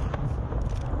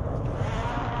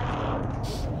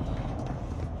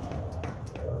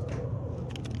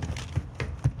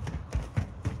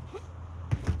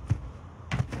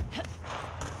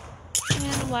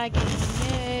 And lagging.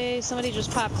 Yay, somebody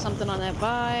just popped something on that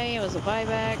buy. It was a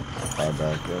buyback.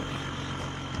 Buyback, yep.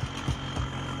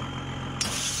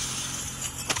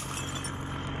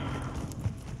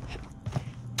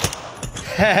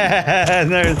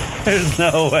 there's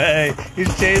no way.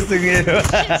 He's chasing you.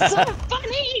 It's so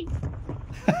funny!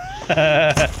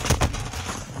 That's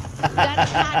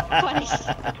not funny.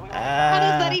 How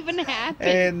does that even happen?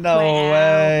 Ain't no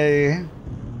way.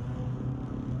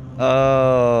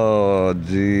 Oh,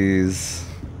 jeez.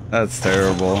 That's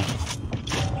terrible.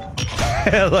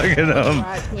 Look at him.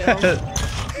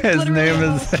 His name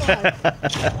is...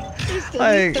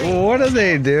 Like, what are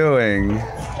they doing?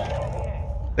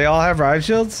 They all have ride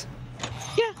shields?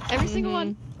 Yeah, every single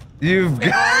one. You've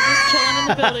They're all just chilling in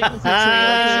the buildings.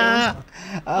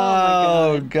 It's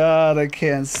Oh god, I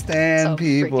can't stand so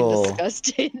people.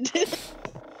 freaking disgusted.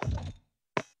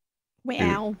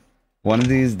 Wow. One of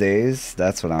these days,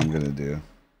 that's what I'm gonna do.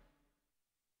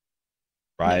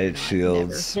 Riot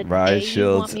shields, never. The riot day you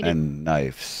shields, want me to- and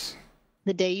knives.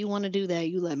 The day you want to do that,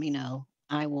 you let me know.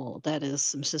 I will. That is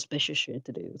some suspicious shit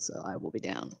to do, so I will be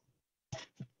down.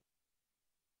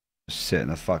 Sit in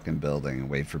a fucking building and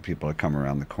wait for people to come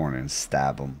around the corner and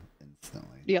stab them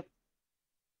instantly. Yep.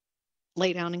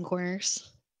 Lay down in corners.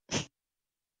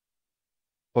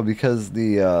 Well, because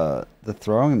the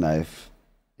throwing knife,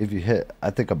 if you hit,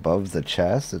 I think above the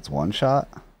chest, it's one shot.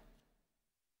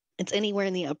 It's anywhere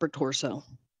in the upper torso.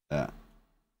 Yeah,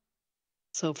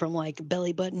 So from like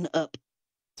belly button up,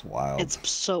 it's wild. it's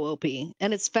so OP,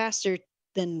 and it's faster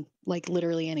than like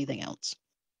literally anything else.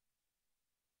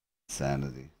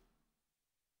 Sanity.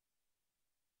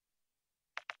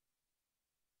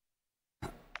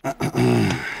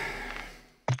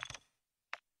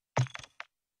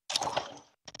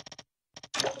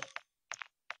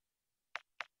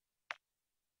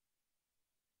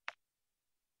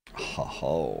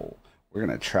 Oh, we're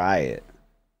gonna try it.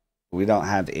 We don't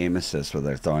have aim assist with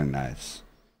our throwing knives,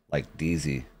 like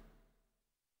DZ.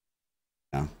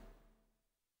 No.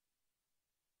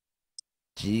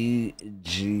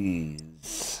 GG's.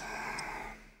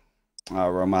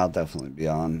 Roma, I'll definitely be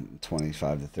on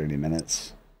 25 to 30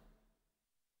 minutes.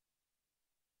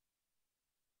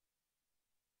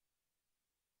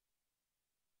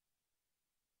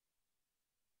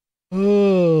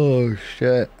 Oh,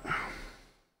 shit.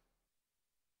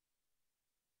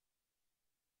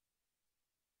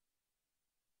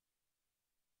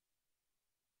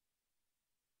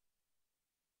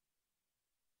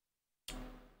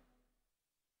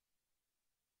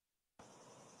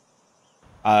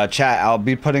 Chat, I'll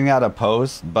be putting out a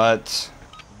post, but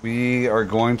we are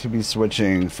going to be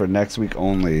switching for next week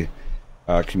only.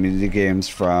 Community games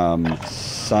from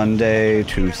Sunday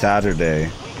to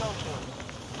Saturday.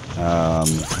 Let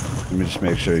me just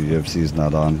make sure UFC's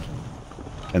not on.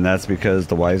 And that's because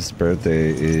the wife's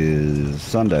birthday is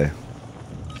Sunday.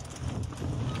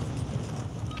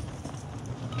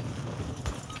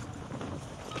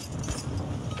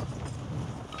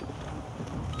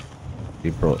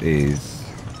 April 8th.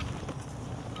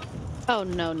 Oh,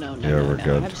 no, no, no, Yeah, no, we're no,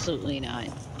 good. absolutely not.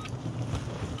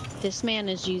 This man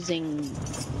is using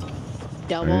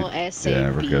double SAB.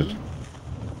 Yeah, we're good.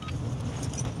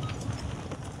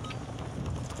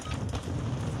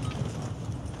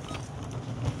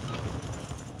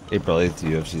 April 8th, the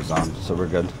UFC's on, so we're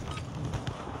good.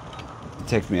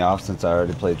 Take me off since I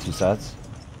already played 2 sets.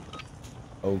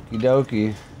 Okie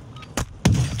dokie.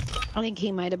 I think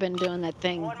he might have been doing that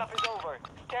thing.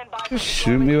 Just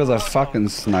shoot me with a fucking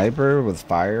sniper with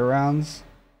fire rounds?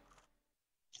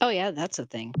 Oh yeah, that's a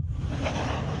thing.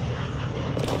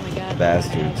 Oh my god.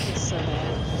 Bastards. It's so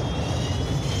bad.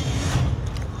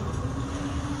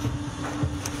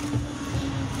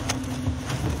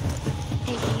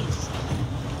 Hey, please.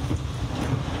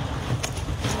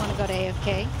 You wanna go to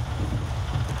AFK?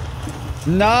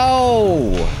 No!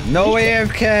 No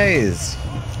AFKs!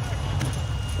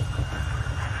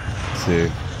 Let's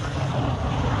see.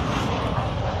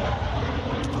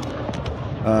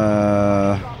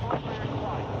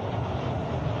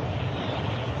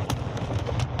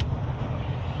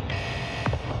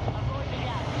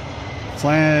 Let's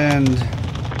land.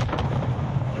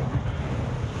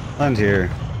 Land here.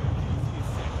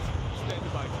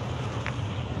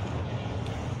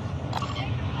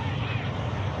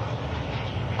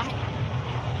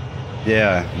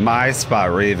 Yeah, my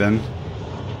spot, Raven.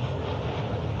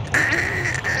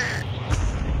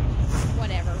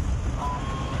 Whatever.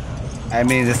 I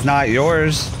mean, it's not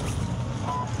yours.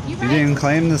 You You didn't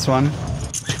claim this one. You're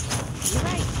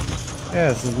right. Yeah,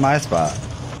 this is my spot.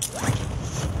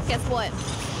 Guess what?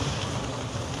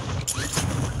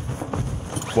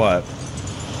 What?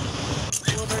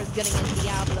 Wilbur is getting into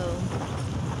Diablo.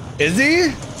 Is he?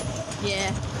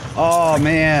 Yeah. Oh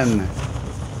man.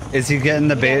 Is he getting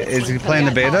the beta? Is he playing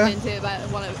the beta? Into it by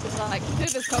one of, it's like 2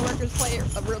 of his coworkers play it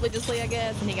religiously, I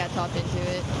guess, and he got talked into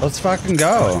it. Let's fucking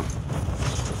go.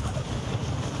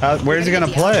 Where's he gonna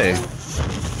play?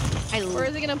 Where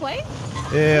is he gonna play?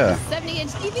 Yeah.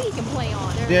 70-inch TV he can play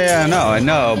on. Yeah, I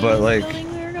know, but like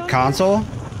console?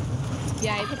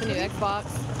 Yeah, he put the new Xbox.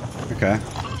 Okay.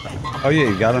 Oh yeah,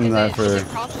 you got him that for. Is it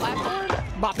cross-platform?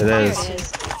 It is.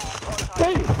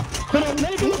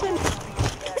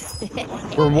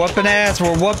 We're whooping ass.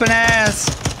 We're whooping ass.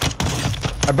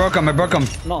 I broke him.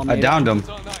 I downed him.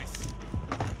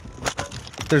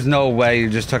 There's no way you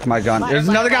just took my gun. There's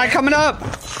another guy coming up.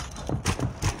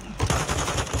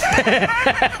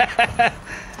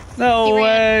 No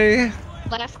way.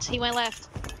 Left. He went left.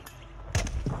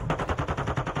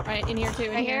 Right in here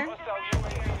too. Right here.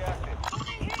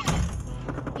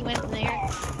 He went in there.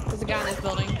 There's a guy in this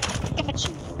building. Got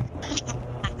you.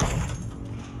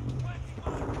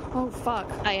 Oh fuck.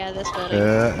 Oh yeah, this building.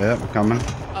 Yeah, coming.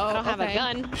 Oh, I don't have a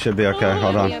gun. Should be okay.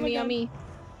 Hold on. Yummy, yummy.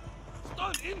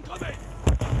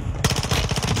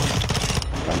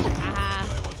 Ah.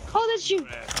 Oh, that's you.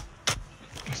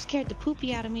 You scared the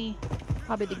poopy out of me.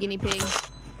 Probably the guinea pig.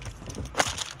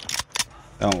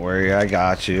 Don't worry, I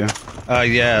got you.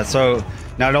 Yeah, so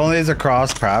not only is it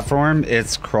cross-platform,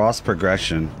 it's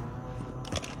cross-progression.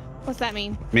 What's that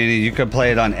mean? Meaning you could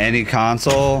play it on any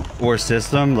console or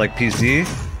system, like PC,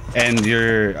 and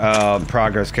your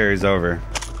progress carries over.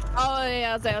 Oh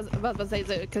yeah, I was about to say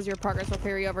because your progress will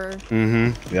carry over.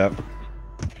 Mm-hmm. Yep.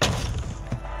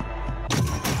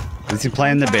 Is he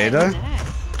playing the beta?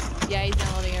 Yeah, he's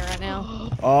downloading it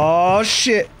Oh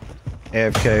shit!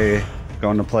 AFK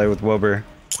going to play with Wilbur.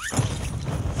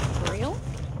 For real?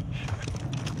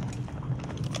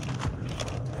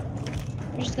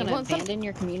 You're just gonna abandon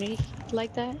your community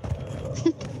like that?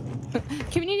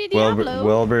 Community Diablo.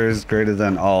 Wilbur is greater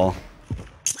than all.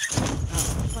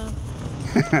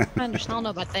 I understand. I don't know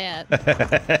about that.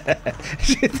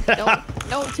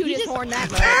 don't toot his horn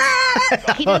that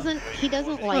much. He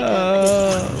doesn't like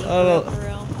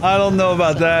I don't know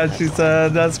about that, she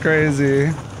said. That's crazy.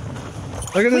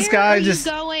 Look at this guy just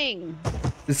going.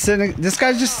 sitting. This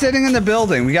guy's just sitting in the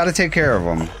building. We got to take care of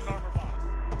him.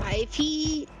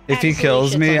 If he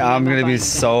kills me, I'm gonna be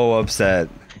so upset.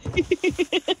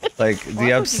 Like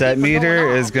the upset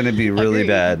meter is gonna be really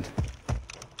bad.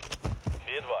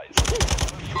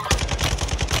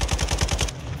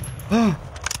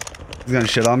 He's gonna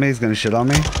shit on me. He's gonna shit on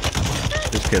me.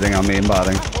 Just kidding. I'm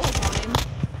aimbotting.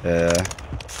 Yeah.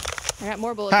 I got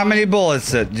more bullets. How many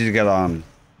bullets did you get on?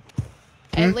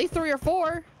 At least 3 or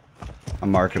 4.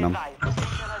 I'm marking them.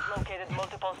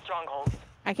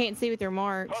 I can't see with your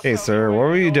mark. Hey, sir, what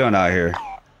were you doing out here?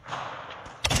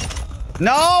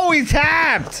 No, he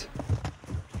tapped!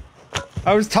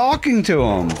 I was talking to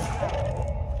him.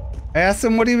 I asked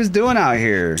him what he was doing out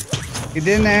here. He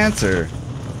didn't answer.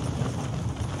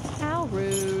 How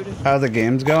rude. How are the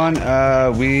games going?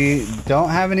 We don't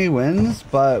have any wins,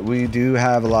 but we do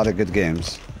have a lot of good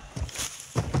games.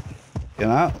 You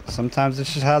know, sometimes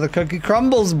it's just how the cookie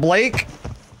crumbles, Blake.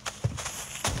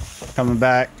 Coming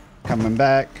back. Coming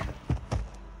back.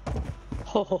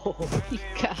 Oh, you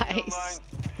guys.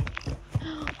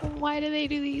 Why do they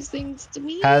do these things to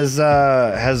me?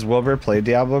 Has Wilbur played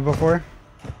Diablo before?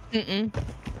 Mm-mm.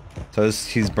 So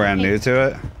he's brand new to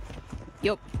it?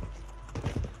 Yup.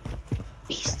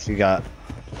 He got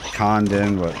conned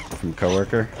in from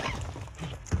coworker?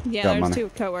 Yeah, Got there's money. 2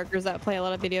 coworkers that play a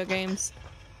lot of video games.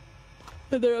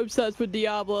 But they're obsessed with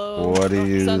Diablo. What are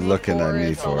you obsessed with looking at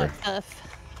me Forest, all for? that stuff.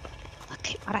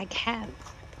 Look at what I have.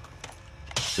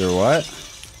 You're what?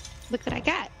 Look what I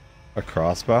got. A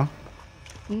crossbow?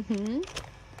 Mm-hmm.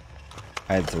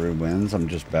 I had 3 wins. I'm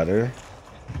just better.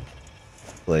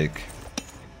 Like,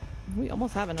 We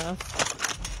almost have enough.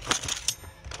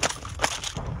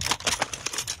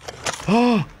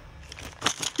 oh!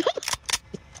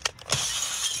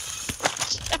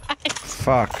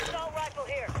 Fuck.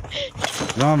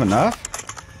 You don't have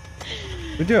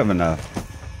enough? We do have enough.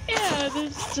 Yeah,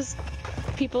 there's just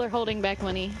people are holding back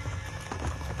money.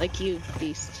 Like you,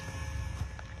 beast.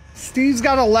 Steve's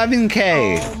got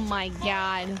 11K. Oh my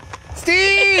god.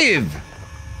 Steve!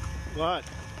 What?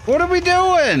 What are we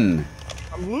doing?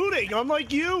 I'm looting,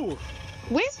 unlike you.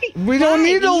 Where's he? We don't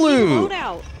need to loot.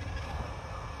 Out.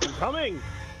 I'm coming.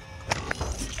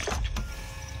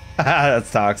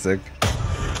 That's toxic.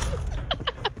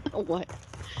 What?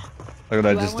 Look what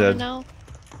I just did. Know?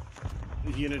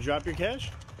 You gonna drop your cash?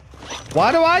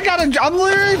 Why do I gotta? I'm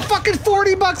literally fucking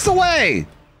 40 bucks away.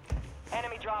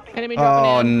 Enemy dropping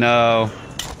Oh in. no.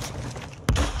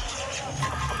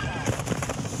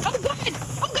 Oh god!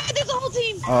 Oh god! There's a whole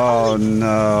team. Oh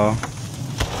no.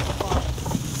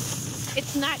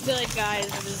 It's not good, guys.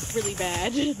 It was really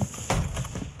bad.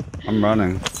 I'm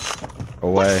running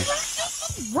away.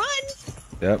 Run!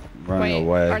 Yep, running Wait,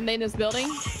 away. are they in this building?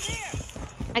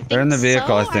 I think They're in the vehicle,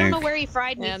 so. I I don't think. know where he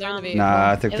fried me Yeah, they're in the from. vehicle. Nah,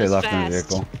 I think It they was left in the fast.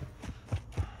 vehicle.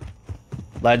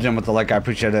 Legend with the like, I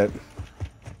appreciate it.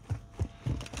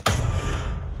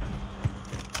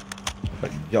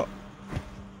 But, yo.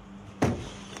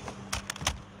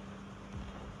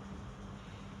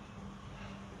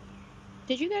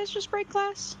 Did you guys just break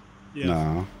class? Yeah.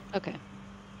 No, Okay.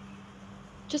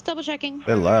 Just double checking.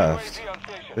 they left.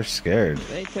 They're scared.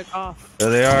 They took off. There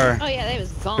they are. Oh yeah, they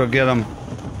was gone. Go get them.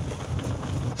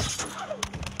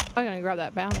 I'm gonna grab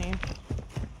that bounty.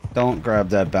 Don't grab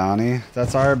that bounty.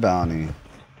 That's our bounty.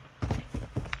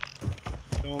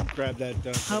 Don't grab that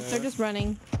dump. Oh, they're just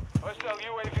running.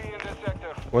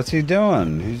 What's he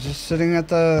doing? He's just sitting at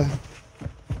the...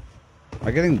 Am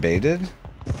I getting baited?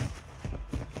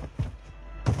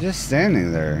 Just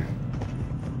standing there.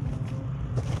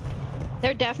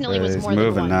 There definitely Yeah, was he's more than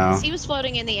moving one. now. He was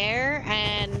floating in the air,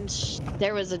 and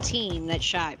there was a team that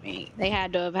shot me. They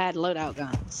had to have had loadout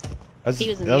guns. That's, He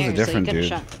was in that the was air, a different so he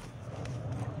dude. couldn't shot.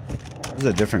 This is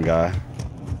a different guy.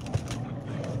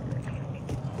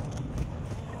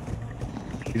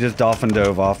 He just dolphin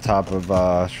dove off top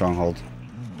of Stronghold.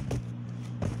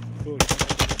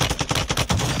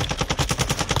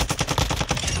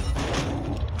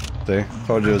 See?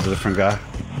 Told you it was a different guy.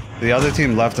 The other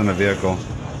team left in the vehicle.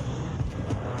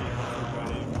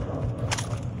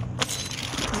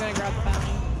 I'm gonna grab the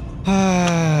bounty.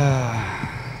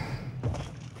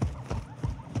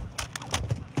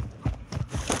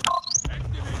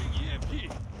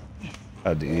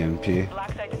 Had the EMP.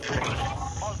 Black site is clear.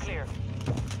 All clear.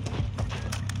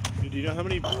 Dude, do you know how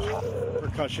many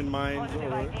percussion mines or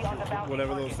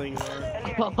whatever those things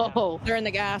are? Oh, They're in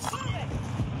the gas.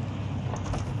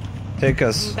 Take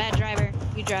us. bad driver.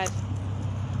 You drive.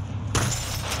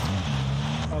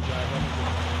 I'll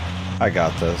drive. I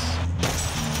got this.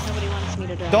 Nobody wants me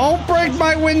to drive. Don't break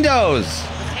my windows!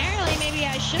 Apparently, maybe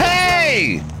I should.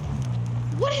 Hey!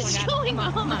 What is going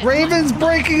on? Raven's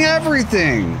breaking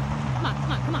everything! Come on,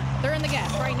 come on, come on. They're in the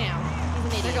gas right now. He's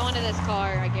an idiot. They're going to this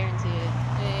car. I guarantee it.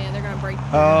 Yeah, they're gonna break.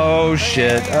 Oh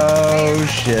shit, oh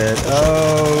shit,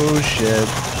 oh shit.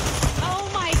 Oh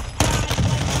my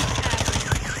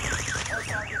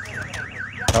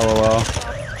god! LOL.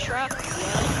 Truck.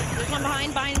 Yeah. There's one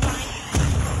behind.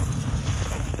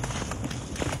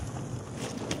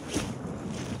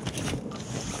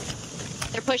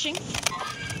 They're pushing.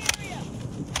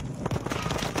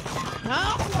 No!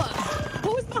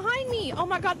 Who's behind me? Oh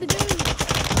my god, the dude!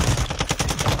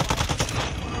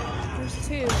 There's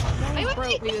two. That was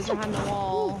broke. He was behind the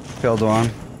wall. Killed one.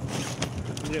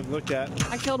 Yeah, looked at.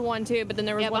 I killed one too, but then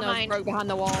there was one that was broke behind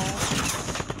the wall.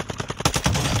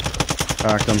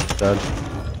 Cracked him. Dead.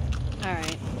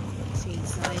 Alright.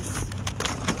 Seems nice.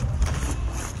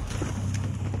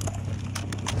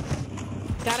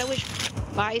 Gotta wish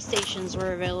buy stations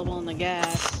were available in the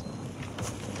gas.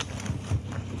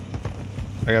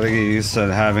 I gotta get used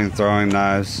to having throwing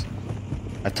knives.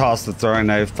 I tossed the throwing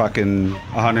knife fucking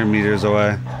 100 meters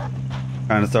away.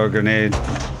 Trying to throw a grenade. I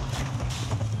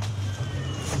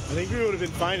think we would have been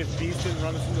fine if Beast didn't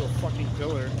run us into a fucking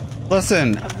pillar.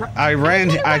 Listen,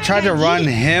 I tried to run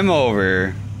him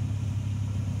over.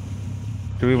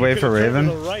 Do we wait for Raven?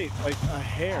 To the right, like a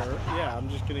hair. Yeah, I'm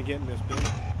just gonna get in this bit.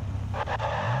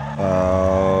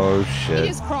 Oh He shit.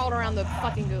 just crawled around the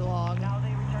fucking gulag.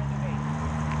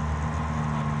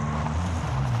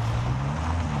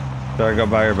 Do I go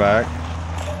by your back?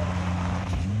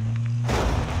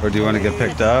 Or do you want to get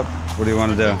picked up? What do you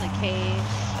want to do?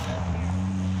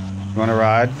 You want to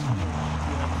ride?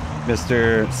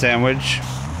 Mr. Sandwich?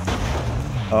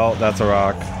 Oh, that's a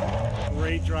rock.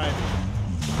 Great driving.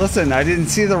 Listen, I didn't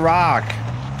see the rock.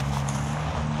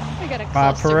 I got a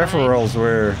My peripherals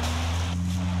were...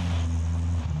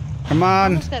 Come I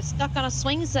on. almost got stuck on a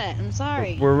swing set. I'm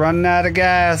sorry. We're running out of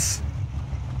gas.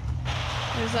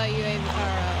 There's a UAV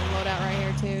or loadout right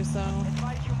here too, so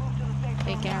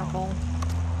be careful.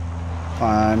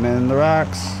 Climbing the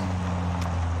rocks.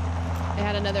 They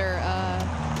had another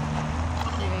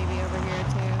UAV over here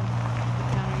too. The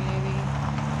counter UAV.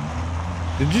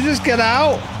 Did you just get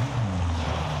out?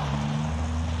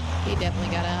 He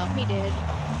definitely got out. He did.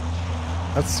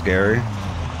 That's scary.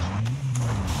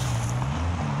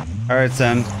 Alright,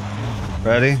 Sen.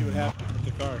 Ready? See what happened with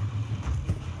the car.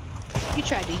 You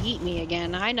tried to yeet me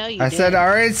again. I know you I did. said,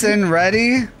 alright, Sen,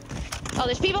 ready? Oh,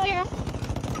 there's people here.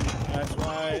 That's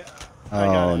why.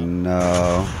 Oh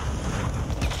no.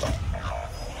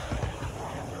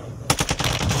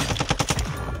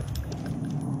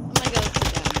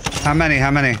 How many? How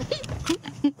many?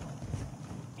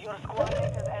 Your squad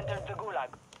mate has entered the gulag.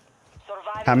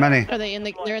 Surviving How many? Are they in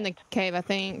the? They're in the cave, I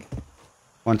think.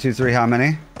 1, 2, 3. How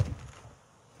many?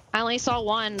 I only saw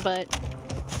one, but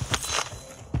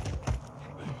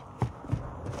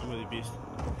I'm with you, Beast.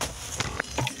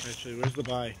 Actually, where's the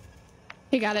buy?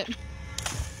 He got it.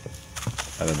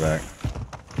 Got it back.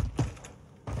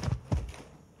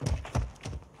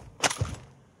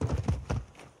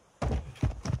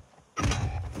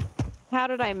 how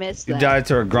did I miss You that? died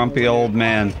to a grumpy old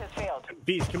man.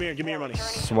 Beast, come here, give me your money.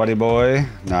 Sweaty boy?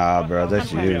 Nah, bro,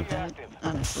 that's you.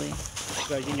 Honestly.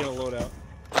 So I can get a loadout.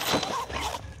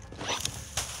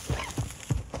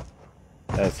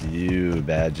 That's you,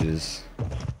 Badges.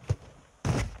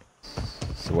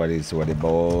 Sweaty, sweaty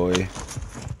boy.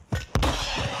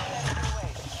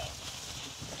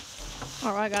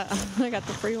 All right, I got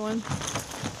the free one.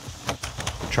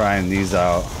 Trying these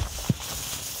out.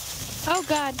 Oh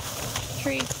God,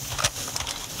 tree.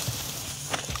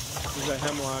 There's a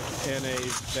hemlock and a.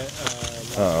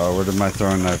 Uh-oh, where did my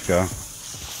throwing knife go?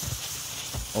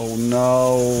 Oh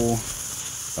no.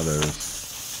 Oh, there it is.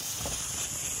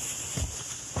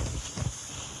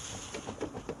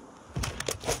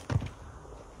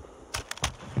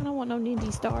 I don't want no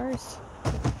needy stars.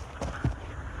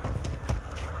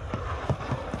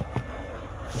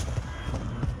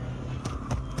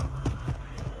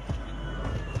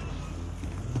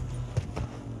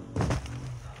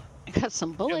 I got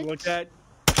some bullets.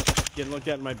 Getting looked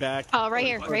at in my back. Oh, right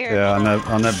here, right here. Yeah,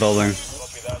 on that building.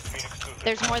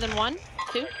 There's more than one,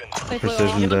 two. They flew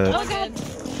Precision off. dead. Oh God.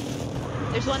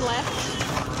 There's one left.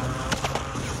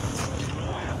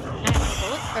 I have no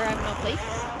Or I have no plates.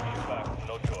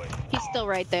 No choice. He's still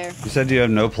right there. You said you have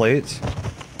no plates?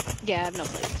 Yeah, I have no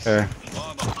plates. Here.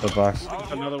 The box.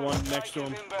 Another one next to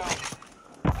him.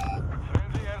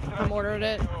 I'm ordered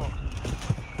it. I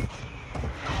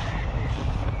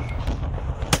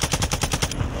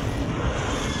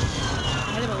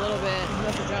hit him a little bit. He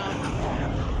must have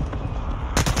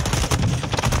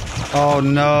jumped. Oh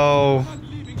no.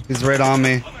 He's right on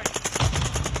me.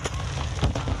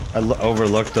 I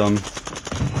overlooked him.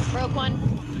 Broke one.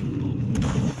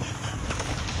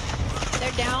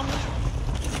 They're down.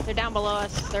 They're down below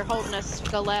us. They're holding us.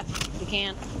 Go left if you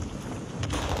can.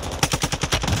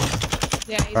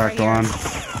 Yeah, he's Alright, right go here. on.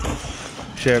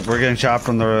 Shit, we're getting shot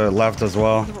from the left as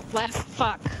well. Left.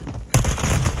 Fuck.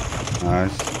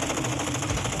 Nice.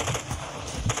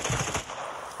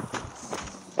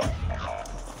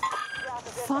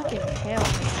 Fucking hell,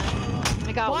 man.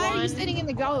 I got Why one. are you sitting in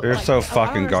the go? You're so I don't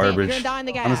fucking understand. garbage. You're gonna die in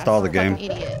the gas. Uninstall the game.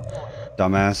 Fucking idiot.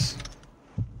 Dumbass.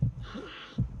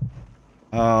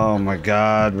 Oh my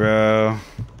god, bro.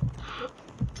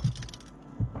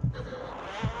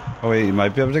 Oh wait, you might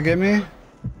be able to get me?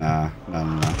 Nah,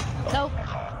 no. Nope.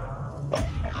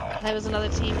 That was another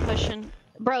team pushing.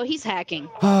 Bro, he's hacking.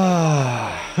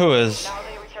 Who is?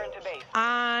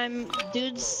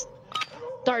 Dudes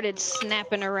started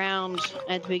snapping around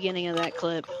at the beginning of that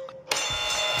clip.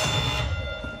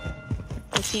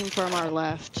 The team from our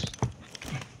left.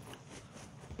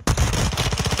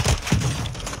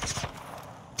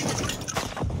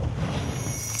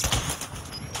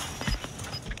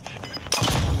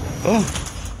 Oh.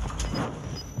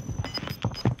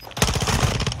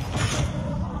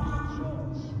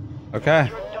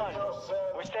 Okay.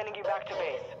 We're sending you back to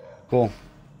base. Cool.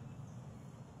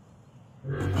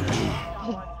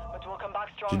 But we'll come back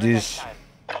stronger GG's. next time.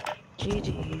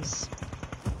 GG's.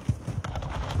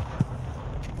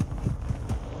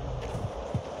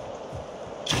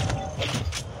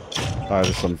 Sorry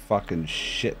to some fucking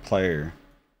shit player.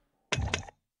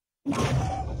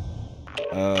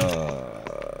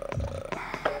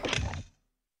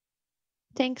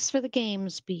 Thanks for the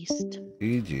games, Beast.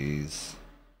 GG's.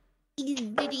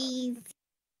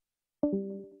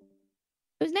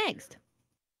 Who's next?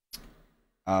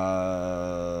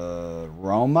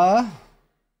 Roma.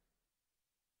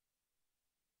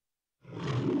 How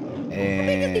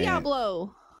big is And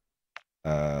Diablo? I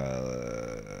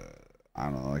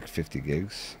don't know, like 50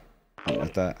 gigs. Something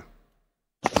like that.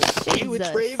 Ew,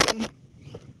 it's Raven.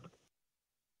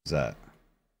 Who's that?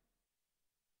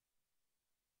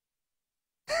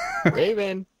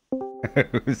 Raven.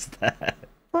 Who's that?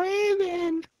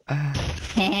 Raven.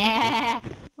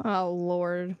 Oh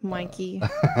Lord, Mikey.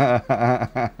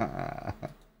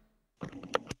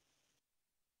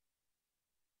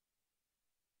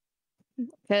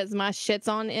 Because my shit's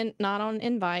on not on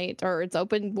invite, or it's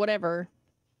open, whatever.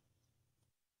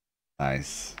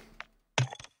 Nice.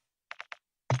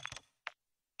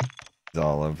 It's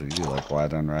all over you like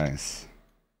white on rice.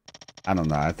 I don't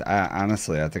know. I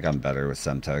honestly, I think I'm better with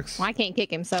Semtex. Well, I can't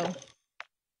kick him, so.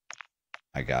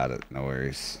 I got it. No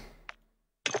worries.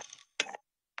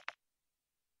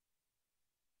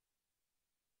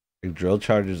 Like, drill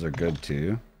charges are good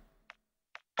too.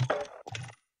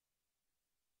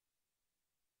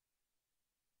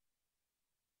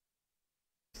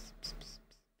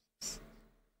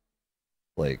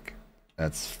 Like,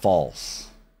 that's false.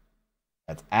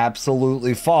 That's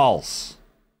absolutely false.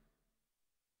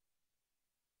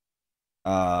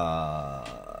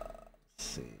 Let's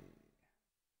see.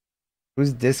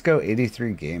 Who's Disco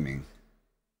 83 Gaming?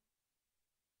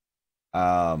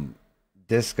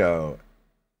 Disco.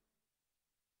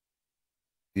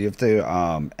 You have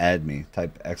to add me.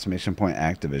 Type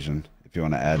 !Activision if you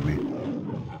want to add me.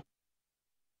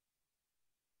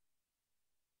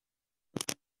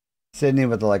 Sydney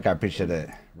with the like, I appreciate it.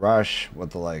 Rush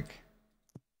with the like.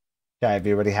 Yeah, if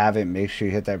you already have it, make sure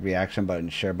you hit that reaction button,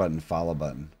 share button, follow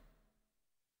button.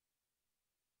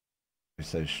 It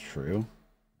says true.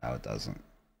 No, it doesn't.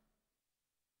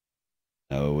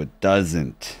 No, it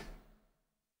doesn't.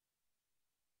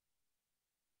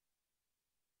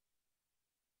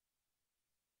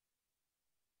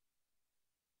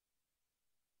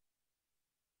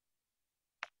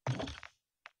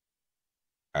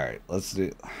 All right, let's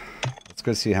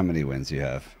go see how many wins you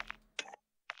have.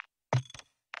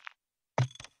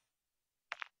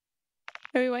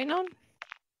 Are we waiting on?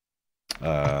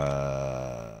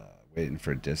 Waiting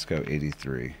for Disco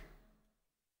 83.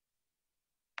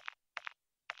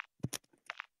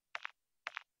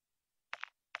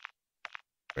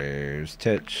 Where's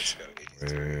Titch?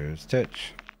 Where's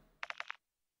Titch?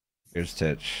 Here's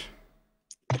Titch.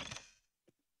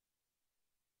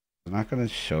 They're not gonna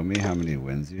show me how many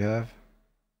wins you have.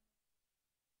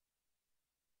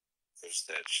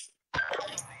 They're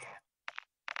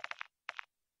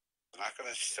not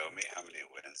gonna show me how many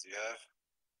wins you have.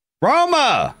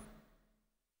 Roma!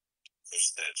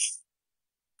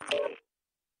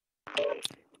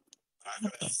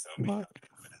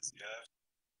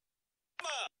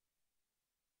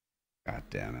 God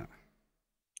damn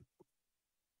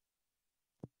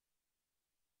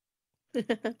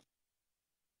it.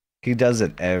 He does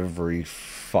it every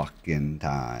fucking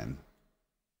time. I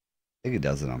think he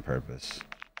does it on purpose.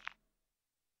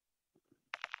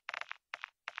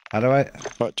 How do I...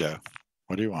 What, Joe?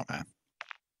 What do you want, man?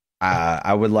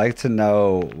 I would like to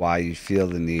know why you feel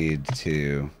the need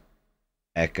to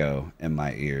echo in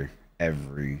my ear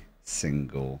every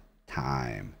single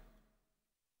time.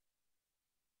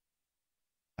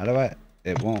 How do I...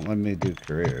 It won't let me do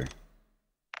career.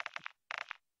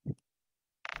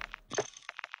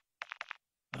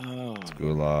 Oh. It's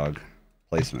Gulag.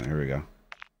 Placement, here we go.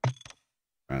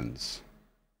 Friends.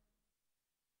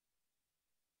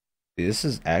 See, this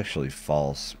is actually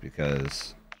false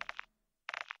because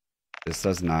this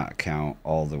does not count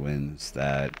all the wins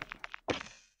that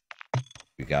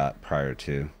we got prior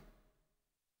to.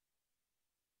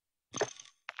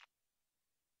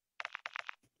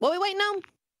 What we waiting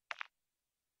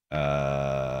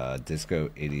on? Disco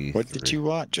 83. What did you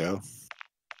want, Joe?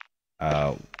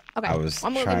 Okay, I was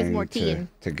I'm gonna trying give you more tea and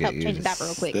to get you change to that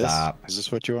real quick. stop. Is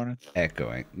this what you wanted?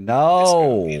 Echoing.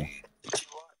 No!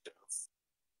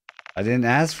 I didn't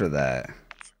ask for that.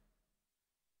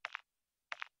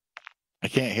 I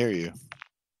can't hear you.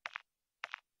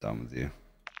 Done with you.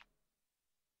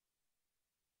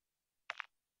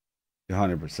 You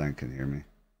 100% can hear me.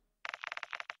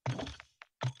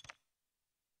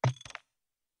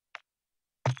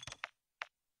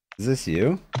 Is this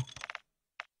you?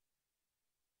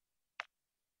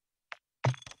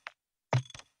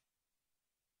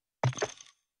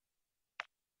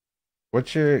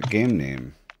 What's your game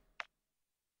name?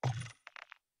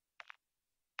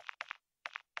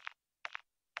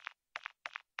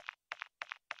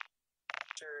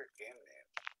 What's your game name?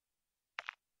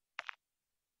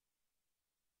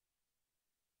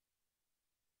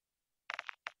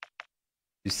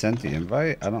 You sent the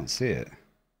invite? I don't see it.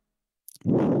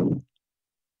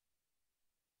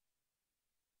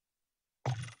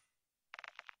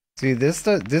 See,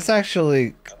 this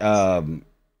actually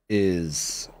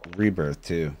is Rebirth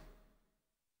too.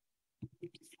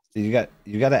 You got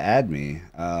to add me.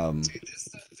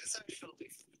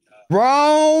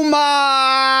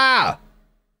 Roma!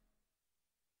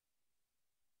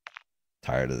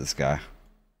 Tired of this guy.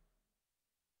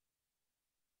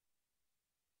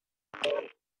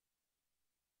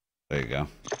 There you go.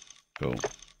 Cool.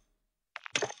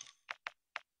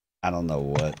 I don't know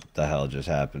what the hell just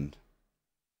happened.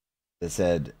 It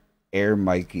said Air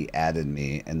Mikey added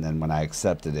me, and then when I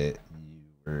accepted it, you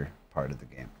were part of the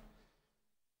game.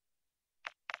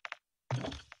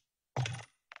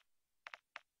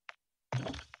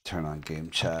 Turn on game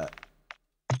chat.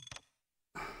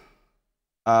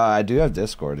 I do have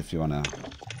Discord if you wanna.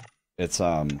 It's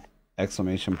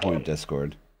exclamation point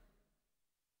Discord.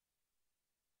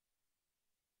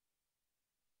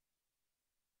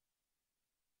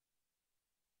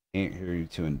 Can't hear you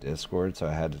two in Discord, so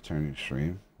I had to turn your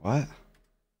stream. What?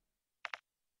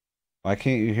 Why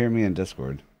can't you hear me in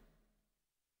Discord?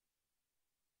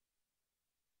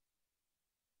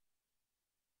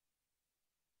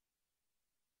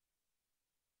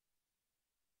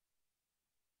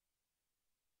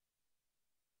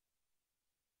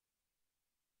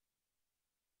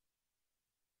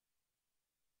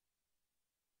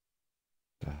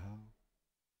 The hell?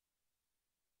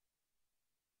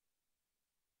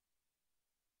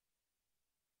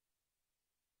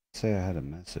 Say I had a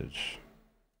message.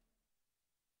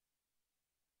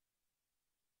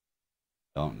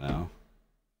 Don't know.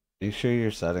 Make sure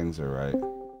your settings are right.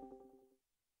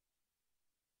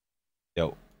 Yo.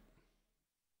 Make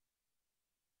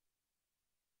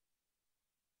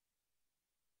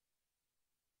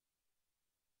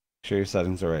sure your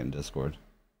settings are right in Discord.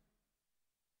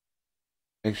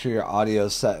 Make sure your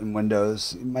audio's set in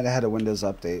Windows. You might have had a Windows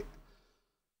update.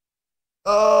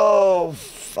 Oh,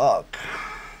 fuck.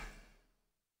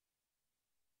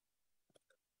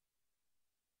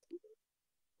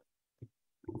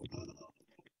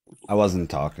 I wasn't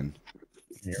talking.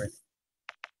 You hear me?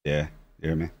 Yeah, you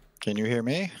hear me? Can you hear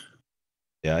me?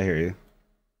 Yeah, I hear you.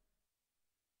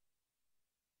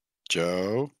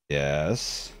 Joe?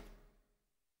 Yes.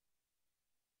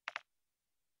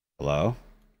 Hello?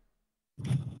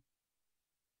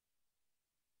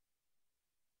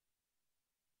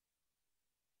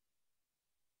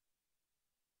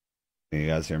 Can you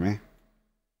guys hear me?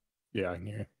 Yeah, I can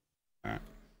hear you. All right.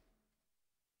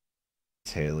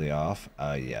 Is Haley off?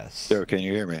 Yes. Joe, can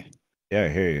you hear me? Yeah, I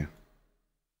hear you.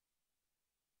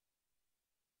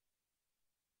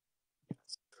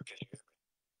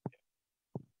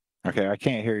 Okay, I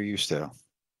can't hear you still.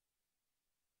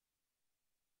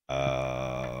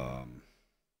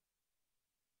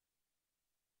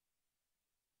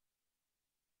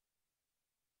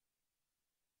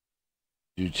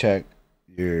 You check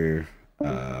your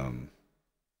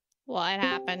What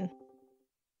happened?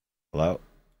 hello?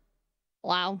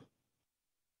 Wow.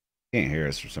 Can't hear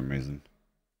us for some reason.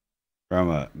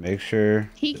 Roma, make sure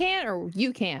He can't or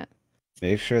you can't?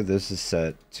 Make sure this is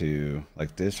set to,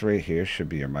 like, this right here should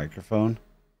be your microphone.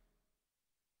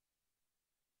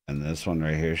 And this one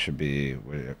right here should be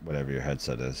whatever your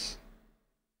headset is.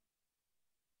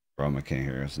 Roma can't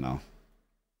hear us now.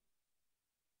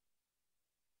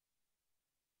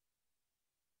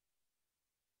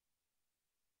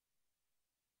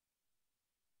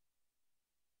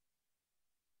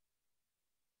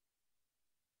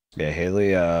 Yeah,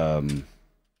 Haley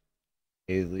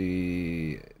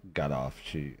got off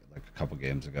like a couple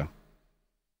games ago.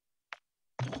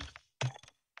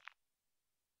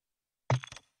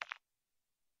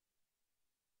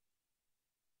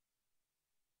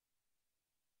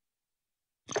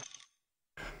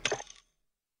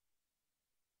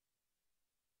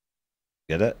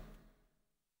 Get it?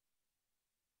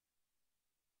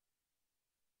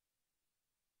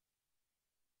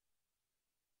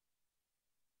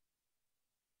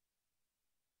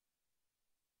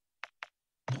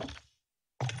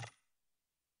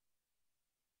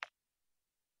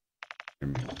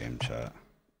 Game chat.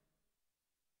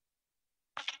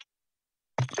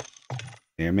 Can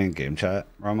you hear me in game chat,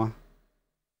 Roma?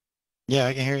 Yeah,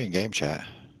 I can hear you in game chat.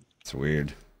 It's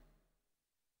weird.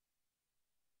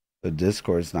 The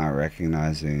Discord's not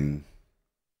recognizing.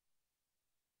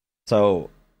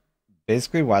 So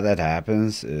basically why that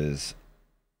happens is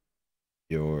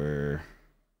your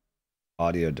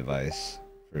audio device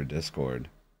for Discord.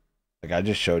 Like I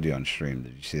just showed you on stream.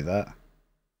 Did you see that?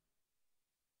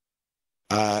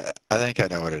 I think I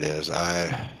know what it is.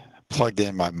 I plugged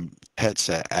in my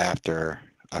headset after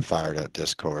I fired up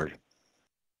Discord.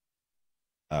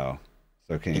 Oh,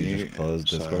 so can you just close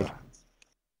Discord?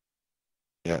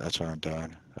 Yeah, that's what I'm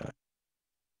doing.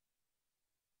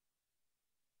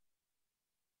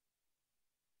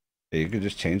 You could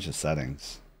just change the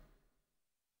settings.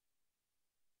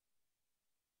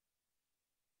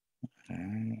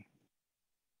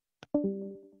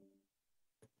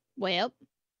 Well,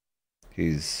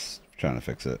 he's trying to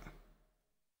fix it.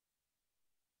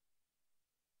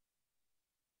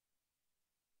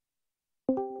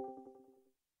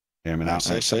 Hear me now?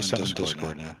 Say something in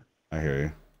Discord now. I hear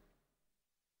you.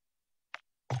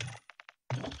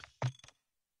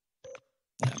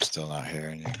 I'm still not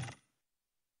hearing you.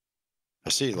 I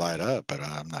see you light up, but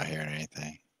I'm not hearing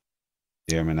anything.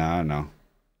 You hear me now or no?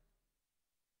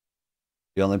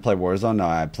 You only play Warzone? No,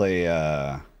 I play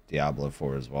Diablo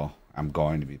 4 as well. I'm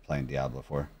going to be playing Diablo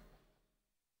 4.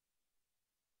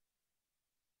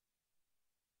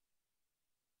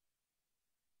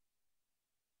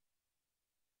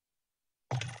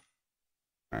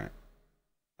 All right.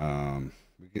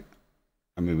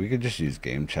 We could just use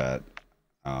game chat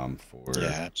for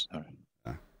yeah.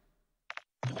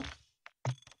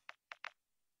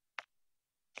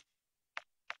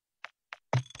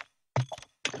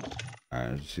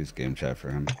 Alright, just use game chat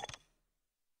for him.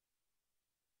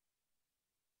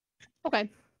 okay.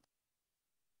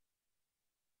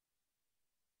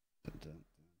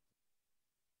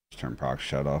 Just turn proc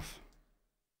shut off.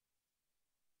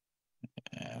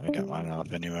 Yeah, we got mine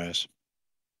off anyways.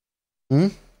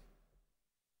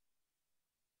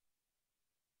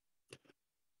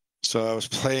 So I was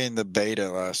playing the beta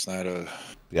last night of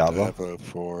Diablo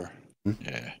 4.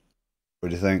 Yeah. What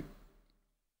do you think?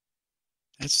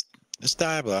 It's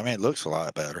Diablo. I mean, it looks a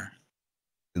lot better.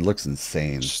 It looks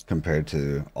insane compared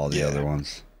to all the other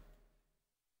ones.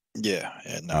 Yeah,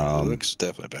 no, it looks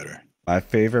definitely better. My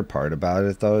favorite part about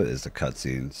it though is the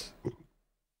cutscenes.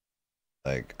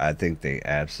 Like I think they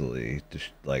absolutely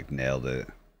just like nailed it.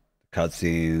 The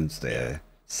cutscenes, the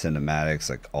cinematics,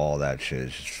 like all that shit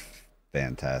is just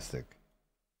fantastic.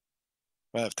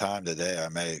 If I have time today, I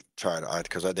may try to,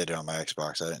 because I did it on my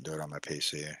Xbox. I didn't do it on my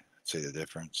PC. See the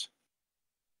difference.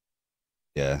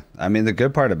 Yeah, I mean the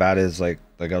good part about it is like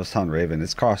I was telling Raven,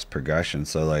 it's cross progression.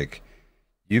 So like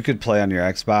you could play on your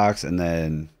Xbox and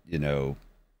then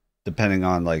depending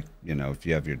on like if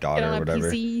you have your daughter or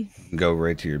whatever, go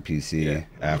right to your PC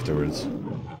afterwards.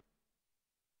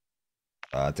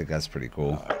 I think that's pretty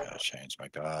cool. Oh, I gotta change my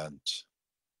gods.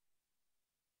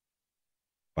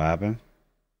 What happened?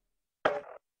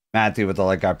 Matthew with the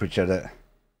like, I appreciate it.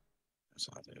 That's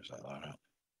not there's that loadout.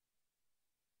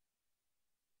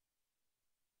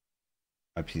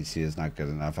 My PC is not good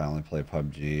enough. I only play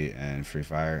PUBG and Free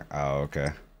Fire. Oh, okay.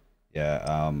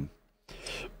 Yeah,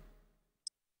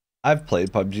 I've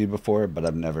played PUBG before, but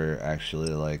I've never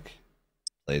actually like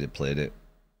played it.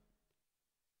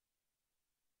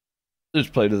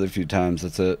 Just played it a few times,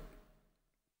 that's it.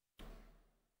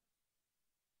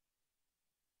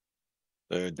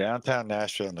 So downtown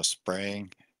Nashville in the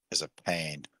spring is a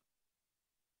pain.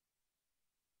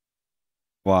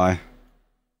 Why?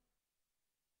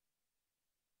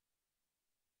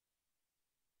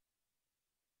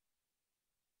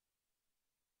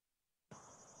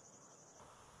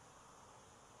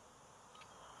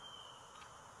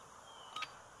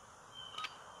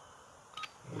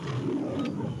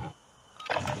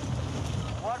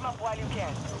 Warm up while you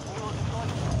can. We will deploy.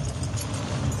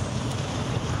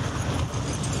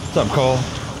 What's up, Cole?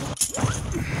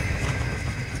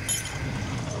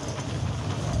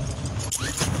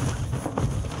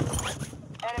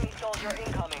 Enemy soldier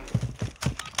incoming.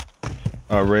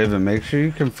 Raven, make sure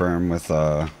you confirm with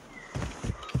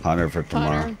Hunter for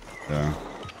tomorrow. Hunter. Yeah.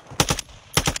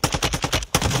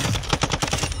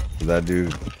 That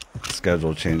dude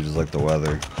schedule changes like the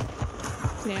weather.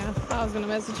 Yeah, I was gonna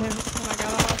message him when I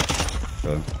got off.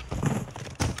 Good.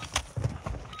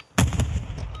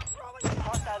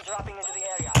 Hostile dropping into the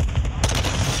area.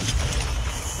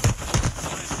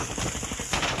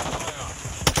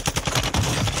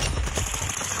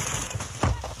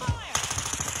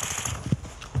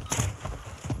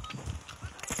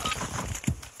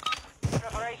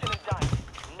 Preparation is done.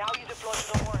 Now you deploy to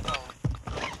the war zone.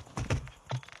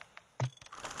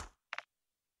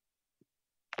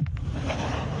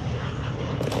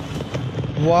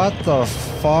 What the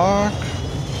fuck?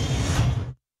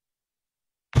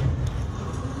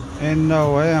 Ain't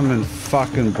no way I'm in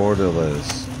fucking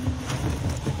Borderless.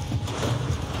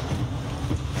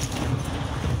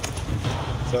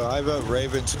 So I vote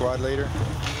Raven squad leader.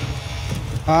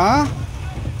 Huh?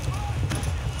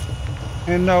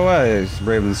 Ain't no way it's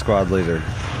Raven squad leader.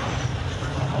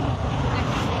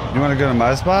 You wanna go to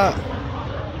my spot?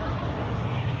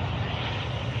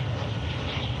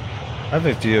 I have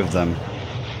a few of them.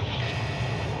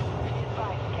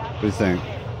 What do you think?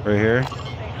 Right here?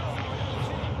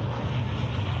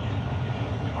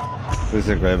 What do you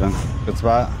think, Raven? Good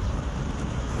spot?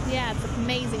 Yeah, it's an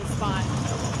amazing spot.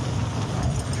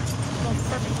 Most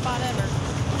perfect spot ever.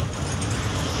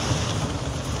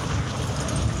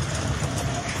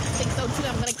 I think so too.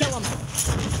 I'm gonna kill him.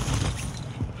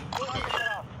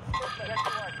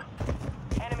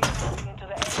 Enemy moving into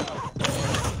the area.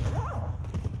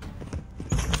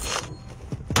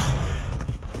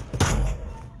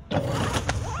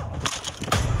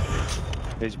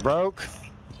 He's broke.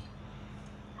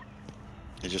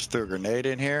 He just threw a grenade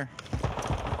in here.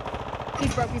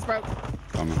 He's broke. He's broke.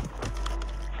 Coming.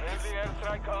 Heavy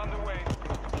airstrike on the way.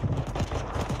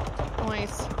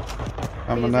 Nice.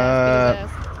 Coming Beat his up. ass,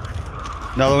 beat his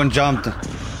ass. Another one jumped.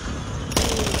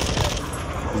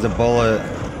 There's a bullet.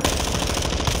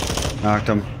 Knocked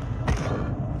him.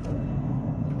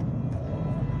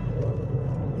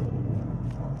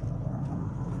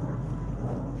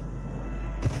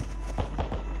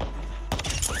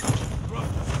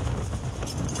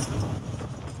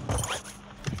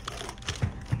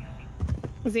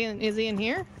 Is he in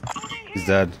here? He's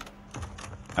dead.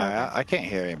 I can't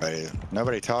hear anybody.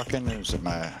 Nobody talking. Am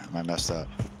I messed up?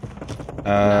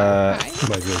 I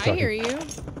hear you.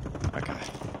 Okay.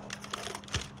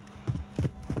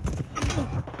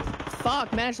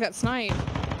 Fuck, man, I just got sniped.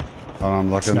 Oh,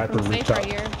 I'm looking. I'm safe right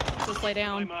here. Just lay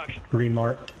down. Green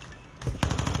mark.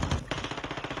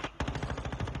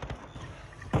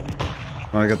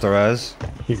 Wanna get the res?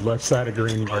 He's left side of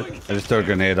green mark. I just threw a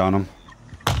grenade on him.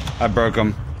 I broke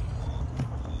him.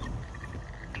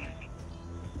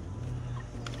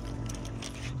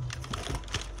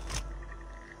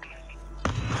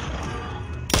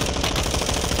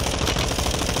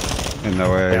 Ain't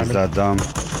no way he's that dumb.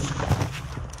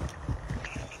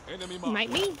 Might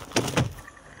me?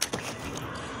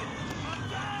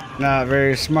 Not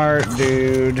very smart,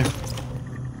 dude.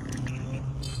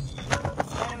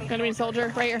 Enemy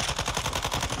soldier, right here.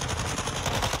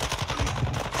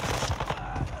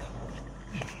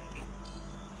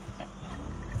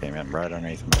 Came in right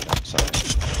underneath me outside.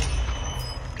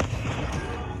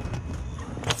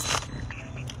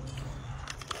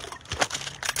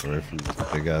 Away from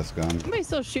this big ass gun. Somebody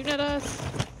still shooting at us?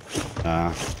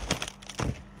 Nah.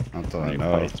 Not that I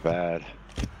know. It's bad.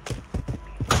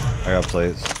 I got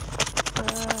plates.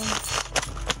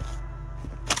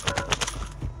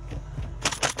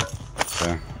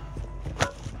 Okay.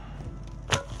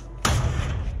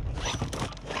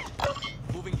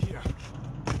 Moving here.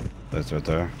 Plates right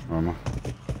there, Roma.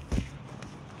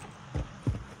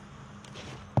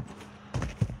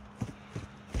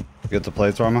 Get the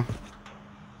plates, Roma.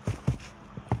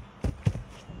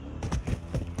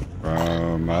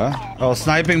 Roma. Oh,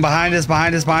 sniping behind us,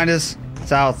 behind us, behind us.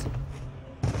 South.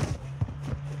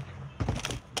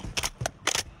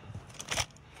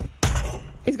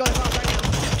 He's going across right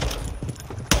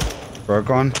now. Broke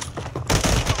one.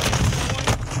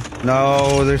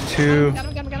 No, there's two. Got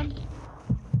him.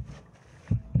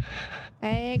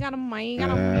 Hey, got him. I got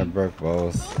him. Yeah, I broke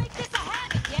both.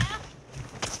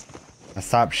 I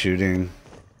stopped shooting.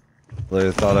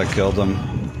 Literally thought I killed him.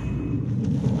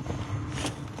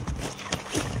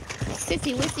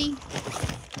 Sissy wissy.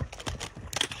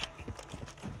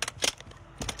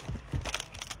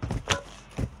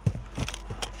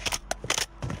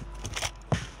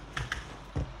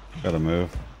 Gotta move.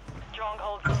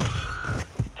 Stronghold.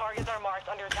 Targets are marked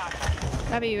under attack.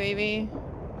 That'd be UAV.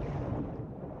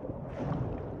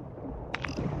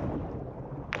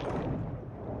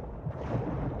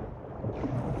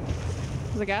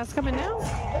 Is the gas coming now?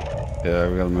 Yeah,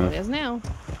 we gotta Oh, move. it is now.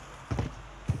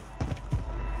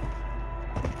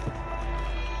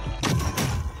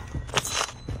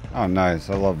 Oh, nice.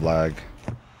 I love lag.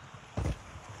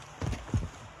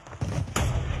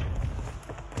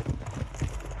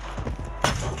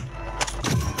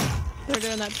 They're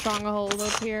doing that stronghold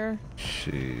up here.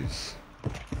 Jeez.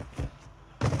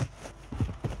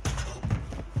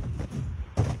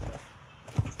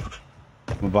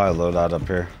 We'll buy a loadout up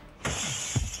here.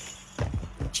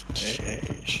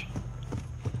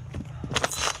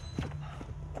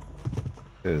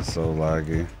 It is so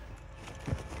laggy.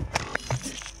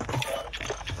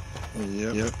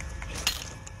 Yep.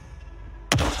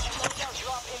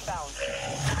 Drop inbound.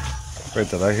 Wait,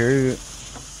 did I hear you?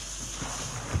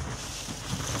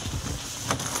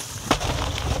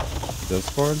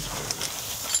 Discord?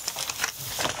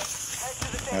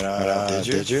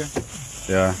 Did you?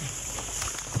 Yeah.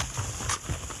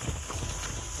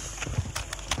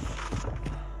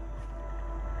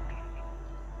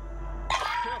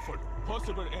 Careful.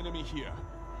 Possible enemy here.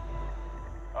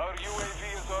 Our UAV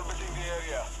is orbiting the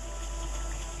area.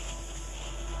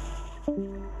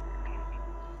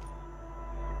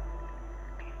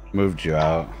 Moved you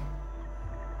out.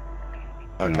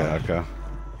 Okay. No, Echo.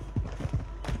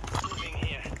 Moving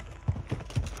here.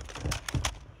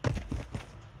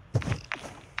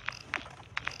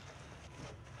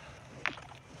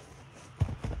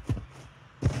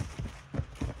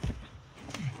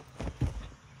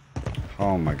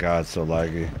 Oh my god, so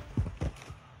laggy.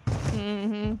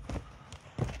 Mm-hmm.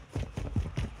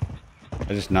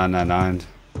 I just 999'd.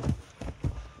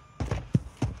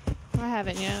 I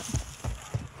haven't yet.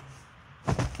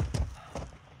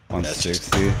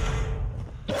 160.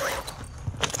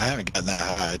 I haven't gotten that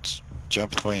high. It's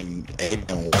jumped between 80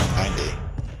 and 190.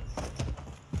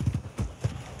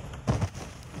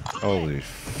 Holy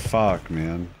fuck,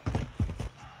 man.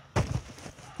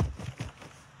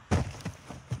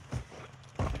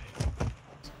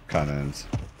 Kinda ends.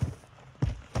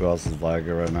 Who else is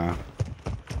lagging right now?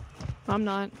 I'm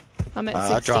not. I'm at I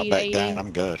 60 dropped to back 80. down.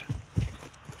 I'm good.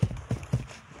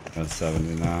 At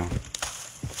 70 now.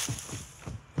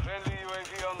 Friendly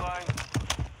UAV online.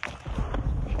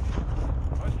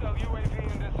 Hostile UAV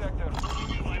in this sector.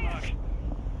 Moving to my mark.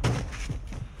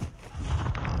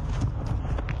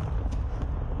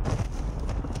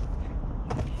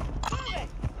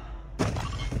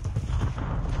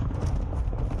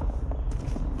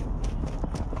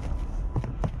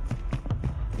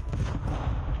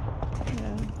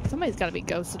 Yeah. Somebody's got to be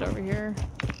ghosted over here.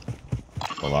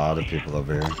 A lot of people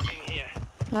over here. Moving here.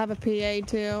 I have a PA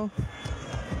too.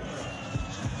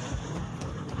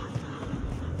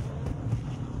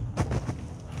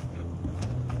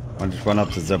 I just went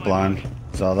up the zip line.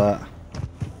 Saw that?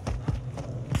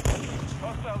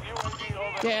 Hostile UAV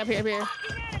over. Yeah, up here, up here.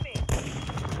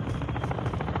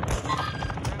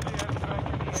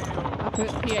 I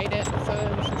PA'd it, so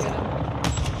we should get him.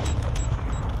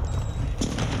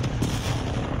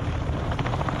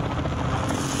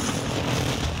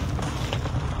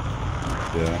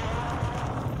 Yeah.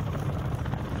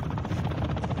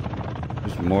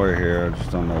 There's more here, I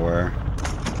just don't know where.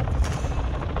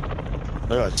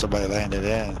 Look like somebody landed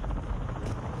in.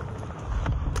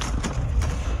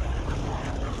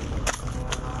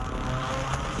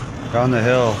 Down the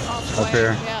hill, Off the up way,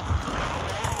 here. Yeah.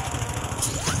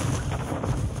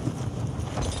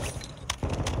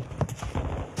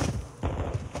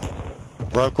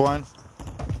 Broke one.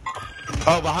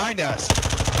 Oh, behind us.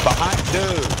 Behind,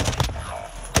 dude.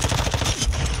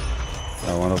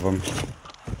 Got one of them.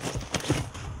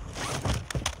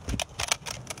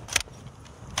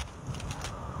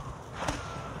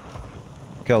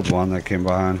 Killed one that came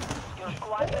behind. Your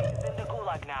squad mate is in the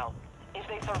gulag now. If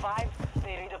they survive,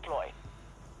 they redeploy.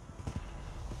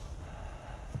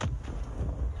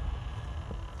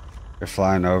 They're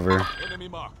flying over. Enemy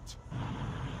marked.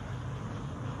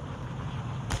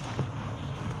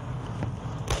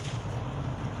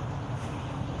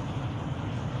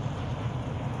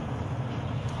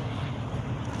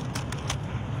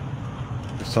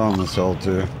 I saw on this hill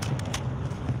too.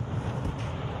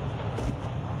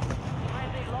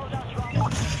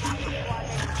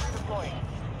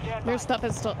 Their stuff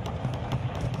is still.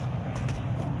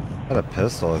 Got a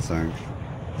pistol, I think.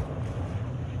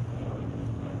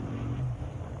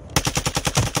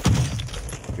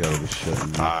 You gotta be shitting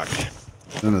me. Fuck.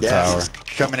 In the Yes, tower. it's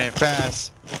coming in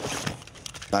fast.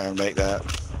 Not gonna make that.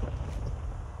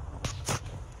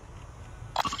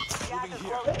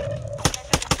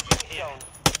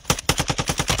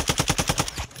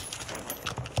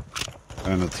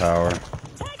 In the tower.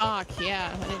 Fuck,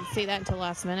 yeah. I didn't see that until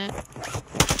last minute.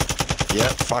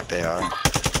 Yep, fuck they are.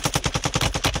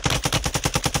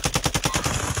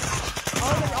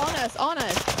 Oh, they're on us, on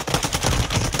us.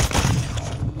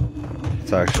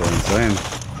 It's actually insane.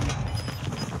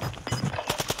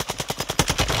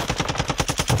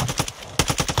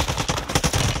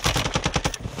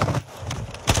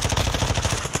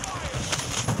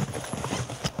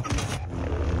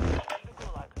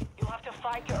 You have to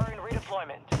fight to earn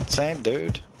redeployment. Same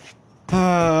dude.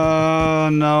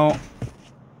 No.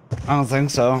 I don't think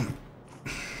so.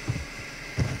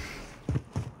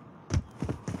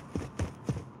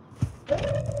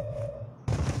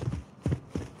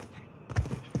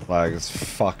 Flag is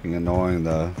fucking annoying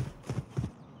though.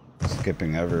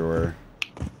 Skipping everywhere.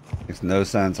 Makes no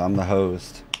sense. I'm the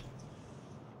host.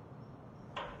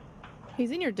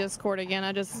 He's in your Discord again.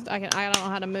 I don't know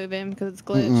how to move him because it's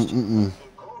glitched.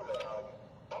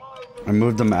 I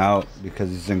moved him out because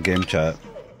he's in game chat.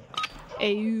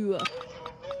 Ew.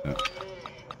 Yeah.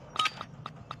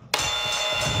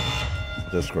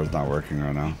 Discord's not working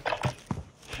right now.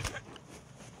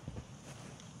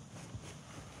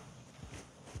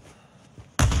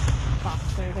 Fuck,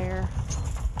 they're there.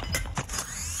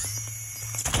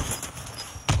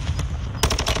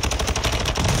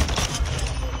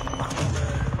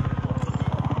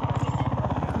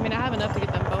 I mean, I have enough to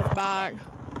get them both back.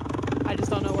 I just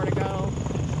don't know where to go.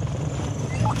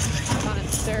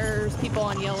 There's people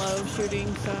on yellow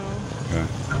shooting, so. Okay.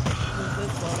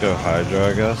 Go Hydra,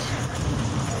 I guess.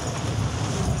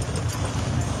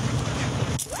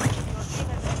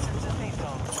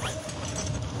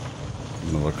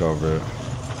 I'm gonna look over it.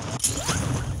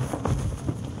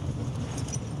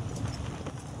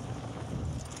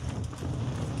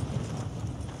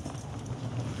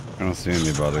 I don't see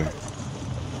anybody.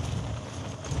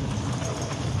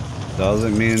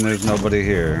 Doesn't mean there's nobody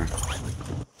here.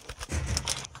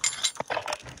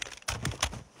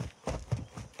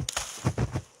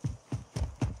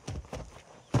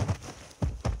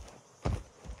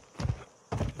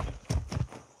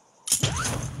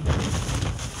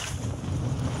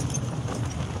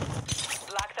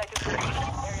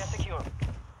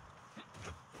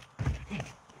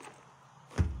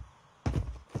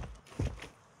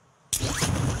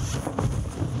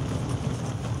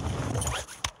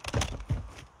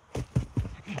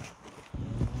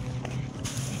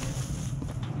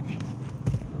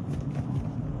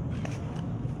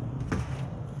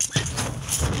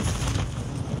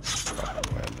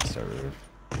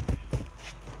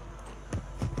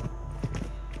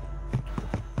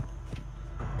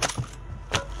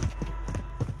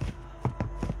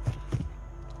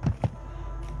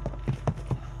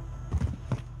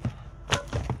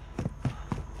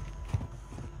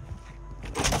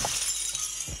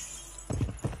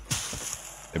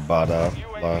 Bot up,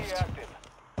 left.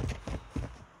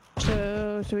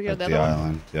 So, should we go At that the one?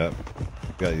 island, yep.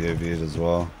 Got UAVs as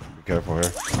well. Be careful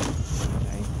here.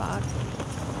 Okay, fuck.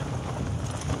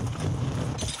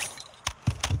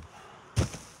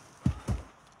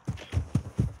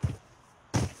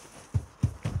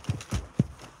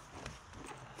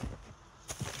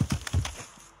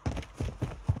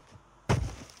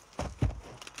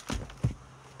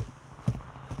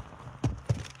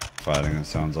 Fighting, it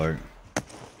sounds like.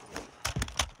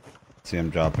 See him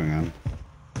dropping in.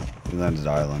 He landed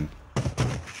island.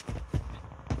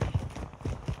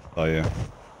 Oh yeah.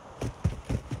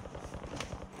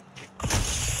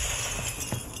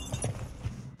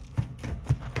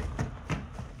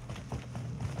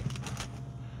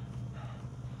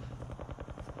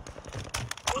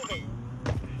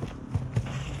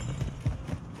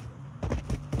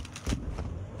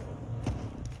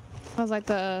 I was like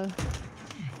the.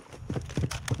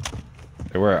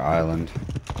 They were at Island.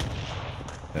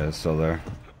 Yeah, it's still there.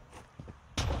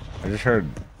 I just heard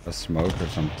a smoke or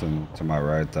something to my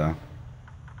right, though.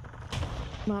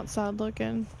 I'm outside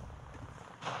looking.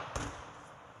 I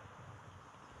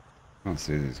don't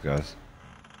see these guys.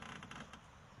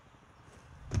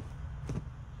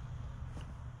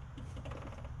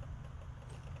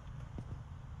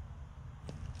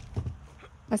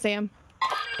 I see him.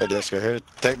 Hey, Disco, here.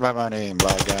 Take my money and buy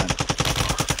a gun.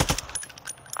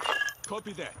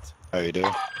 Copy that. Oh, you do?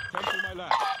 Cancel my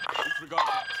last. Disregard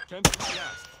that. Cancel my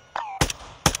last.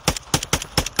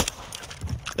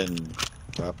 Then,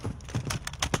 up.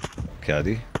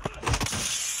 Caddy.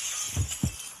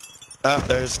 Oh,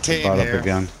 there's a team Brought here. up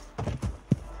again.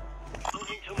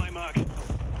 Moving to my mark.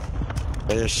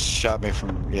 They just shot me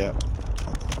from, yeah.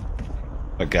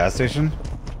 A gas station?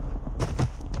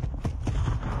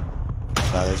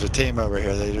 No, there's a team over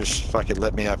here. They just fucking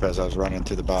lit me up as I was running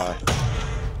through the buy.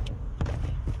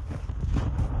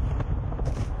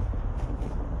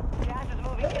 Gas is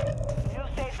moving in. New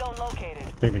safe zone located.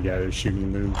 I think the guy that's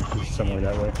shooting moved somewhere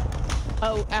that way.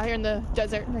 Oh, out here in the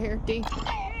desert, right here. D.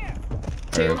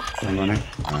 Two. Alright, I'm running.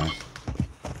 Nice.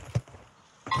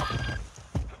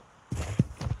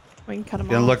 We can cut them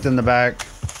Getting off. looked in the back.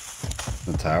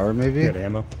 The tower, maybe? Got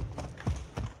ammo.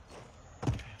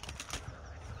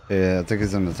 Yeah, I think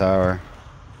he's in the tower.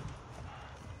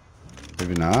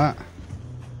 Maybe not.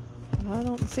 I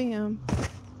don't see him.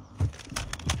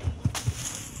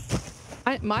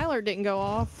 Myler didn't go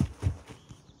off.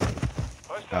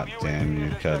 God damn you,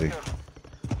 Cuddy.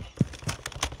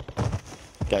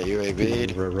 Got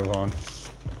UAV'd. Rohan.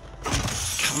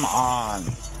 Come on.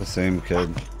 The same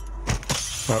kid.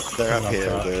 Oh, They're up here,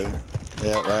 top. dude.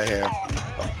 Yeah, right here.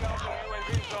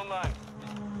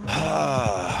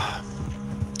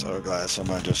 So glad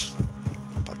someone just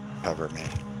covered me.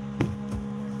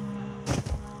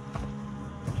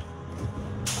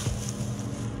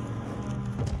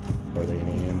 Are they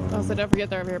any ammo? Also, don't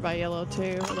forget they're over here by yellow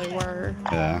too. Or they were.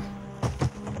 Yeah.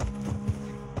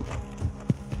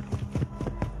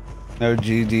 No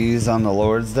GDs on the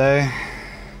Lord's Day?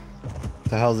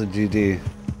 What the hell's a GD?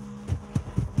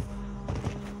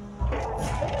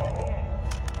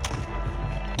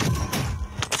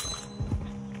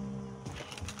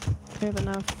 We have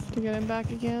enough to get him back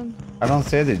again. I don't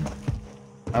say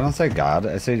God,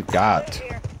 I say got.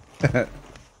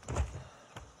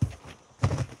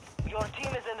 Your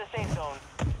team is in the safe zone.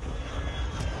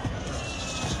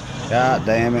 God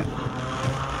damn it.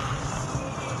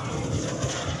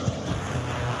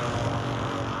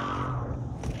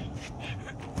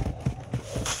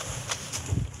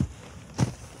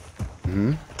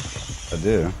 I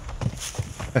do.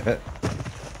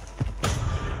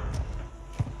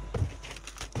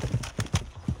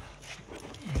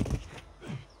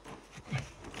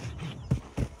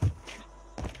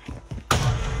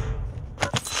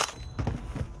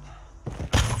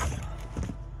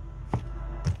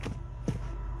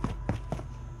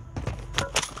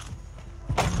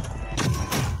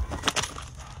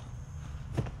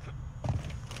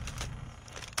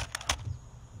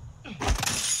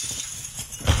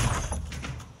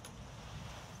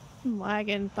 I'm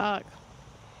lagging, fuck.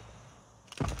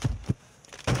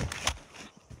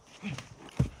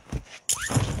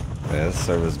 Yeah, this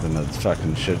server's been a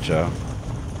fucking shit show.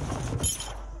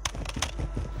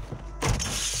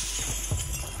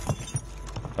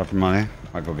 Up for money?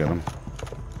 I'll go get him.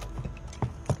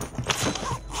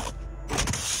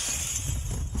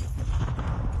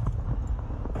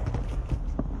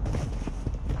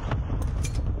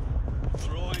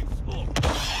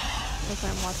 Okay,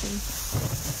 I'm watching.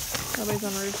 Nobody's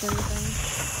on roof or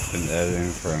anything. Been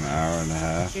editing for an hour and a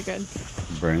half. You're good.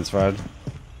 Brain's fried.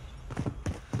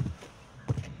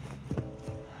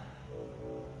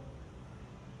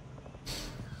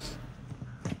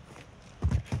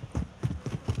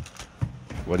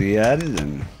 What are you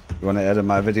editing? You want to edit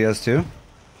my videos too?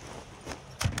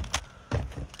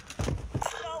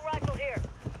 Assault rifle here.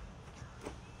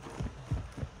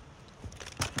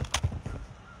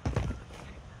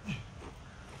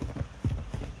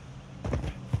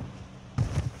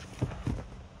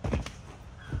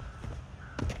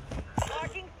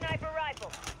 Marking sniper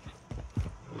rifle.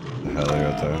 The hell I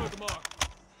got there.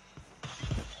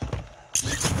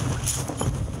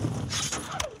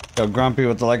 Yo, Grumpy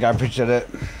with the like, I appreciate it.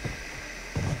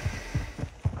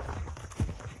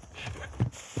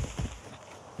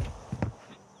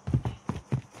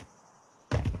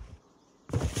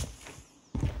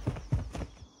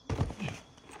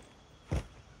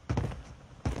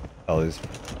 Ellie's.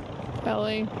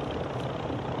 Belly.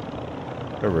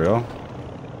 They're real.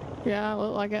 Yeah, it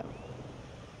looked like it.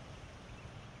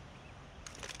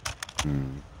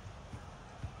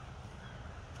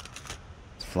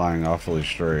 It's flying awfully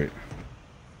straight.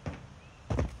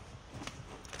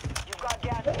 You've got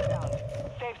gas inbound.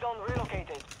 Safe zone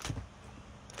relocated.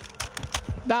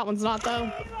 That one's not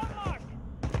though.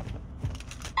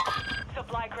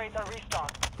 Supply crates are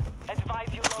restocked.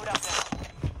 Advise you load up now.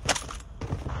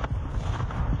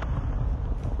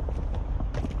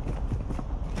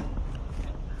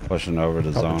 Pushing over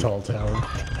the zone. Tall tower.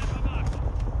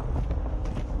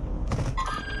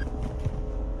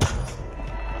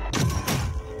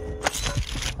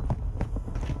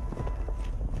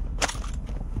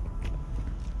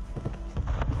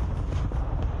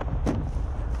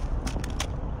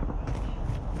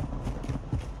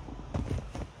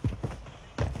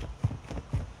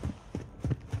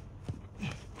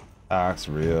 Axe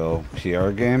real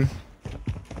PR game.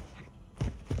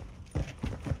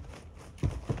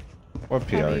 What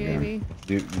PR Heavy game?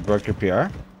 You broke your PR?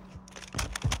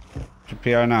 What's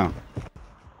your PR now?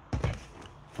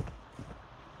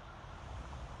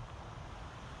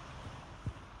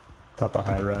 Top of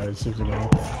high rise. There's a guy.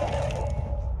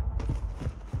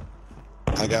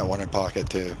 I got one in pocket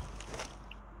too.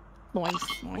 Nice,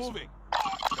 nice. Moving.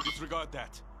 Disregard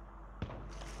that.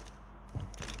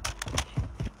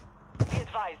 Be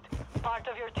advised. Part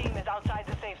of your team is outside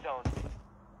the safe zone.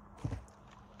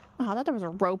 Oh, I thought there was a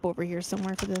rope over here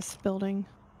somewhere for this building.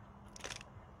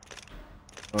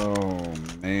 Oh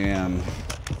man.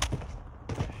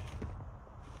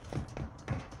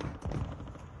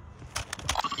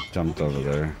 Jumped over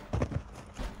there.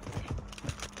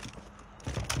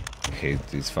 Hate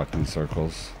these fucking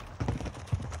circles.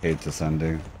 Hate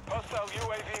descending. Hostile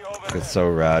UAV over It's so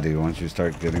ratty once you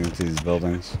start getting into these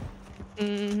buildings.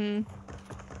 Mm-hmm.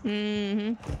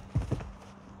 Mm-hmm.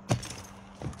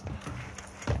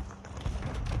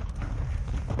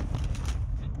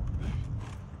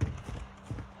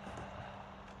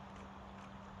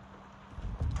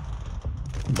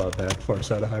 Above that, far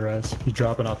side of high rise. He's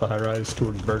dropping off the high rise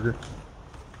towards Burger.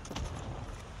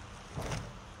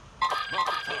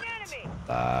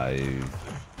 Dive.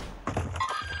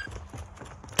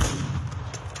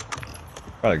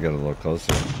 Gotta get a little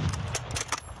closer.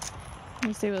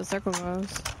 Let's see where the circle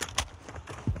goes.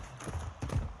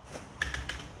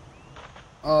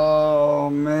 Oh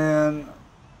man,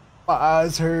 my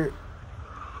eyes hurt.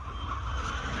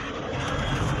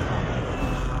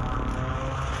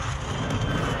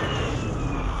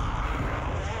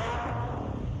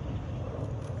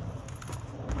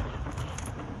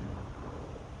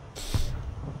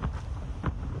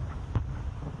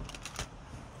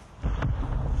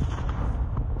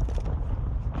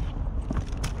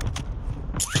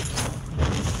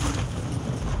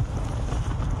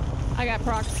 I got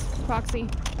proxy.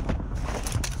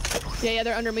 Yeah,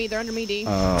 they're under me. They're under me, D.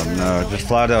 Oh no, just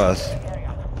fly to us.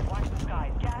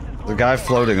 The guy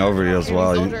floating over you as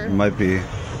well. He might be.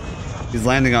 He's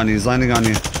landing on you. He's landing on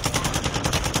you.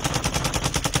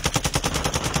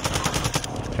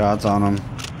 Shots on him.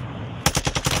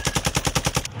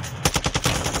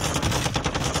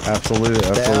 Absolute.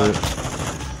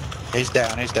 He's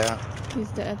down. He's down. He's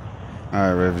dead. All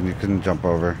right, Raven, you couldn't jump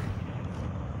over.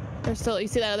 There's still. You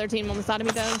see that other team on the side of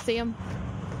me? That I don't see him.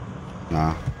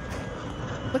 Nah.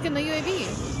 Look in the UAV.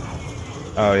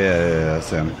 Oh yeah, I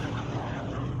see him.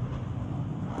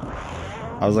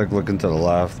 I was like looking to the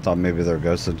left, thought maybe they're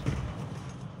ghosted.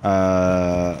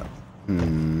 Our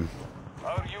UAV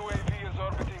is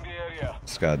orbiting the area.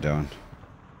 What's this guy doing?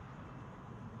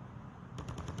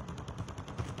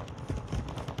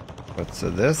 What's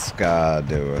this guy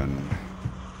doing?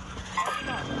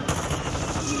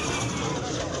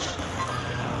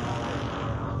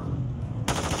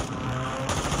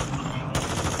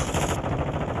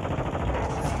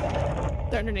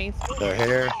 They're underneath. They're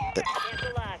here.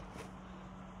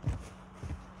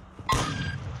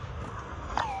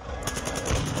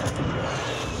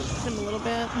 Him a little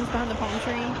bit. He's behind the palm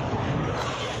tree.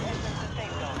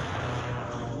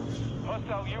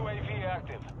 Hostile UAV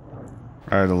active.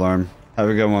 Alright, alarm. Have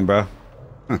a good one, bro.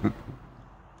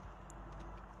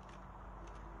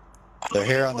 They're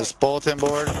here on this bulletin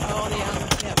board. Oh,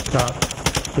 yeah. Yep. Top.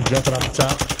 They're jumping off the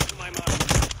top.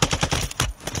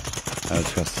 I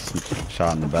just got some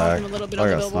shot in the back. A little bit I on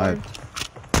the got billboard.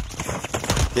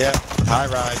 sniped. Yeah, high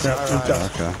rise. Yeah, High rise.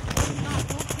 Okay.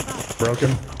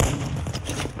 Broken.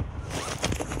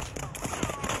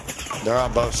 They're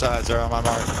on both sides. They're on my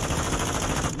mark.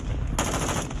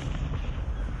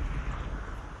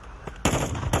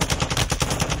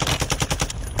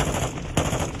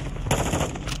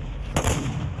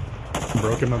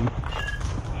 Broken them.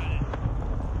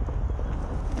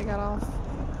 They got off.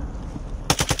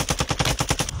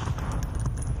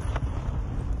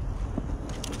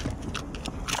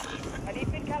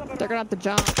 They're gonna have to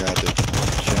jump. Got to jump.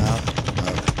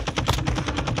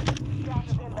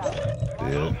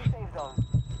 Yeah.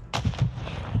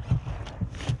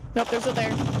 Nope, they're still there.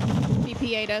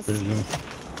 DP8 us.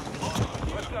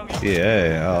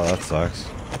 Yeah. Oh, that sucks.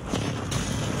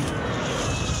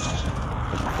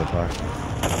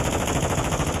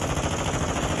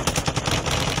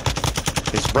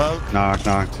 He's broke. Knocked.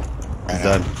 He's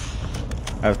dead.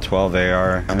 I have 12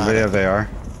 AR. Anybody have AR?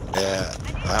 Yeah,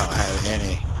 I don't have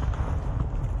any.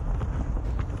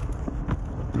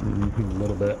 A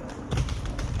little bit.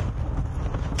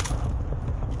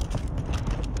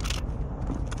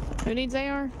 Who needs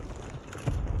AR?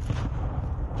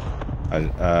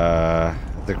 I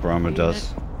think Roma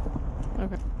does.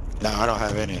 Okay. No, I don't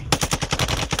have any.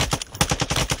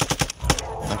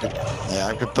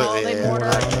 I'm completely.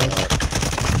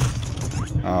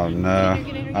 Oh no,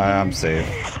 I'm safe.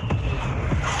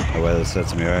 The way this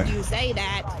hits me, right? You say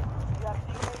that.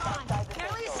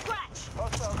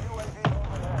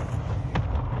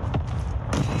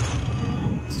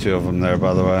 There's 2 of them there,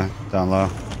 by the way, down low.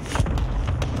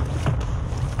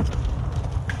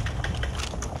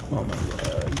 Oh my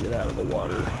god, get out of the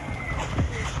water.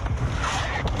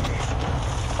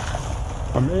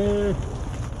 I'm in.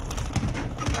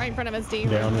 Right in front of us, D.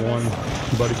 Down one.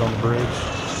 Buddy's on the bridge.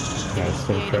 Yeah,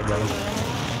 still straight down.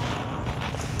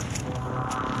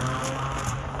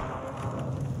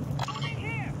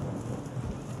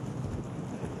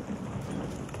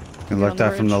 You looked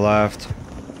at from the left.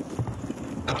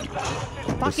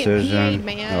 Fucking Precision. P8,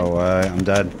 man. No way, I'm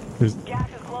dead. There's a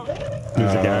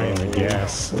guy in the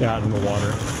gas out in the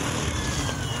water.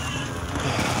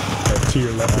 2 to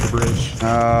your left of the bridge.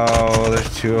 Oh,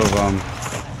 there's 2 of them.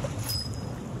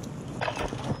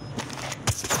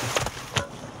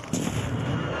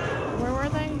 Where were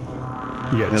they?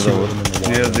 You got 2 of them in the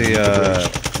water. Near the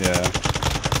yeah.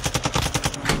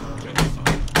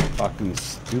 Fucking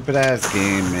stupid ass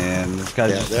game, man. This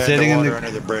guy's just they're sitting in in the the. water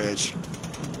under the bridge.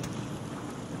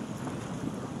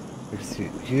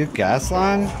 You gas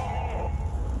line?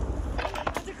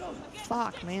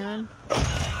 Fuck, man.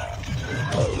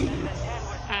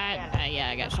 Yeah,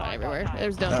 I got shot everywhere.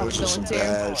 There's That dumb was just a villains here.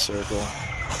 bad circle.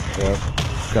 Yep.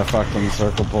 Got fucked on the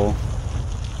circle pole.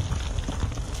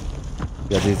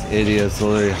 Got these idiots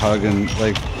literally hugging.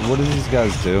 Like, what are these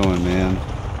guys doing, man?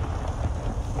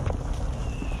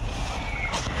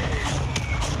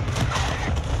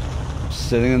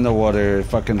 Sitting in the water,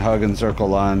 fucking hugging circle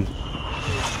line.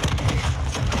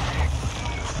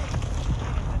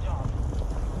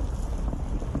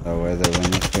 No way they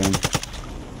win this game.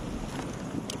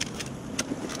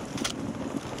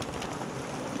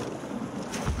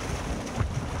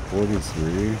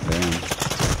 Damn.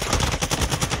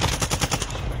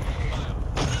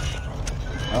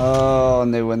 Oh,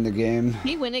 and they win the game.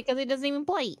 He win it because he doesn't even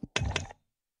play.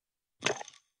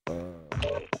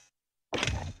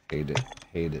 Hate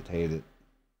it.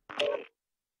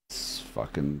 It's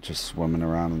fucking just swimming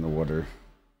around in the water.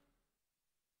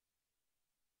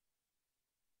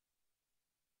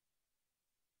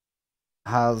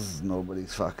 How's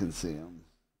nobody's fucking see him?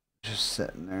 Just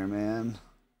sitting there, man.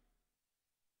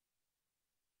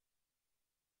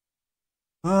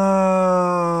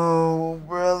 Oh,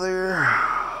 brother.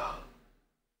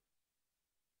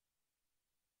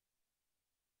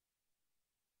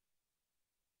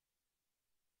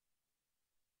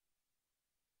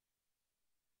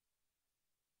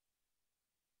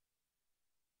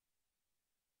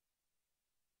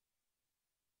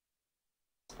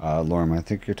 Lorm, I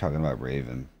think you're talking about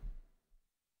Raven.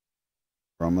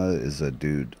 Roma is a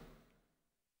dude.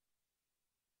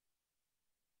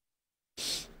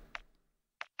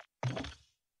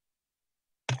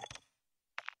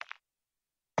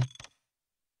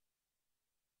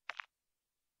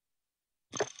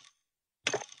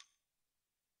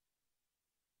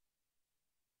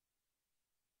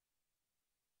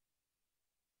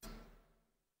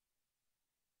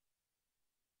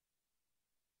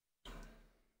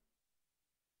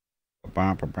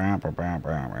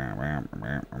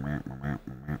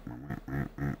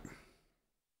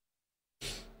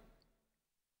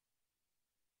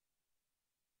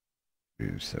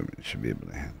 So it should be able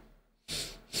to handle.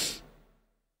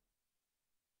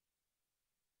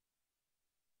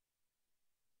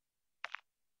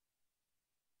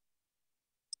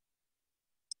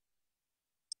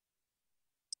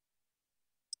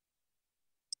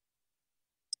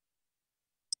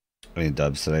 Any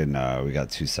dubs today? No, we got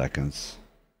 2 seconds.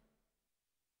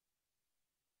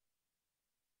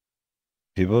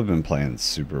 People have been playing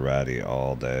super ratty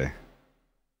all day.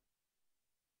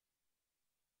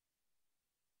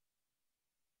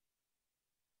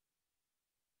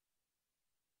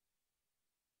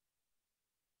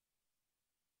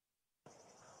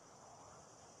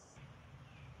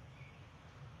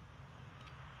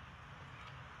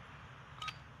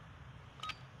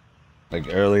 Like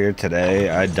earlier today,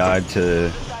 I died to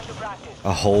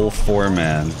a whole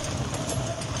 4-man.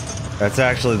 That's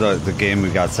actually the game we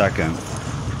got second.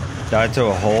 Died to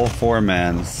a whole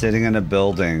 4-man sitting in a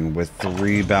building with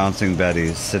 3 bouncing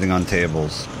Bettys sitting on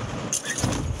tables.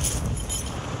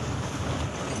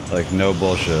 Like, no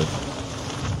bullshit.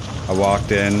 I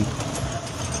walked in,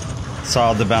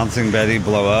 saw the bouncing Betty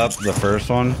blow up, the first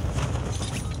one,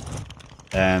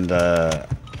 and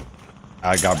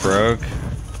I got broke.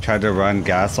 Tried to run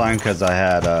gas line because I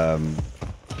had a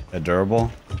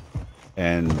durable,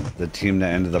 and the team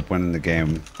that ended up winning the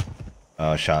game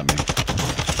shot me.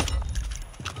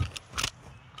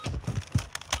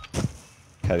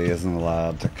 Cuddy isn't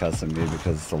allowed to cuss at me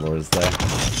because it's the Lord's Day.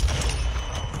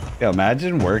 Yo,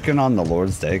 imagine working on the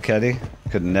Lord's Day, Cuddy.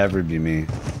 Could never be me.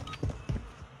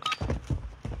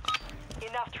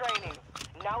 Enough training.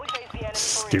 Now we face the enemy for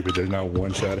Stupid, there's now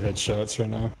one-shot headshots right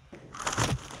now.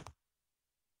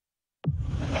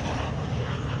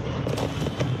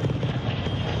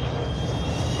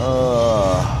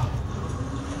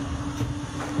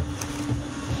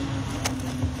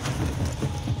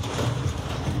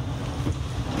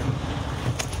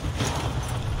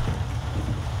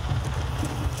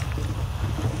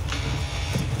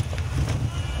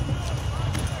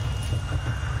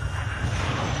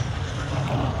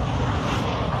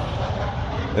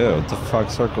 Ew, what the fuck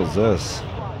circle's this?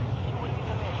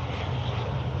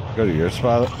 Go to your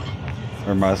spot?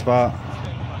 Or my spot?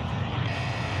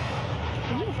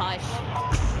 Hush.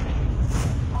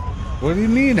 What do you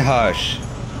mean, hush?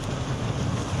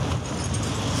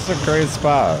 This is a great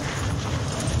spot.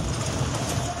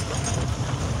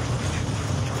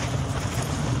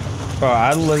 Bro,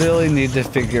 I literally need to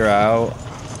figure out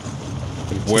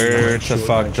where to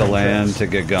fuck to land to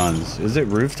get guns. Is it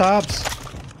rooftops?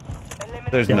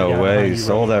 There's no way you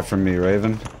sold that from me,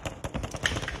 Raven.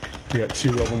 We got 2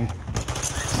 of them.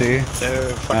 See?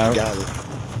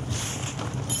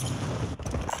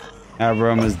 Now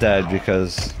Rome is dead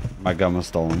because my gun was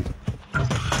stolen.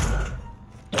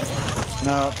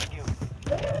 No.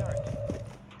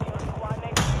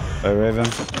 Hey, Raven.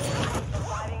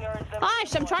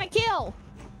 Hush, I'm trying to kill.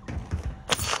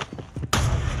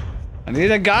 I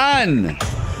need a gun!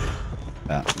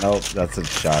 Yeah, nope, that's a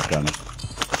shotgun.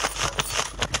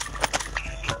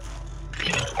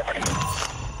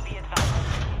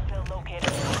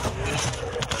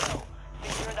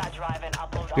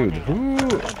 Dude, who?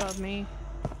 Above me.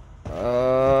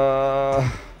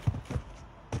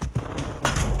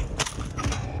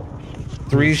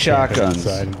 3 shotguns.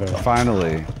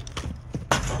 Finally.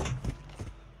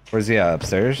 Where's he at?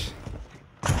 Upstairs?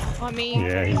 On me.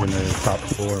 Yeah, he's in the top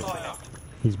floor.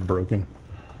 He's broken.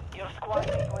 Your squad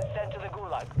mate was sent to the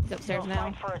gulag. He's upstairs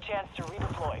now. Fight for a chance to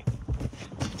redeploy.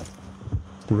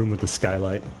 Room with the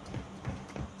skylight.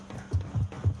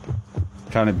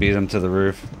 Trying to beat him to the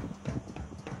roof.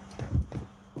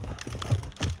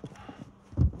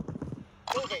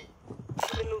 Moving.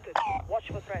 Been looted. Watch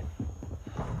for threats.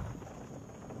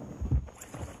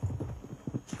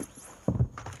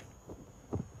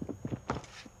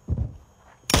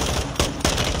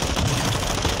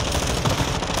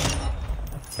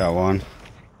 Got one.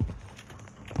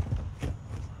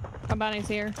 Somebody's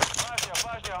here.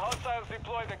 Hostiles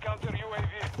deploy the counter UAV.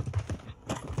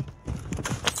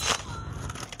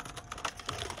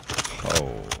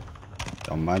 Oh.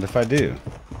 Don't mind if I do.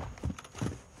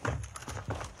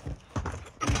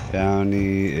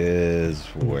 Downey is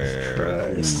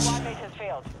where? Squad mate has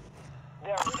failed.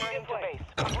 They are returning to base.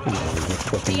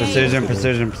 Precision,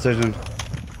 precision, precision.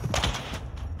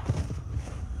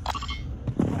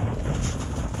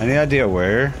 Any idea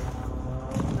where?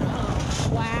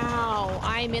 Wow,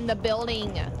 I'm in the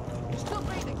building.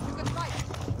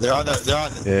 They're on the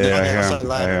Yeah, I hear outside him.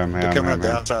 ladder. I hear him. They're coming up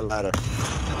the outside ladder.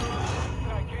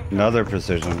 Another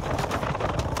precision.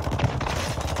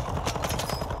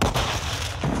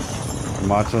 I'm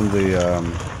watching the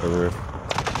roof.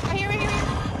 Right here, right here.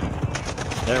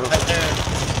 They're right there.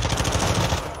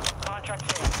 Contract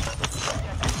failed.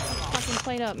 Fucking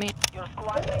played up, man. Your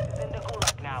squad mate is in the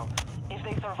gulag now. If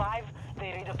they survive,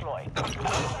 they redeploy.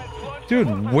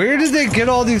 Dude, where did they get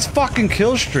all these fucking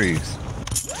kill streaks?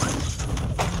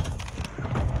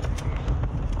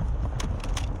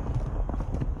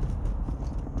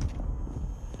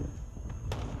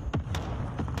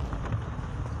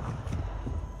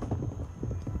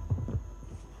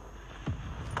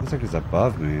 Looks like he's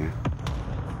above me.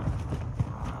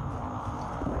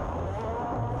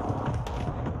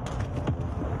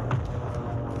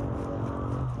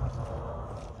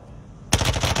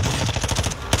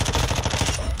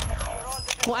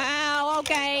 Wow,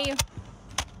 okay.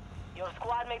 Your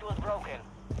squad mate was broken.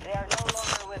 They are no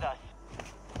longer with us.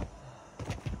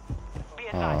 Be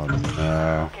Oh advised.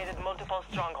 no. Located multiple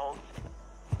strongholds.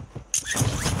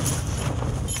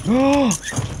 Ow.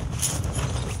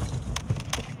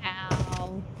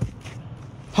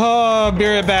 Oh, I'll be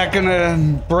right back.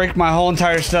 Gonna break my whole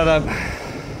entire setup.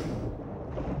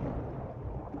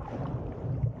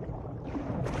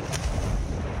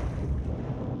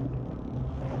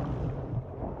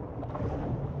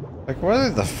 Like, what are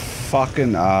the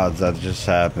fucking odds that just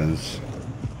happens?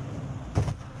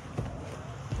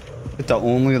 Hit the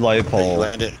only light pole.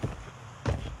 Landed.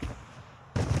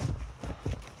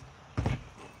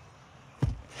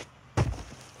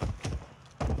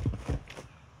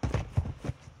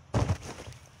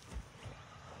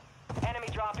 Enemy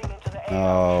dropping into the air.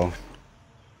 Oh.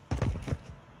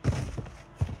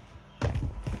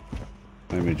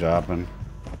 Maybe dropping.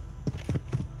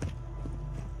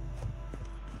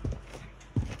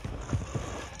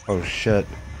 Oh shit.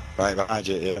 Right behind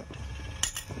you, yeah.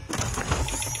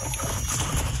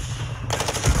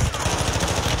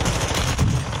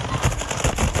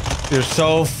 You're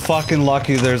so fucking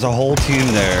lucky there's a whole team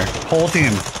there. Whole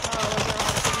team. Oh,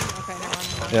 okay, never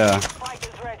mind. Yeah. Fight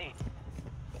is ready.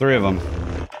 3 of them.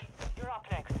 You're up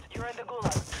next. You're in the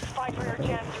gulag. Fight for your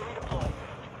chance to redeploy.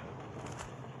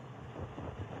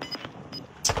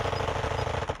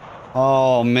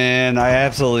 Oh man, I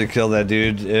absolutely killed that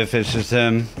dude if it's just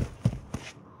him.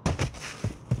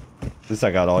 At least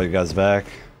I got all you guys back.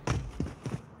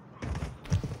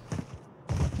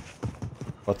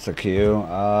 What's the queue?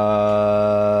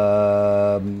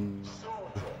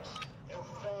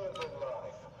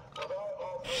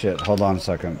 Shit, hold on a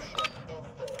second.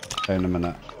 Hey, in a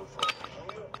minute.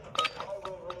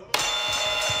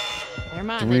 Never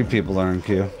mind. 3 people are in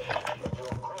queue.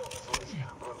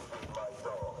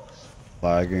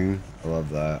 Lagging. I love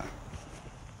that.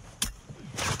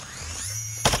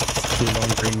 Team on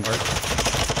green mark.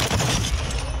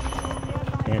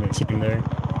 And a team there.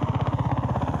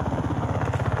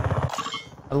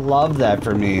 I love that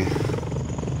for me.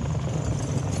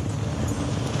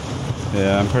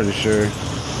 Yeah, I'm pretty sure.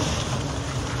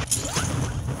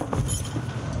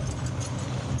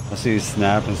 I see you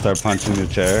snap and start punching your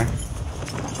chair.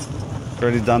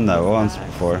 Already done that once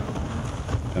before.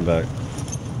 Come back.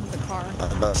 The car. I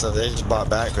was about to say, they just bought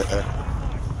back right there.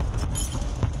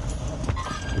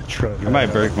 The truck. I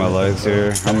might break my legs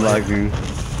here. I'm lagging.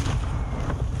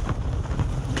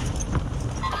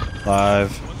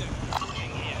 Live.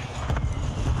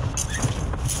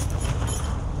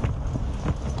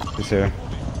 He's here.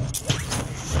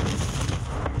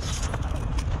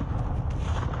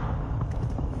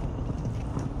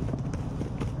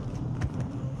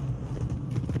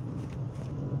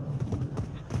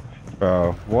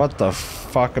 Bro, what the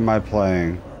fuck am I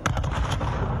playing?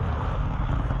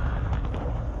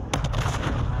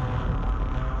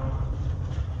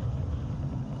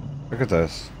 Look at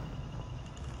this.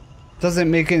 Doesn't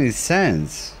make any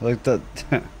sense. Like the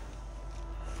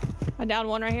I downed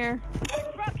one right here.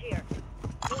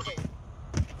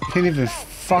 can't even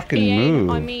fucking He ain't move.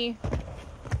 on me.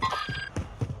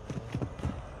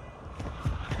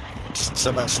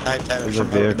 Somebody sniped at us There's a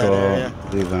from over that vehicle area.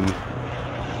 leaving.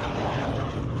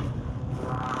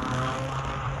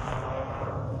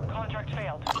 Contract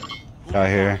failed. Guy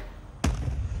here.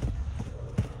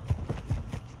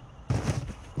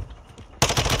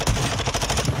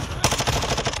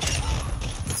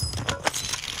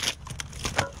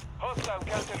 Hostile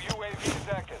counter UAV is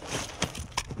active.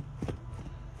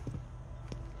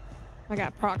 I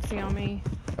got proxy on me.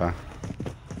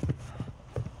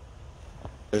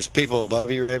 There's people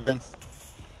above you, Raven.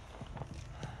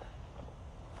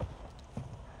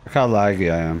 Look how laggy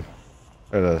I am.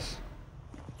 Look at this.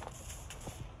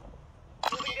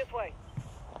 Moving this way.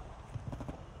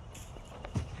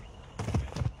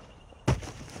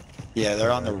 Yeah,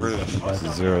 they're on the roof. Makes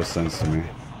 0 sense to me.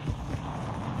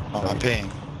 On my ping.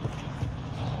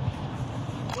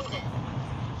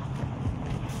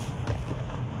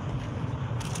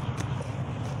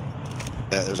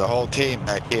 Yeah, there's a whole team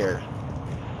back here.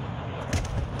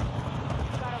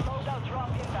 Got a loadout drop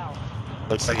inbound.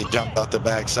 Looks like he jumped off the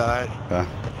backside. Yeah.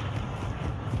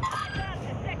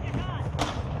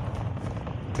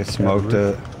 They smoked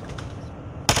it.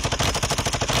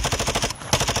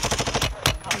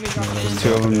 There's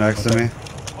 2 of them next to me.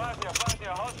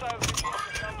 Hostile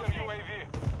counter UAV.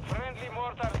 Friendly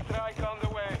mortar strike on the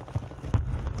way.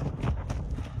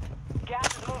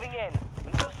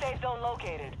 zone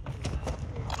located.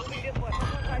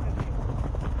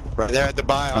 Right there at the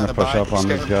buy I'm on gonna the push buy. up on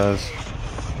these guys.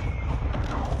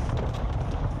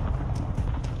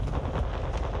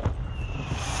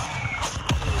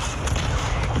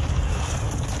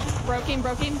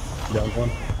 Broken. Down one.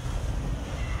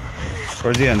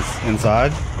 Where's he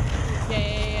inside?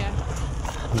 Yeah.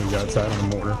 He's outside on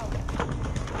the mortar.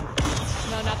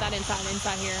 No, not that inside.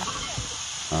 Inside here.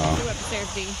 Oh. He went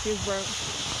upstairs, D. He was broke.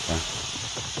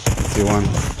 See one.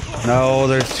 No,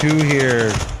 there's two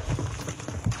here.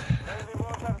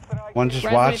 One just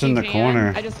Res watching the if you can.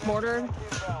 corner. I just mortared.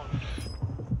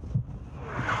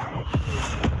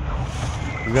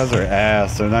 You guys are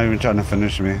ass. They're not even trying to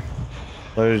finish me.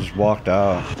 They just walked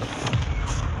out. I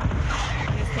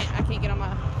can't get on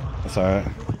my... That's alright.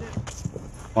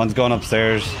 One's going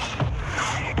upstairs.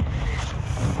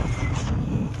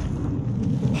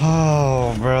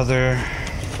 Oh, brother.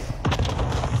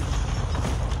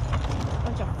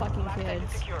 Bunch of fucking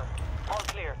kids. Secure. All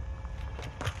clear.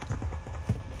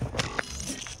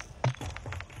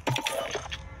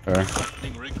 Fair.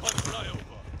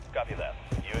 Copy that.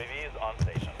 UAV is on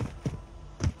station.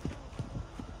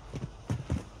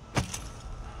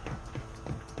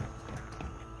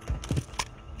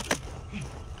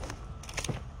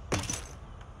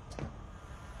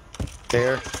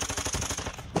 There.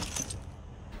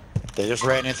 They just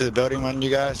ran into the building, one of you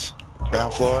guys.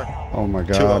 Ground floor. Oh my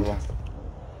Two of god. them.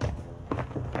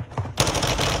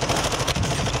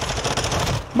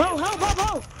 Bro,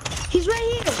 help. He's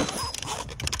right here.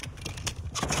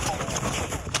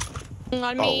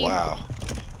 On Oh me. wow.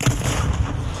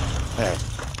 I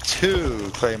have two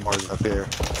claymores up here.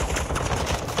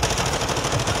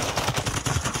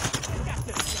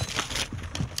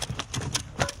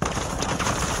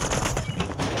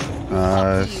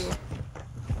 Nice.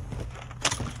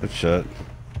 Good shit.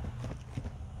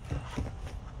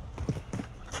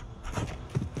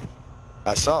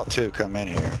 I saw two come in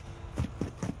here.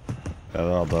 Yeah,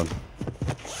 they're all done.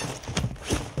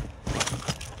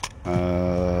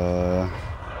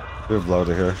 We have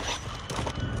loader here.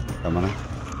 Come on in.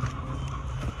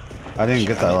 I didn't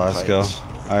get that last kill.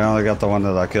 I only got the one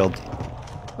that I killed.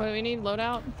 What do we need?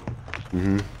 Loadout?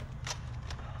 Mm-hmm.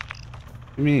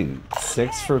 You mean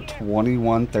 6 for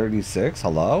 2136?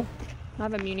 Hello? I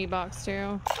have a muni box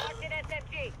too.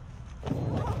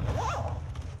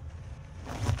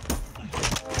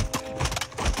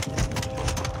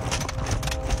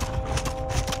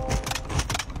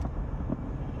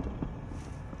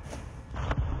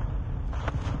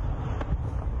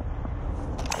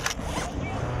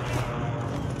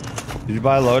 Did you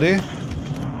buy Lodi?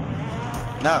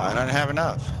 No, I don't have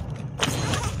enough.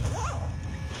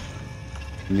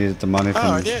 You needed the money from...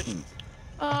 Oh, I didn't.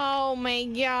 Oh my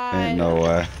god. Ain't no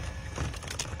way.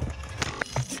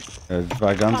 Yeah, just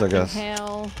buy guns, I guess.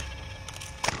 Hell.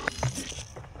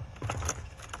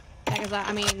 Yeah, 'cause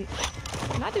I mean,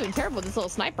 I'm not doing terrible with this little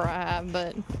sniper I have,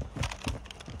 but...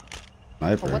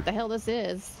 Sniper? For what the hell this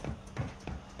is.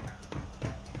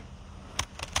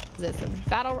 Is this a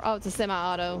battle? Oh, it's a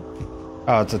semi-auto.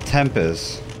 Oh, it's a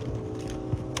Tempest.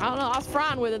 I don't know, I was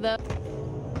frying with it though.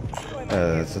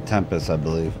 It's a Tempest, I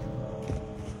believe.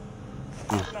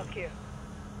 Huh?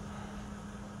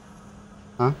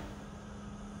 Huh?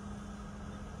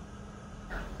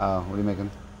 Oh, what are you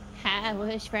making? Hi,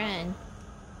 wish friend.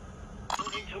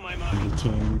 The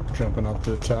team jumping up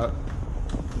to the top.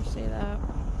 You say that.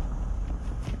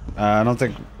 I don't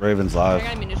think Raven's I live.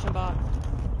 got a munition box.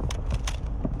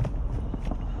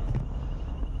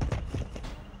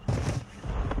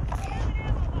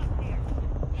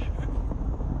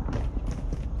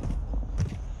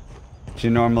 She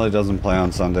normally doesn't play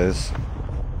on Sundays.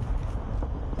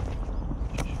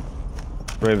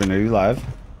 Raven, are you live?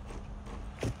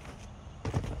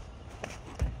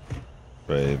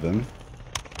 Raven.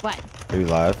 What? Are you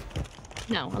live?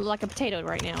 No, I look like a potato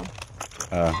right now.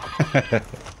 Oh,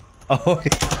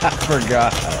 yeah, I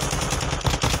forgot.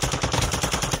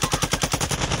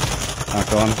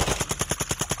 Knock on.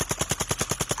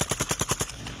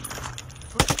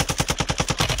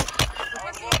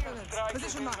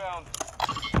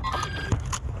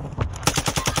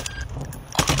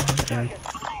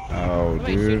 Oh,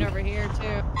 Somebody's shooting dude. over here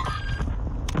too.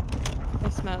 They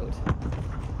smoked.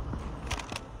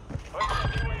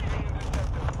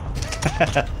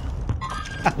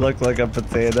 I look like a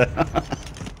potato.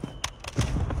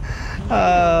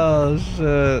 Oh,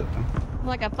 shit. I'm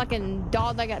like a fucking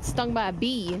dog that got stung by a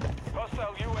bee.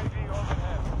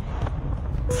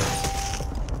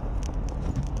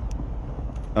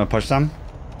 Push some?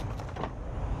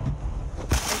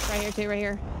 It's right here too, right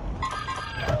here.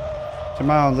 Come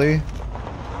on, Lee.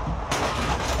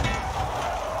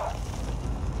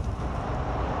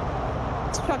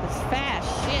 map is fast.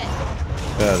 Shit.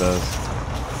 Yeah, it is.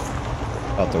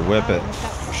 About to whip it.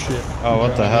 Shit. Oh,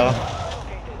 what the hell?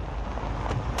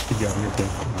 You got me again.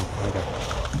 Oh, okay.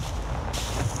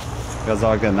 You guys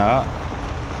all getting out?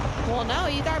 Well, no,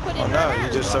 you started putting Oh in no, reverse.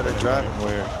 you just started driving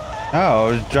weird. No, I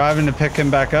was driving to pick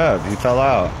him back up. He fell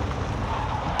out.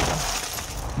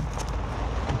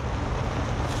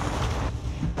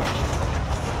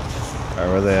 Alright,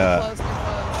 where they at? Close, they're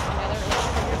close.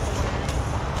 Yeah, they're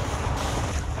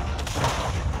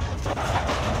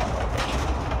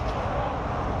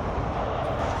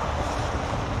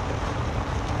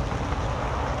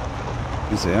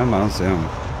You see him? I don't see him.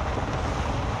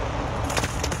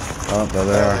 Oh, there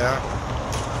they are.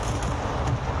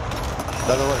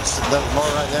 Another one, there's more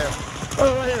right there.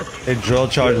 Oh, right here. They drill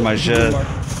charged my shit. Got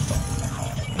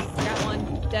one.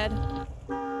 Dead.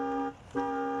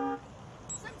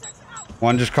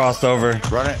 One just crossed over.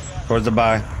 Run it. Towards the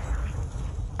buy.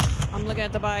 I'm looking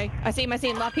at the buy. I see him.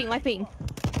 Light ping, light ping.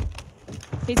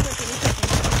 He's pushing,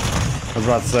 I was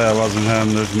about to say it wasn't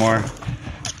him. There's more.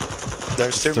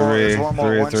 There's two more. There's one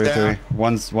more. One's down.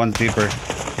 One's deeper.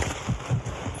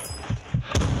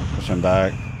 Push him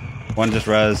back. One just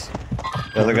res.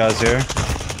 The other guy's here.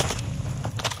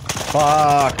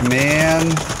 Fuck, man.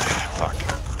 Fuck.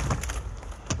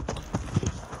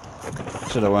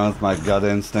 Should have went with my gut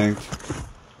instinct.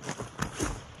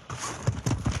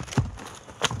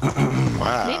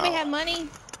 Wow. Did we have money?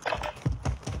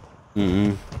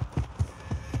 Mm-hmm.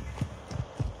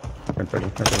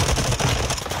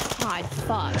 God,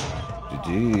 fuck.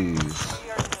 GG's.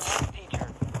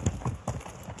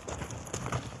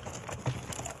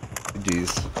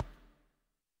 GG's.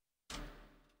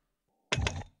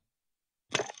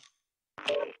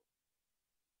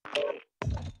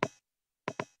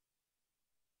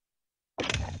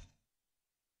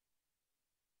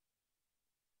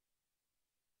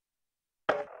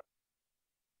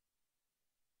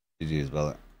 GG's,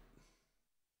 brother.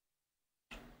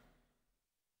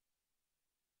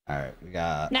 Alright, we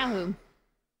got Now who?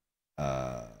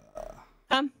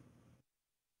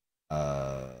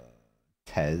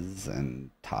 Tez and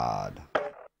Todd.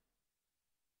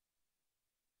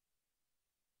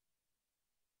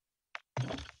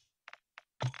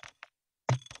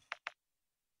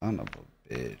 Son of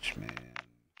a bitch, man.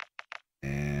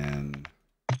 And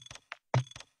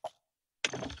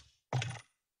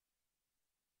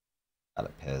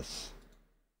gotta piss.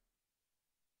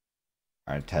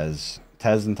 Alright, Tez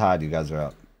and Todd, you guys are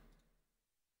up.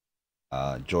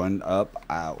 Join up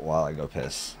while I go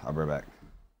piss. I'll be right back.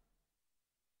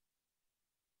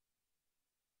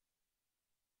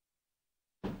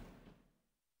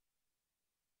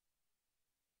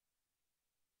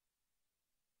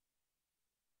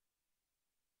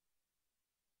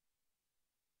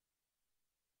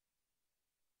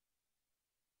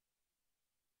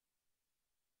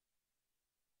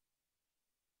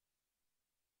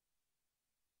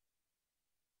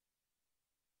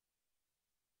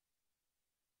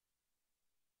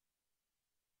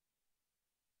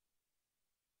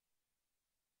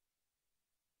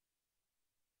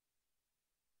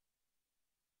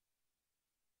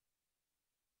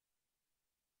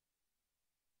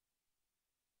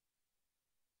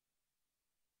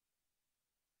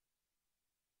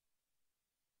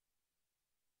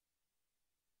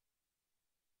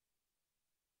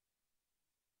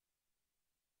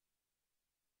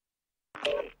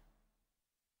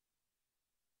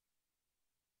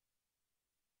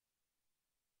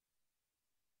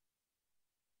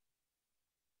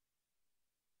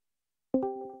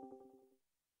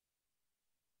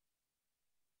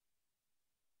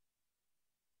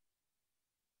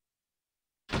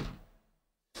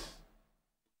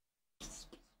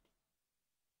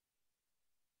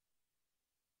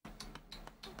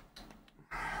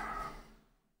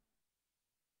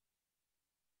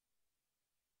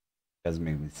 Does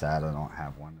make me sad I don't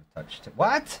have one to touch.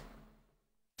 What?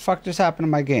 The fuck just happened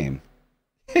to my game?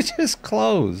 It just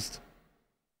closed.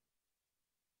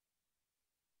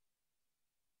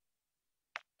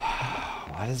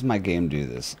 Why does my game do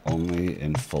this? Only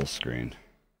in full screen.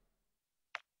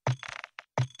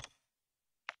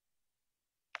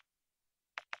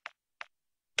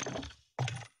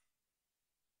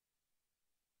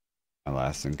 My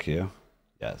last in queue?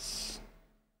 Yes.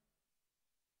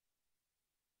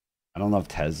 I don't know if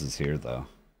Tez is here though.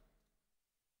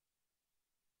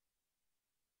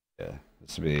 Yeah,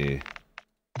 this would be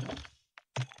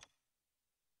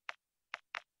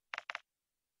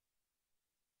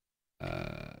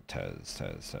Tez.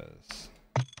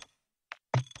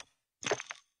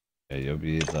 Yeah, you'll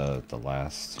be the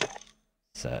last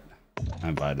set. I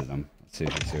invited him. Let's see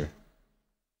if he's here.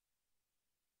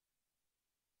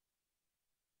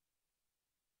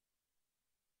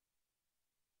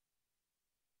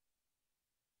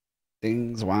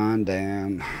 Things wind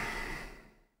down.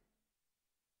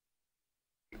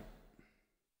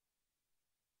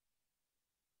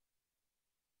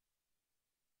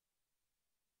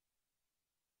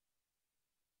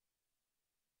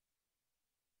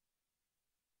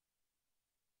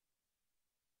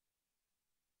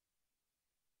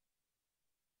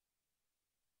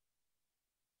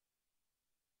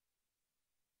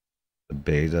 The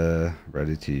beta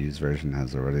ready to use version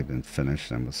has already been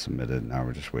finished and was submitted. Now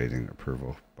we're just waiting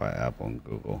approval by Apple and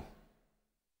Google.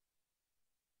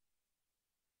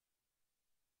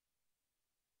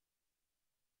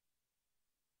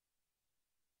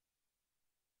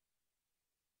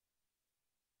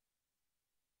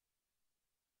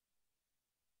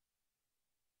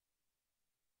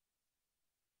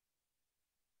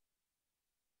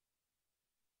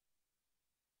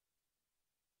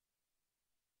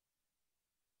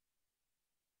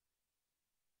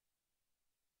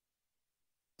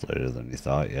 It's later than you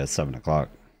thought. Yeah, it's 7 o'clock.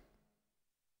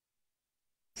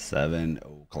 7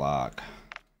 o'clock.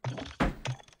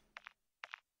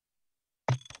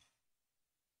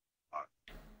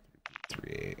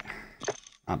 3-8.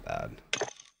 Not bad.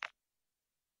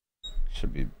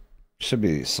 Should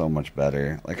be so much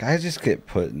better. Like, I just get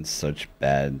put in such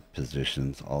bad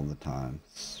positions all the time.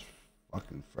 It's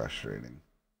fucking frustrating.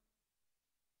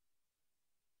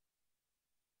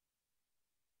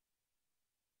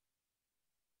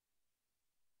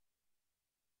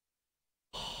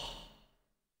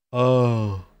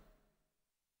 Oh.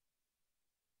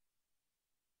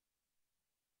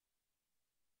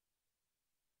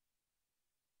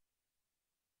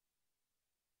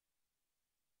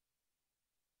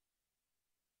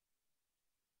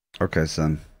 Okay,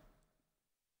 son.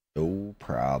 No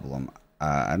problem.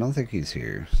 I don't think he's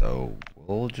here, so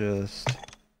we'll just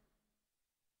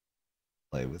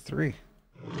play with 3.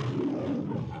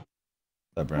 What's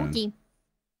up, Brennan? Okay.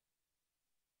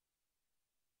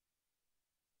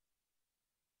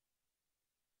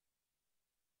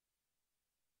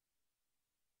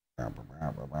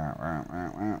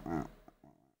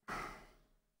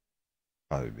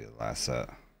 Probably be the last set.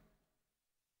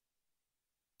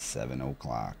 7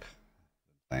 o'clock.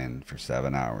 Playing for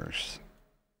 7 hours.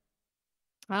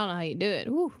 I don't know how you do it.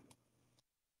 Woo.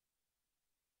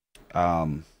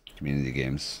 Community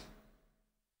games.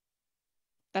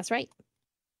 That's right.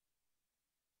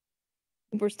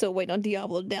 We're still waiting on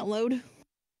Diablo to download.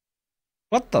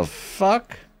 What the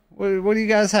fuck? What do you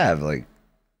guys have? Like,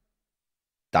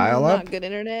 dial up? Not good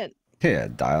internet. Yeah,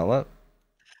 dial up.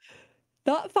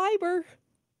 Not fiber.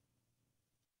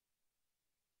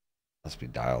 Must be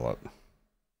dial up.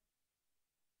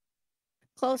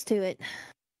 Close to it.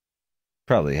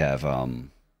 Probably have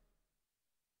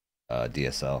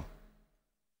DSL.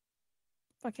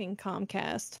 Fucking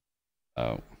Comcast.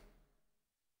 Oh.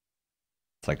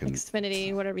 It's like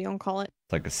Xfinity, whatever you want to call it.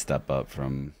 It's like a step up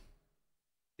from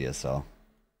DSL.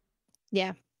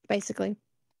 Yeah, basically.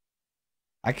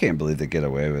 I can't believe they get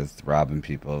away with robbing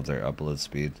people of their upload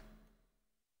speed.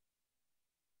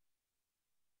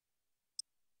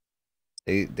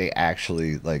 They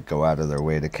actually like go out of their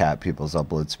way to cap people's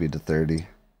upload speed to 30.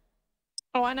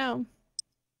 Oh, I know.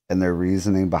 And their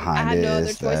reasoning I behind have it no other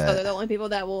is choice. that, They're the only people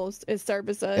that will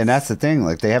service us. and that's the thing,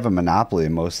 like they have a monopoly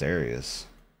in most areas.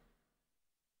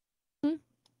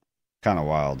 Kind of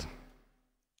wild.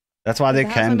 That's why they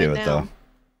can do it though.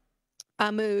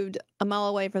 I moved a mile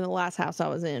away from the last house I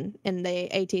was in, and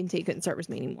AT&T couldn't service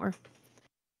me anymore.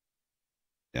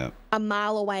 Yep. A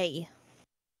mile away.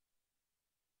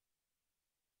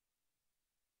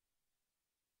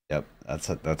 Yep,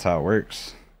 that's how it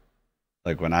works.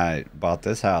 Like when I bought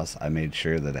this house, I made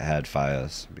sure that it had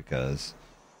FiOS because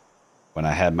when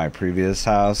I had my previous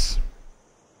house,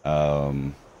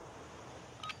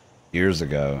 years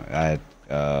ago, I had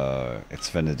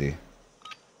Xfinity. It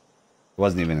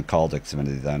wasn't even called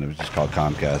Xfinity then; it was just called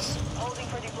Comcast. Holding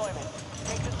for deployment.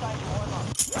 Take the site to warm up.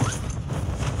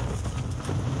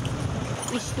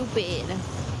 We stupid.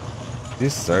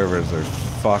 These servers are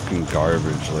fucking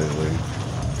garbage lately.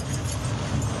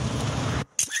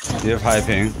 Do you have high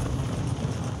ping?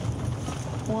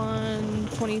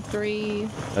 123.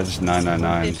 That's just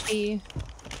 999. 50.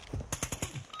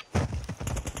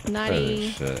 90. Oh,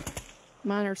 shit.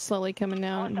 Mine are slowly coming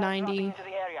down. 90.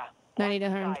 90 to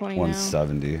 120 now.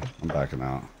 170. I'm backing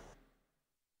out.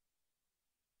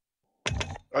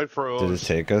 I froze. Did it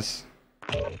take us?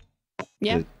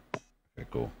 Yeah. Okay,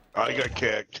 cool. I got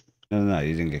kicked. No,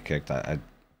 you didn't get kicked. I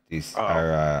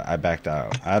backed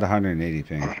out. I had 180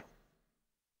 ping.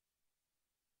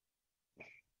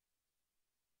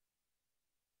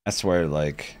 I swear,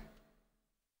 like,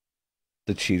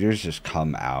 the cheaters just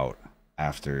come out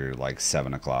after like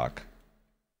 7 o'clock.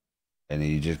 And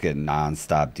you just get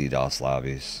non-stop DDoS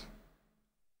lobbies.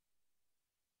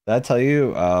 Did I tell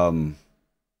you,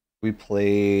 we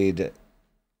played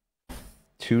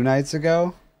 2 nights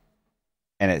ago,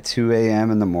 and at 2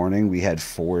 a.m. in the morning, we had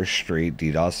 4 straight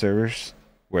DDoS servers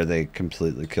where they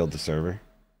completely killed the server.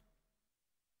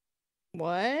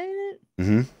 What?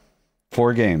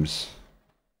 4 games.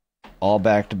 All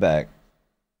back to back.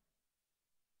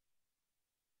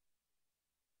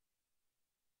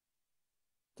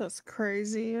 That's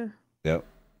crazy. Yep.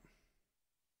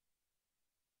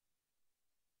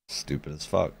 Stupid as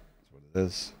fuck. That's what it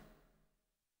is.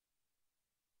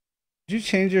 Did you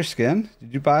change your skin?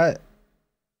 Did you buy it?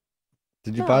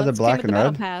 Did you buy the black and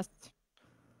red? Pass.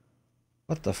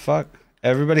 What the fuck?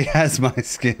 Everybody has my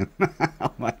skin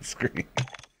on my screen.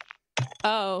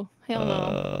 Oh, hell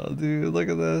no. Dude, look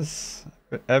at this.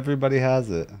 Everybody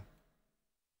has it.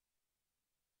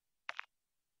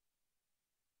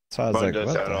 So I was Mine like, does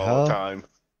what that the all hell? the time.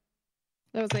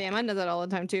 That was yeah, mine does that all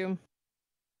the time too.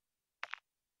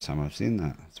 First time I've seen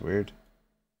that. It's weird.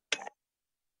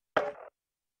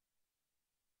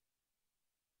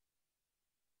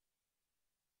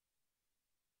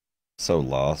 So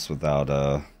lost without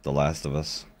The Last of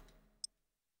Us.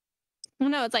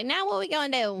 No, it's like, now what we gonna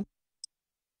do?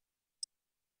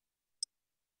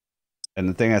 And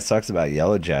the thing that sucks about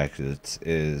Yellow Jackets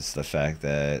is the fact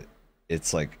that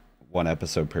it's like 1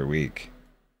 episode per week.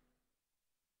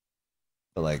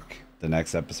 But like the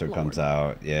next episode comes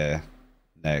out, yeah,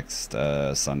 next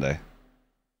Sunday.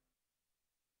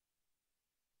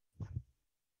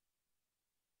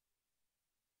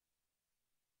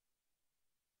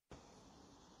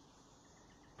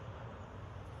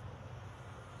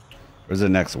 Or is it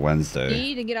next You Wednesday?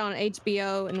 need to get on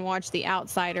HBO and watch The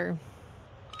Outsider.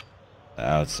 The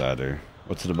Outsider.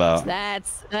 What's it about?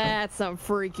 That's some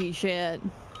freaky shit.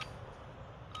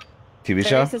 TV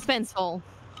show? Very suspenseful.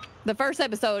 The first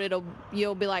episode,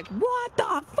 you'll be like, what the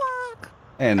fuck?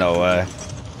 Ain't no way.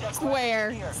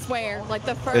 Swear. Like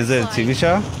the first. Is it a TV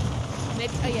show? Yeah.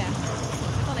 It's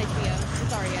on HBO.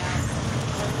 It's already out.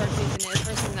 Or the first season is.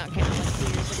 First season out came out like 2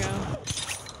 years ago.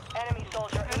 Enemy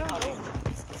soldier incoming.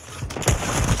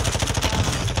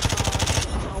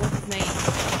 What's his name?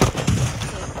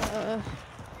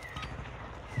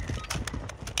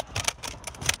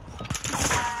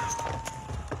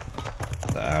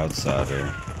 The Outsider.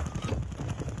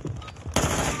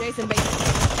 Jason Bateman.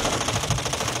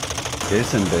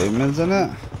 Jason Bateman's in it?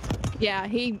 Yeah,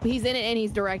 he's in it and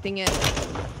he's directing it.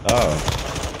 Oh.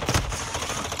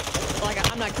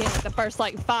 Like, I'm not kidding. Like, the first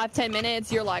like 5-10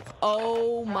 minutes, you're like,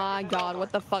 oh my god,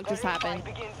 what the fuck just happened?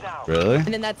 Really?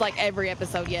 And then that's like every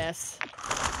episode, yes.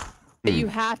 But you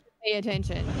have to pay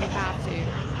attention. You have to.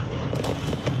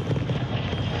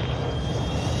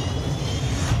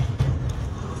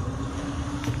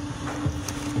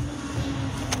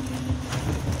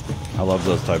 I love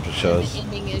those types of shows. The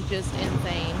ending is just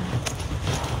insane.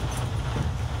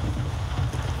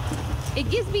 It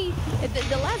gives me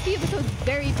the last few episodes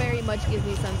very, very much gives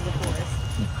me Sons of the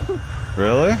Forest.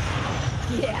 Really?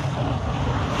 Yeah.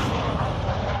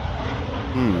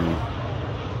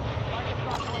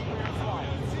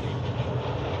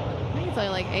 I think it's only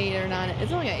like 8 or 9.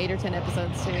 It's only got 8 or 10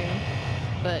 episodes too.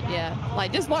 But yeah,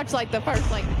 like just watch like the first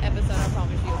like episode. I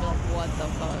promise you, you'll be like, what the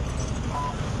fuck?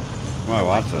 Why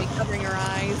watch it? Covering your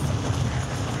eyes.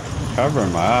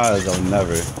 Covering my eyes, I'll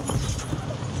never.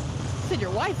 Said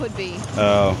your wife would be.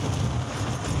 Oh.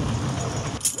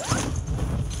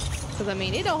 Because I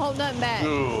mean, it don't hold nothing back.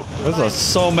 There's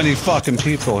so many fucking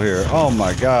people here. Oh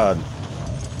my god.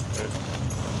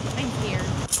 I'm here.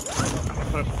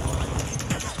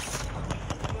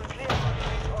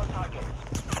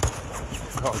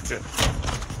 Oh, shit.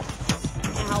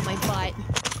 Ow, my butt.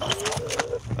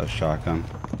 A shotgun.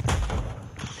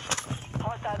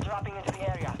 Hostiles dropping into the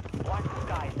area. Watch the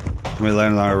skies. Can we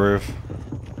land on our roof?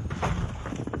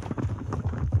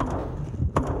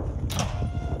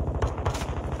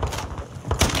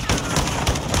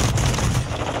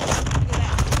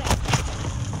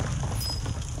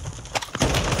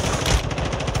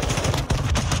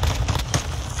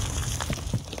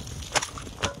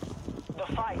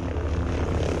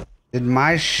 Did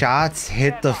my shots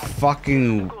hit the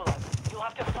fucking...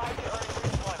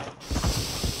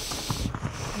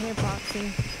 Here,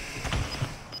 Proxy.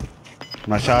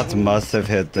 My shots must have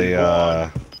hit the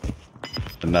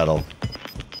metal.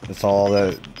 That's all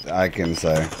that I can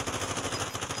say.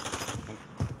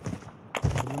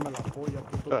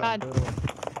 God.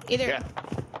 Either. Yeah.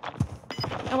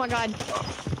 Oh my god.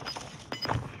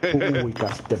 We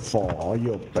got the fall,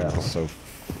 you better. So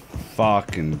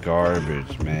fucking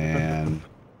garbage, man.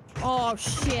 Oh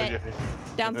shit.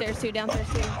 Downstairs too, downstairs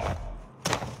too.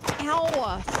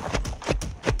 Ow!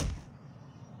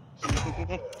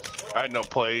 I had no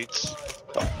plates.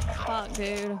 Fuck,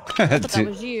 dude. I thought that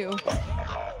was you.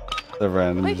 The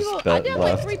random I just did bet like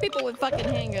left. 3 people with fucking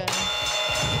handguns.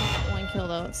 One kill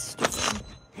though, it's stupid.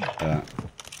 Yeah.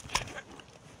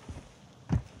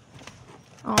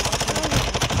 Oh,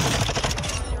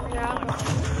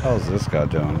 How's this guy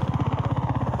doing?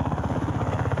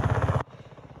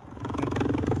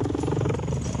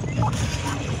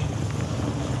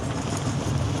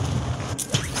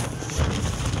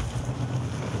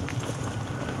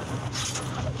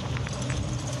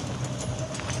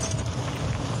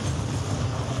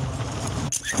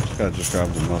 This guy just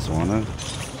grabbed the most wanted.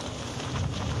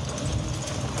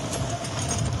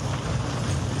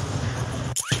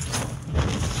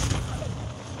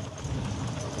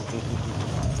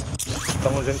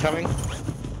 Someone's incoming.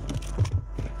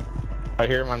 I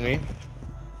hear him on me.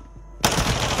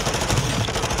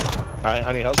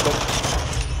 I need help.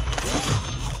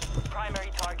 Primary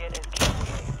target is killed.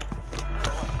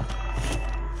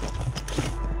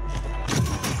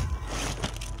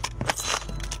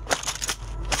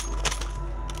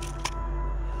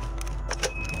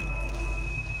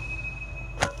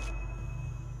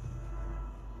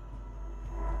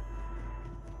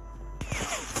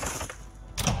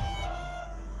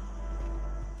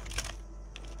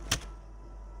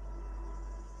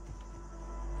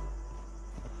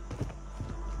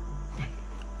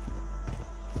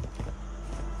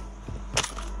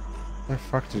 Where the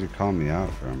fuck did he call me out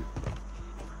from?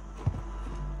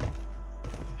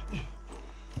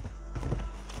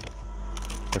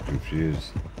 I'm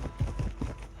confused.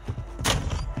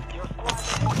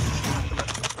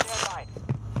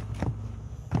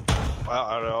 Wow,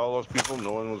 out of all those people,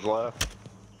 no one was left.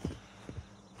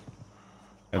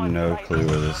 I have no clue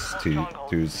where this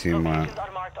dude's team went. Locations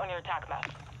are marked on your attack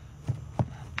map.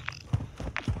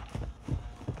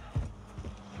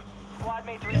 Squad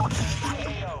mates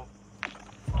AO.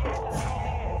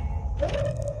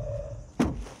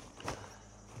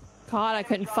 God, I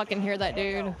couldn't fucking hear that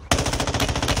dude.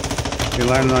 He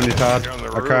landed on you, Todd.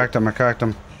 I cracked him, I cracked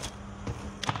him.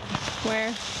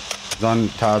 Where? He's on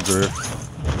Todd's roof.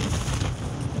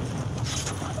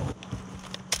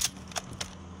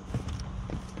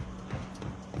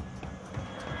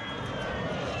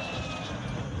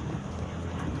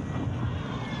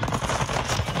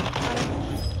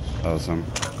 That was him.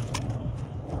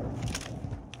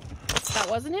 That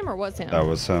wasn't him or was him? That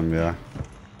was him, yeah.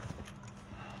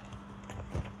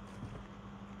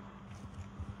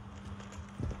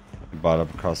 He bought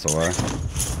up across the way.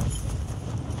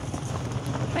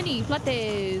 Honey,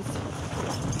 plates.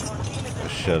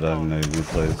 Shit, I didn't know you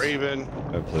plays. Raven.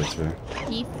 No place here.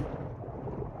 Keith.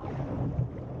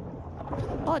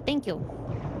 Oh, thank you.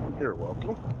 You're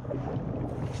welcome.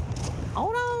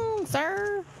 Hold on,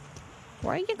 sir.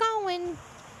 Where are you going?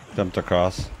 Jumped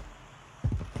across.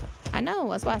 I know,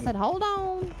 that's why I said hold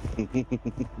on.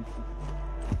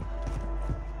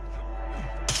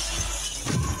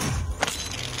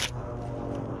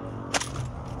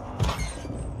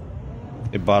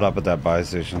 He bought up at that buy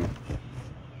station.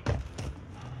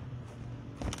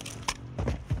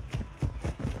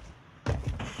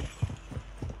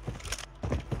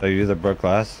 Are you the broke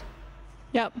glass?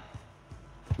 Yep.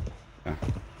 Yeah.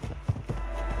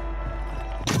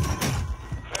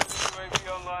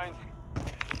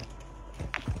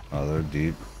 Oh, they're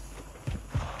deep.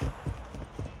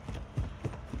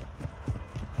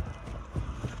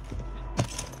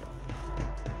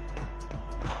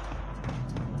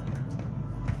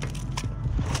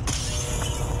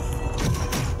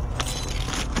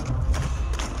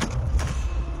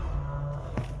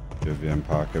 Vivian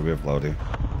pocket, we have Lodi.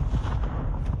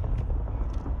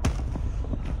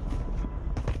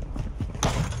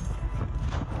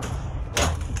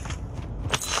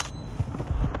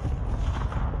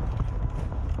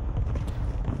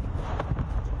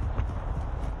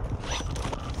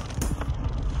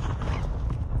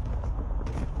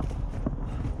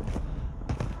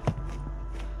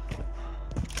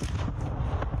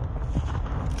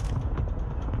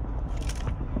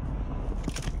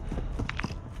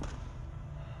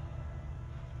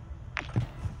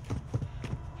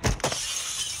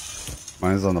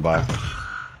 Mine's on the buy.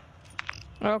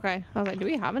 Okay. I was like, do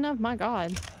we have enough? My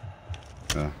God.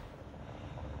 Yeah.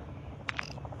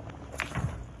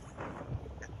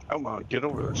 Come on, get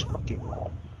over this fucking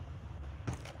wall.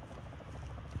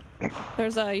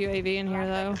 There's a UAV in here,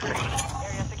 though.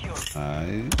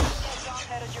 Nice.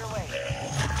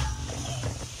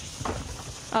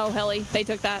 Oh, heli. They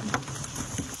took that.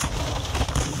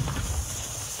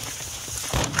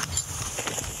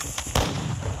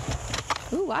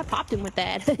 I popped him with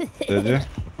that. Did you?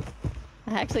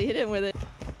 I actually hit him with it.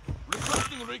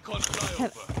 Requesting recon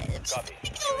flyover. Copy.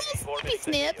 Snippy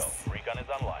snips. Recon is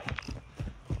online.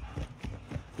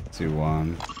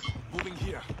 2-1. Moving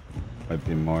here. Might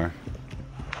be more.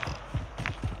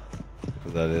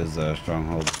 But that is a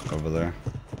stronghold over there.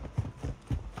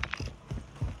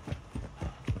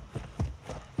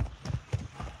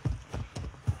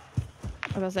 I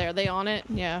was gonna say, are they on it?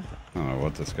 Yeah. I don't know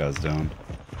what this guy's doing.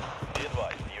 Be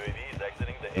advised, UAV is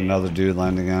exiting the Another dude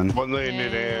landing in. One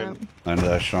landed in. Landed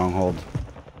that stronghold.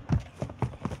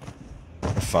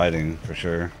 They're fighting for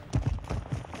sure.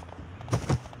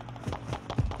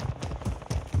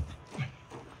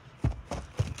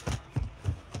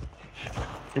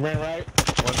 You ran right?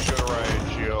 One to the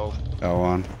right, shield. Got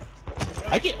one.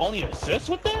 I get only an assist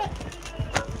with that?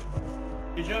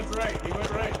 He jumped right. He went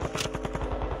right.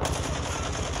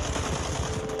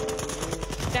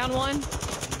 Down one.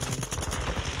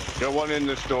 Got one in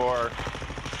the store.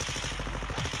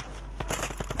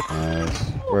 Nice.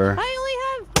 Where? I only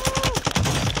have.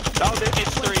 Oh,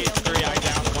 it's three. It's three. I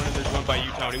downed one, and there's one by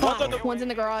you, Tony. One's on the. One's in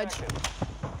the garage.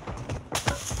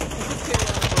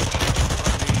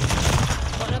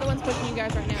 Another one's pushing you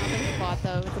guys right now. I think it's a bot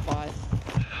though. It's a bot.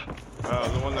 Oh,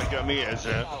 the one that got me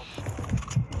isn't.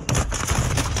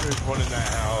 There's one in that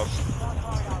house.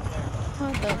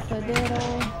 What the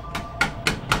fiddle?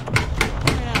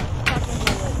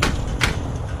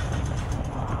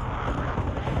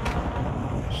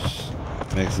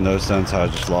 Makes no sense how I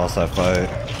just lost that fight.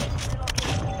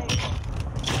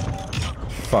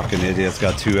 Fucking idiot's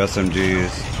got 2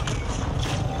 SMGs.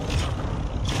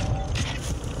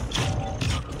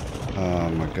 Oh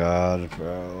my god,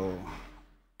 bro.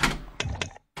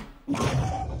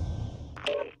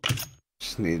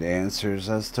 Just need answers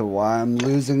as to why I'm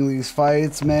losing these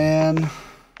fights, man.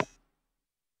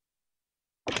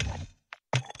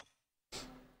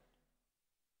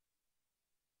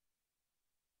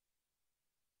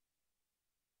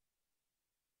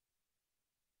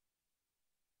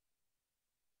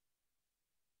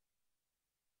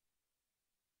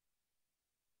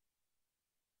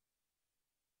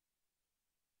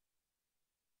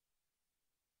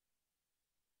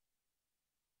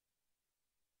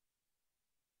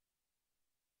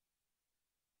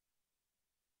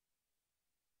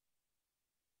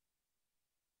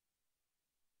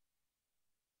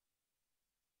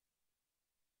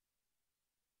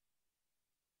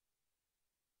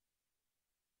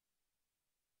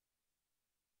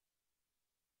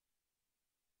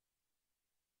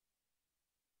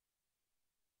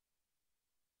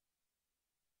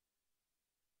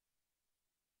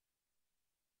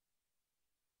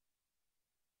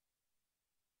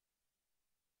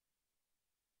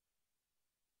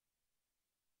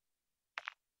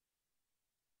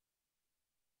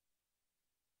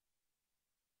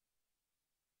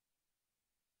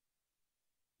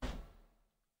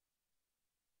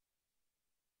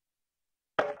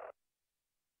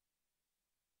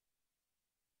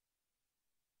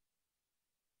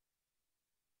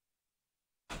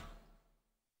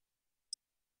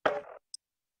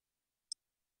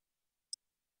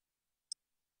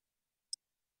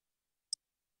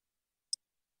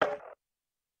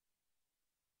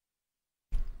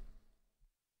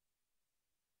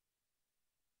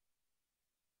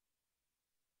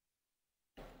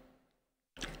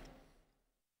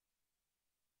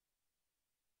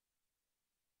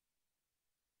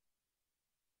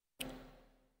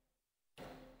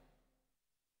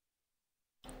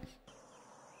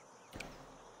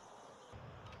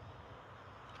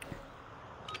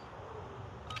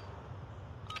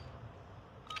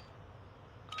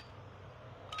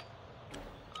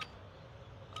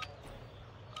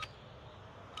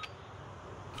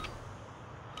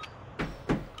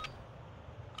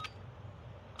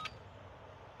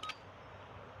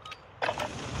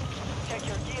 Check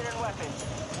your gear and weapons.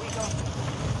 We go.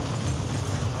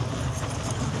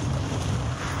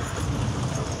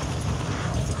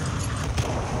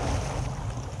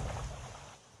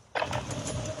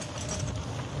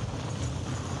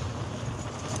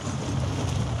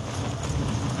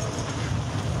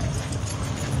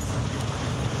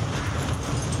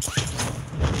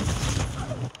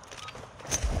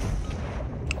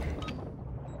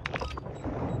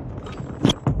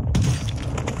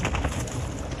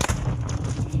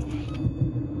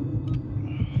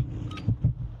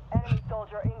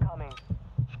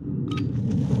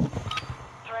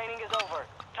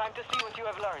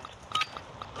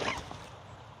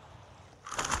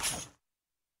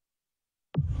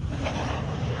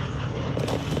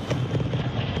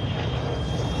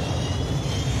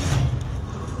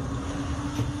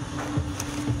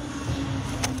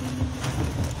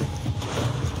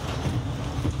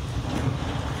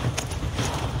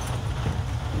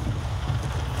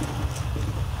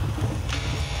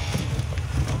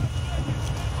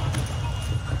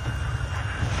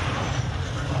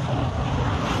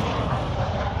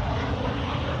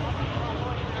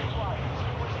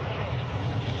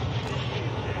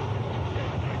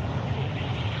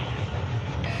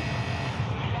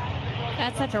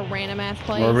 That's such a random ass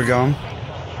place. Where are we going?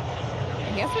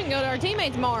 I guess we can go to our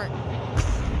teammates' mark.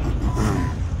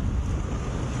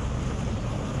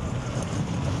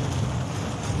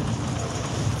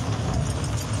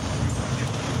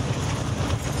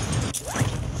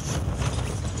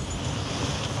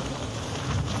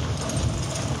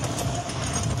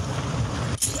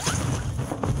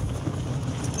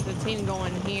 There's a team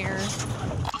going here.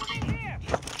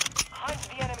 Hunt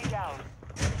the enemy down.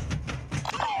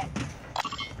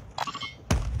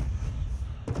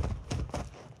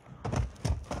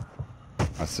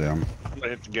 I see him. I'm gonna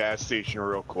hit the gas station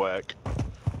real quick.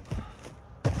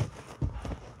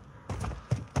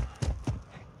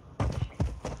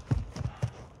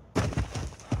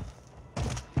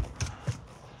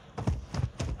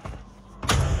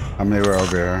 How many were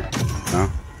over here?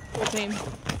 No? Full team.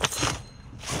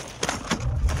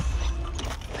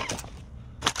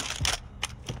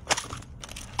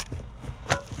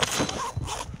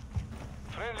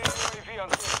 Friendly UAV on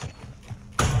station.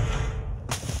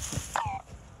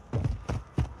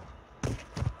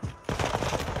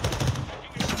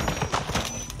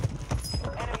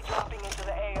 Enemy dropping into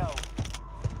the AO.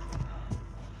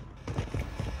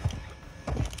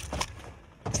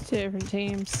 It's 2 different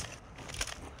teams.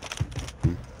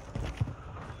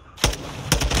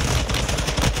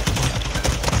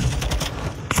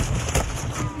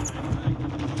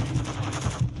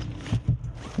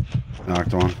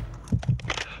 Knocked one.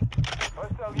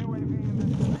 Hostile UAV in the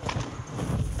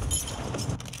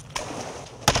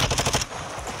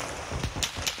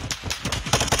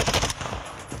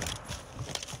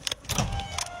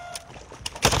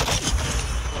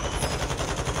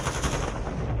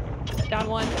Down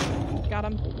one. Got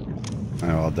him.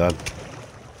 They're all dead.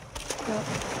 Yep.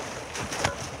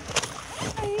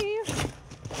 Hey.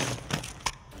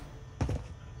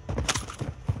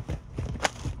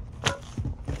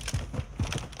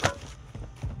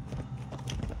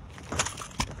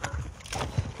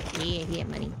 Yeah,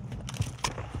 money.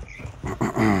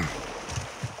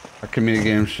 Our community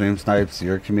game stream snipes.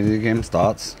 Your community game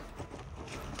starts.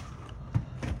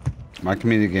 My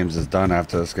community games is done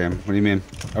after this game. What do you mean?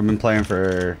 I've been playing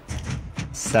for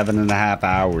 7.5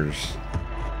 hours.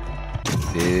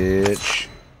 Bitch.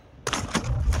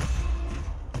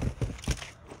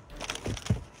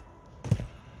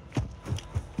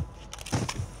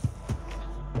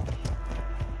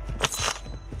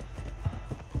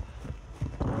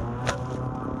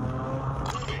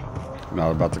 I'm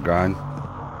not about to grind.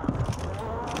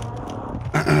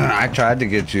 I tried to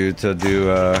get you to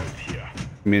do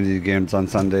community games on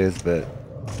Sundays, but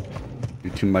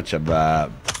you're too much of a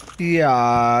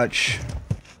biatch.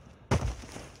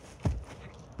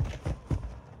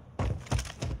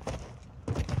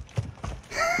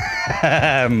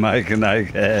 Mike and I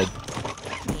head.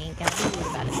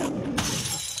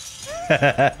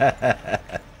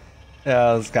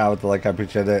 Yeah, Scott, like, I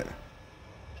appreciate it.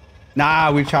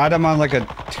 Nah, we tried them on like a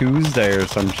Tuesday or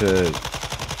some shit.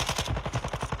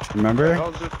 Remember?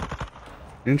 You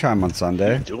didn't try them on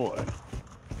Sunday. What are you doing?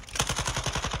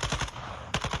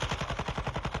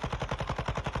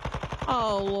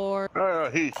 Oh Lord. No,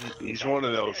 he's one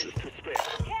of those.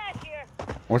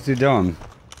 What's he doing?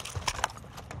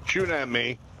 Shooting at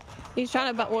me. He's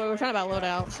trying to. Well, we're trying to buy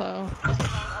loadout, so.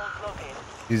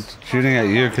 He's shooting at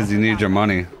you because he needs your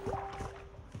money.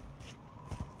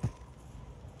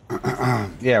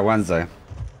 Yeah, Wednesday.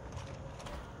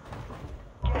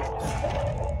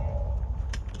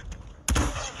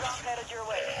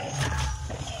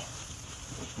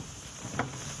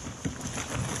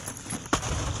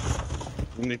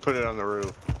 And he put it on the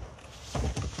roof.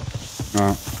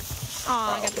 Oh,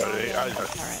 Oh, I got the wrong buddy, one. I-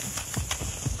 Alright.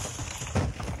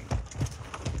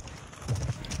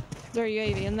 Is there a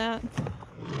UAV in that?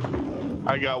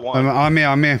 I got one. on me,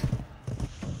 on me.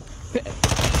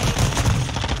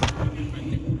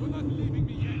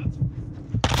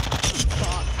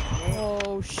 Fuck.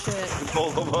 Oh shit.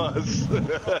 Both of us.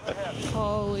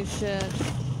 Holy shit.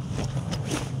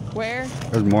 Where?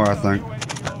 There's more, I think.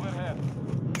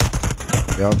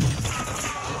 Yep.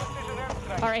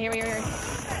 Alright, here.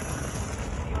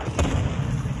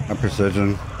 A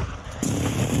precision.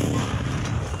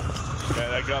 Yeah,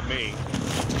 that got me.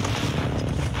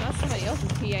 That's somebody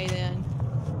else's PA then.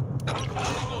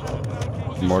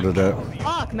 Mortared it.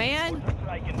 Fuck, man.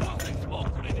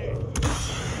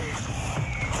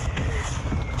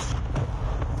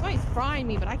 Somebody's frying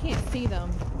me, but I can't see them.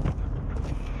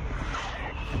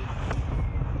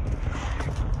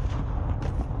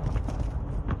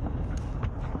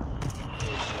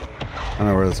 I don't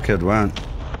know where this kid went.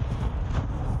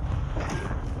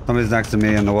 Somebody's next to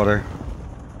me in the water.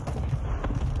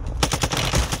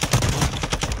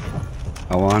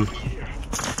 on.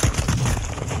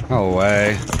 No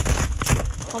way.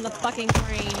 On the fucking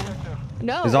crane.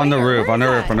 No. He's on the roof, on the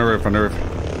roof, on the roof, on the roof.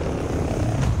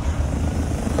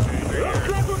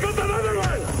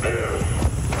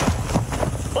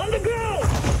 On the ground!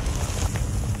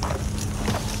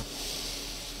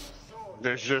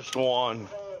 There's just one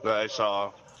that I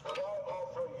saw.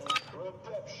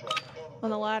 On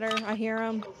the ladder, I hear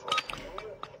him.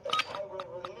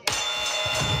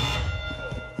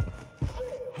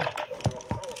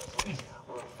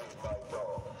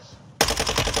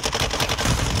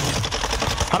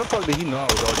 How the fuck did he know I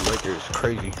was already right there? It's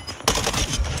crazy.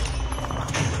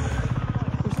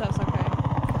 Your stuff's okay.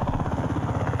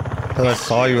 Cause I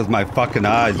saw you with my fucking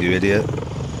eyes, you idiot.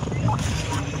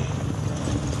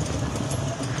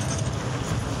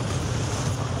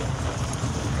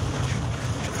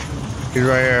 He's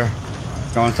right here.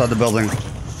 Go inside the building.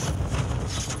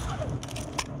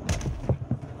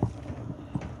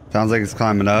 Sounds like he's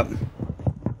climbing up. He's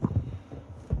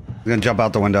gonna jump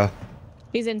out the window.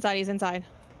 He's inside, he's inside.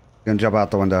 He's gonna jump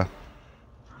out the window.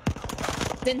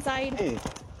 He's inside.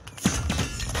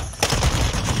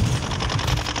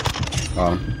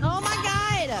 Got him. Oh my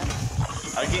god!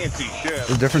 I can't see shit. It's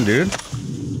a different dude? Who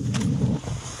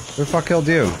the fuck killed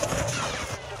you?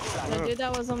 The dude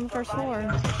that was on the first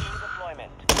floor.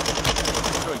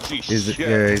 He's,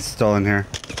 yeah, he's still in here.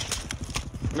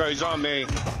 No, he's on me.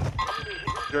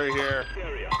 Right here.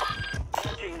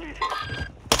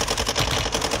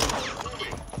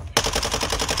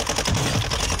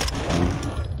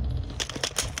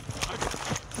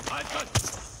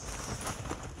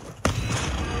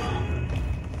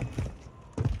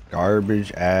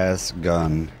 Garbage ass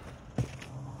gun.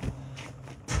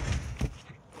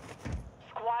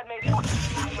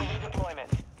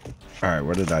 Alright,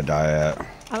 where did I die at?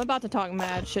 I'm about to talk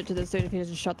mad shit to this dude if he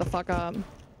doesn't shut the fuck up.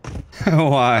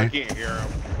 Why? I can't hear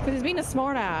him. Because he's being a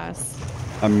smart ass.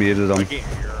 I muted him. I can't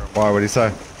hear him. Why? What'd he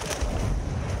say?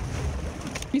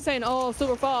 He's saying, oh,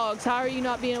 Silver Fox, how are you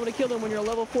not being able to kill them when you're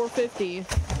level 450?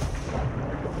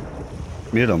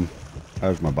 Mute him. That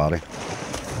was my body.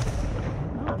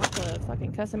 I'm about to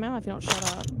fucking cuss him out if you don't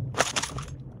shut up.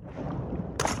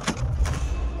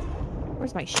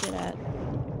 Where's my shit at?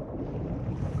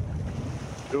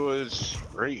 It was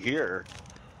right here.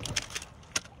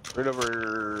 Right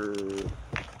over.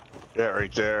 Yeah,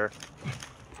 right there.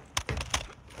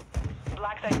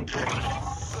 Black side security.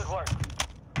 Good work.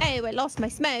 Hey, I lost my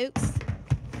smokes.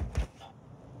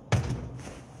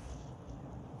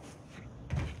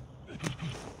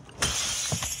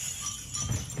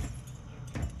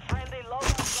 Friendly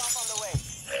loadout drop on the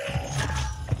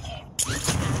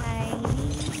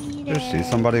way. Did you see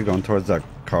somebody going towards that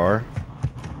car?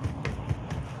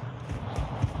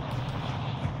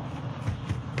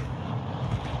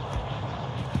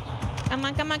 Come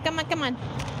on, come on, come on, come on.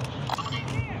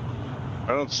 I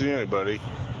don't see anybody.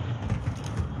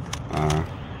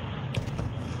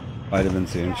 Might have been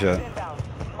seeing shit.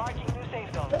 Marking new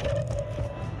safe zone.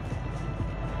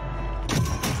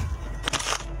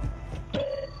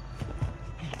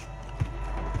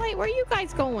 Wait, where are you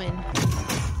guys going?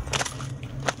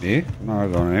 Me? I'm not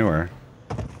going anywhere.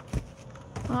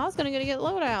 Oh, I was gonna go to get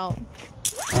loadout.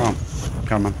 Oh,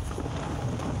 coming.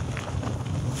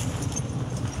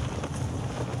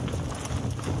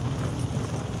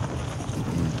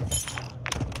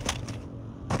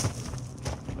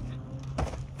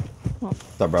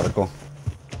 What's up, radical?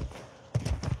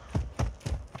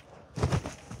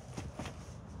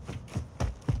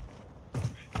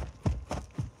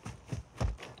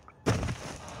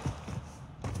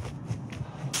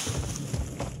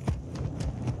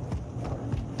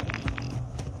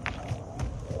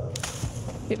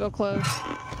 People close.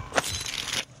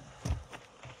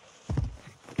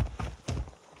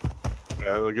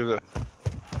 Yeah, look at that.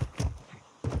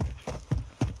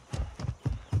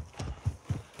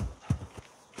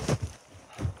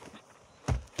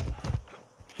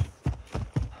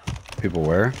 People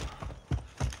where?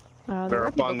 They're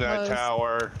up on that close.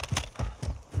 tower.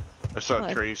 I saw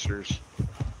Oh, tracers.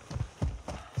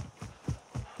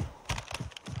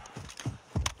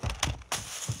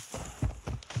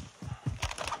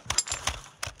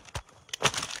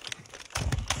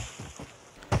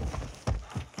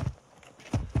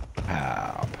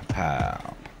 Pow,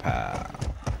 pow, pow,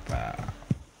 pow.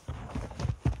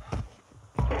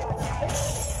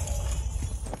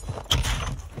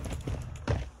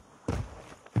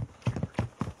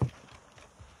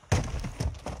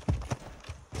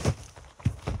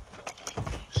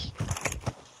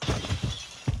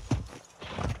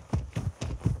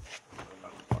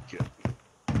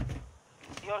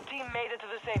 Your team made it to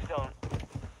the safe zone.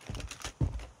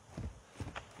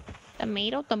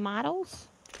 Tomatoes?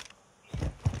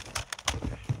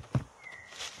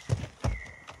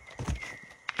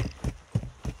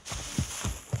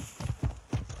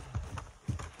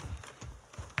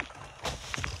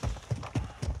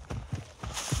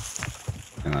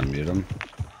 Can I mute him?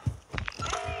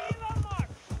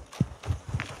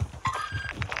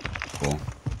 Cool.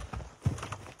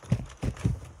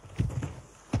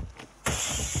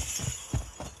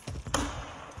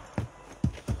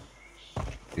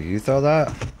 Did you throw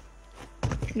that?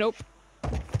 Nope. I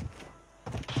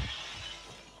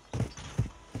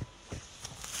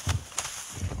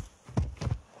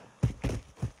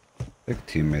think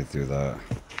teammate threw that.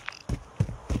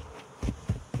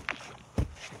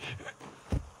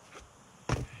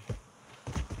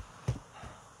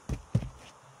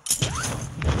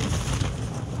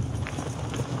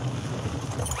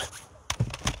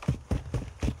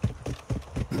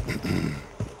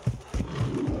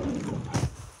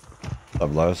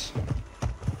 Love Lowe's.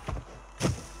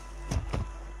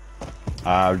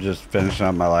 I'm just finishing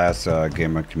up my last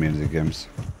game of community games.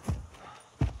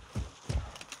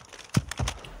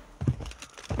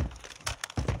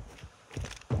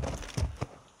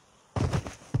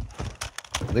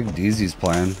 I think DZ's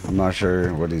playing. I'm not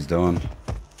sure what he's doing.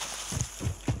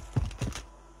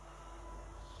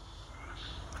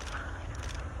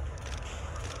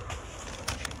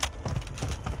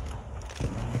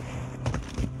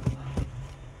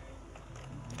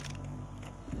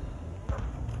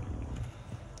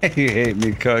 You hate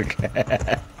me, Cook.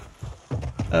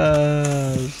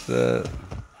 Oh, shit.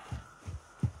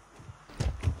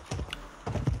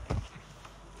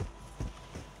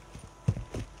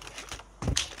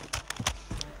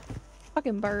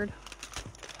 Fucking bird.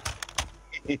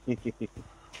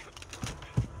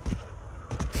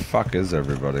 Fuck is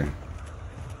everybody? I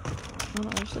don't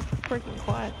know, it's just freaking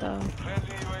quiet though.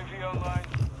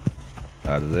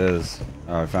 That it is.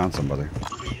 Oh, I found somebody.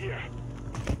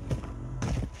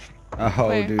 Oh,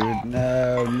 Where? dude,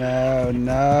 no, no,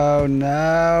 no,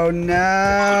 no,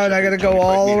 no! I gotta go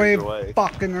all the way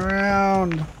fucking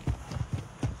around.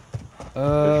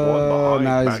 Oh,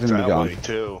 now he's gonna be gone.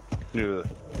 Too. Near the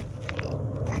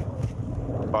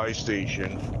buy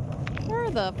station.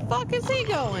 Where the fuck is he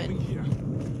going?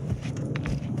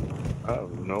 I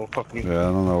don't know. Fucking. Yeah,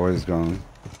 I don't know what he's going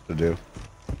to do.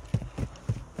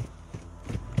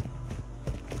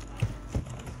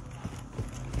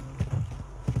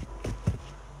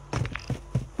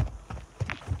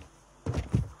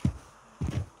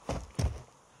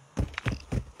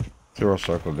 See where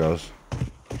circle goes.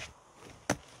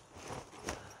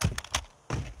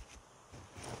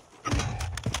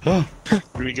 Did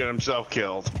he get himself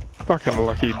killed? Fucking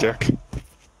lucky dick.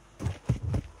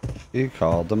 He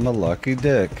called him a lucky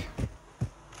dick.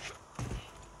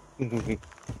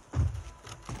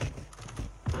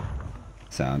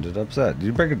 Sounded upset. Did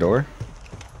you break a door?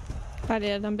 I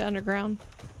did. I'm underground.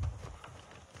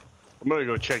 I'm gonna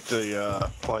go check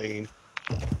the plane.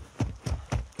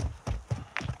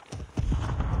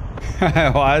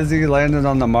 Why is he landing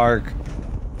on the mark?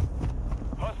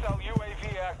 Hostile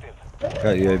UAV active.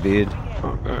 Got UAV'd.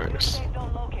 Oh, nice.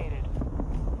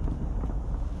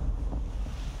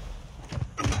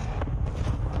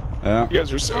 Yeah. You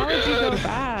guys are so Why would you good. go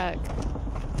back?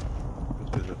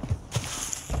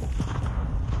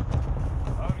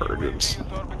 Birds.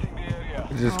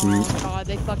 Just Oh, God,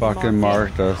 they fucking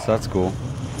marked us. That's cool. They'll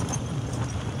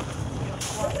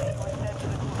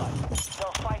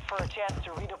fight for a chance to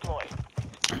redeploy.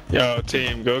 Yo,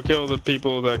 team, go kill the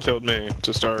people that killed me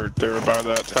to start. They were by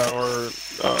that tower,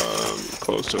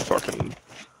 close to fucking.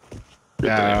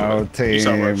 No, team. You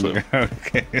saw where I flew.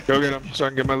 Okay. Go get them so I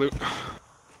can get my loot.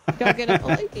 Go get him.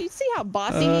 Like, you see how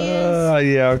bossy he is?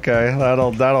 Yeah, okay.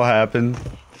 That'll happen.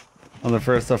 On the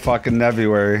 1st of fucking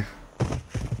February.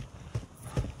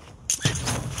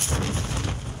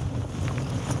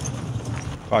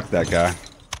 Fuck that guy.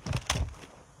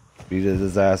 Beated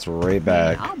his ass right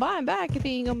back. I'll buy him back if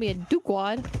he ain't gonna be a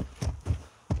dookwad.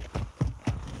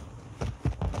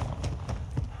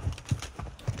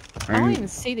 I don't even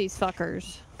see these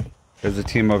fuckers. There's a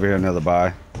team over here near the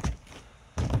buy.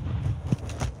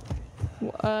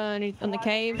 On the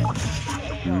cave.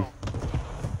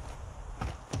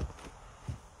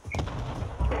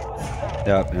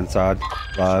 Yep, inside.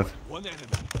 Live.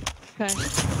 Okay.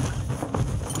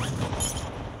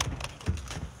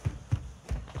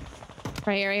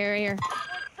 Right here, right here,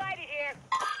 right here.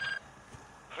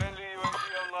 Friendly UAV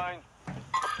online.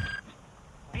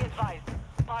 Be advised,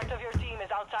 part of your team is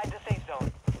outside the safe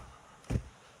zone.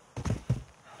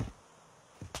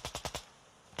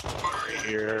 Right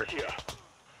here.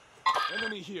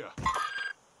 Enemy here.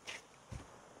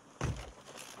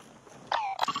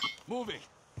 Moving.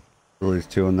 At least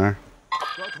 2 in there.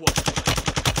 Got one.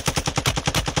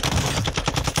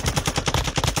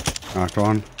 Knocked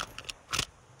 1.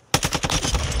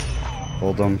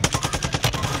 Hold them.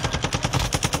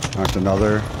 Knocked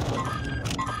another.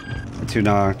 2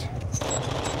 knocked.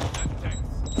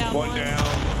 Down One down.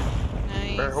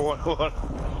 Nice. Or one.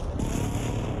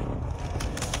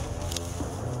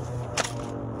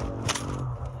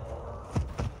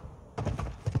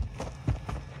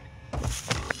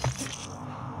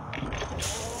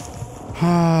 Did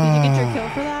you get your kill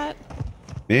for that?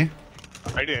 Me?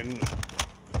 I didn't.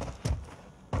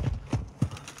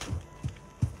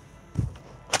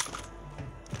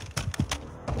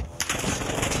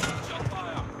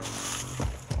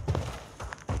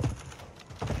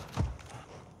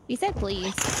 He said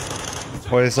please.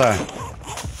 What did he say?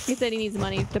 He said he needs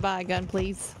money to buy a gun,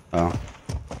 please. Oh.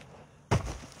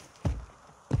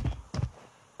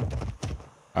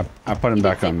 I put him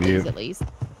back on mute. At least.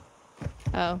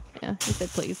 Oh, yeah. He said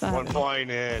please. One flying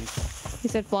in. He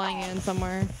said flying in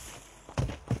somewhere.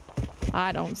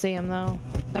 I don't see him though.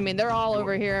 I mean, they're all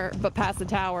over here, but past the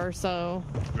tower, so.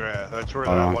 Yeah, that's where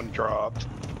that one dropped.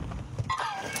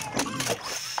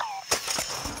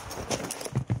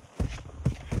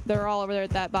 They're all over there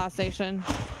at that buy station.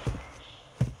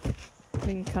 We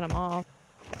can cut them off.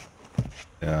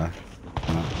 Yeah.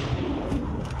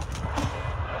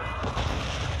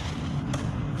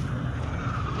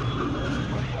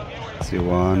 See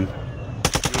 1.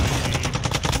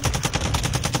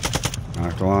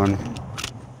 Knocked 1.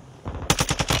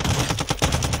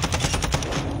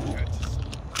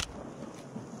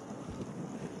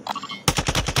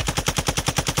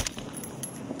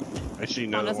 I see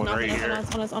another one right here.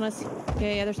 On us.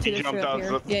 Yeah, there's 2 He there's jumped 2 up out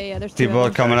here. the- Yeah, there's 2 People of are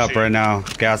them. coming up right now.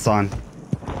 Gas on.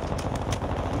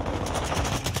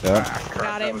 Yep.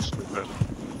 Got him.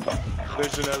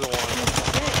 There's another one.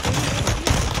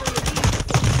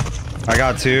 I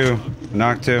got 2.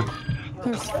 Knocked 2.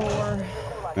 There's 4.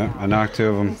 Yep, I knocked 2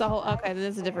 of them. It's a whole, okay,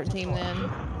 this is a different team then.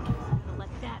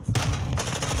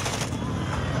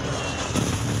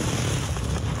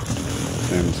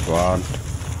 Same squad.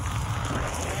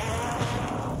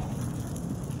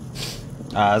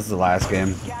 This is the last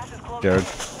game. Jared.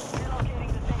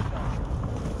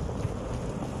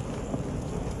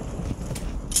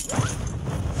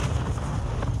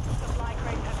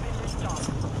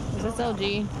 Is this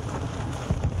LG?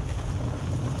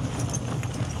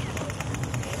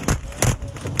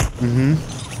 Mm-hmm.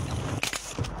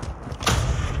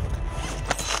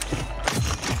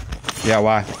 Yeah,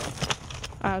 why?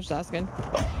 I was just asking.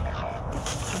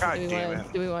 God damn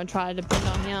it. Do we want to try to depend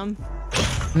on him?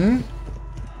 Hmm?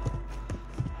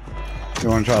 You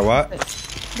want to try what?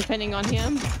 Depending on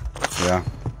him? Yeah.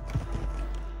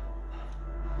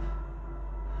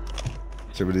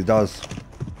 See what he does.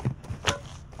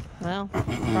 Well,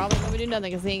 probably when we do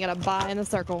nothing because he ain't got a buy in the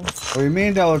circle. What do you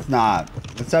mean, though? It's not.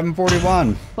 It's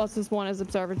 741. Plus this one is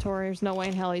observatory. There's no way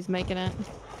in hell he's making it.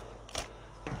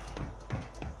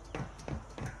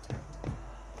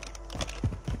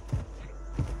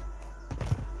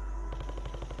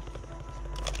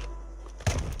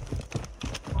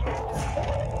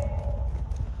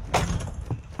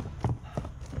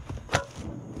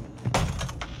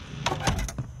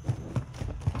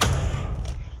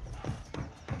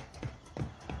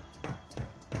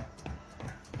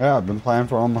 Yeah, I've been playing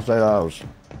for almost 8 hours.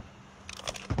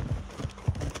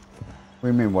 What do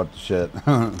you mean, what the shit?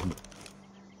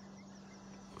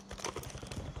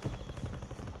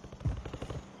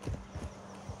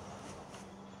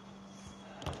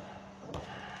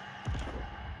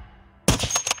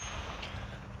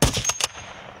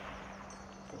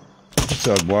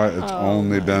 Said what? It's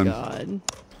only been. God.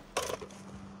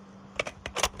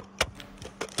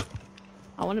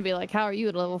 I want to be like, how are you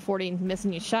at level 40 and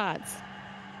missing your shots?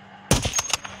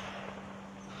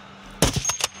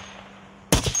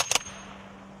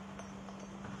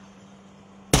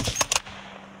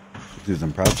 He's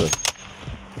impressive.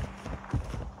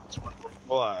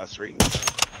 Well, that's right.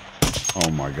 Oh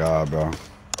my god, bro.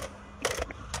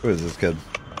 Who is this kid?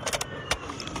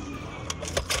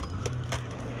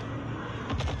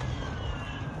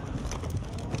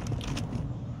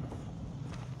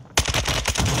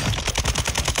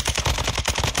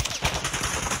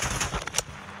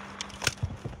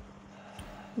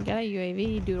 You got a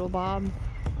UAV, Doodle Bob.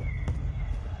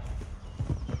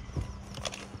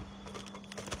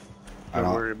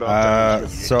 Don't worry about that.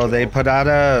 So they put out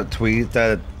a tweet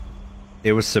that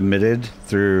it was submitted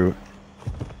through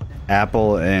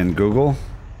Apple and Google,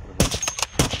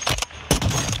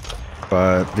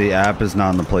 but the app is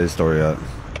not in the Play Store yet.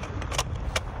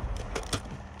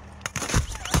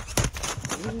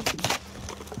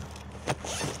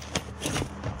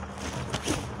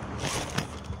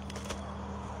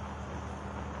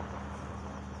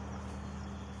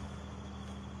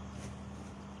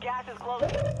 Gas is closing.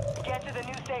 Get to the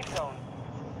new safe zone.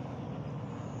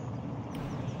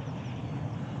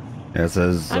 Yeah, it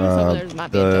says I'm assuming there's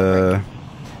might be a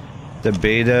the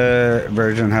beta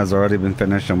version has already been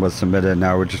finished and was submitted.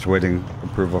 Now we're just waiting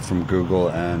approval from Google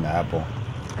and Apple.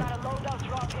 Got a loadout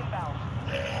drop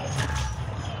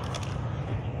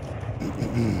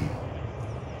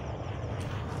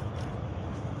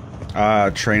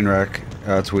inbound. Trainwreck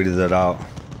tweeted it out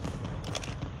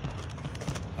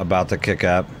about the kick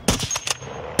app.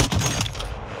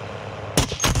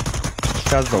 This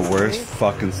guy's the worst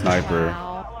fucking sniper.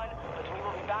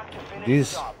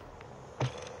 Jeez.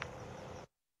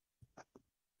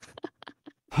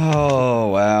 Oh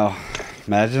wow.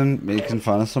 Imagine making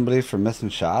fun of somebody for missing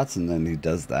shots and then he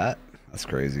does that. That's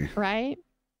crazy. Right?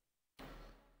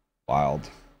 Wild.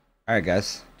 Alright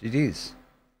guys. GG's.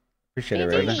 Appreciate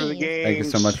it, Thanks for Raven. the Thank you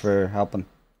so games. much for helping.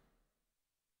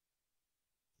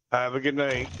 Have a good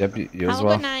night. Yep, you as Have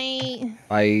well. a good night.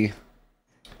 Bye.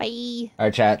 Bye.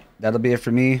 Alright chat. That'll be it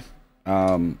for me.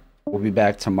 We'll be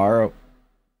back tomorrow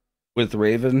with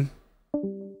Raven.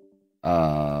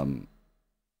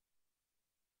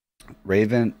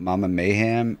 Raven, Mama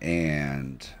Mayhem,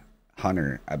 and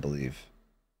Hunter, I believe.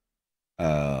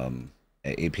 At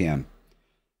 8 p.m.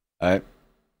 Alright.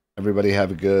 Everybody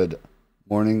have a good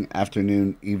morning,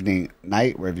 afternoon, evening,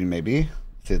 night, wherever you may be.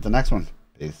 See you at the next one.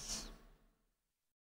 Peace.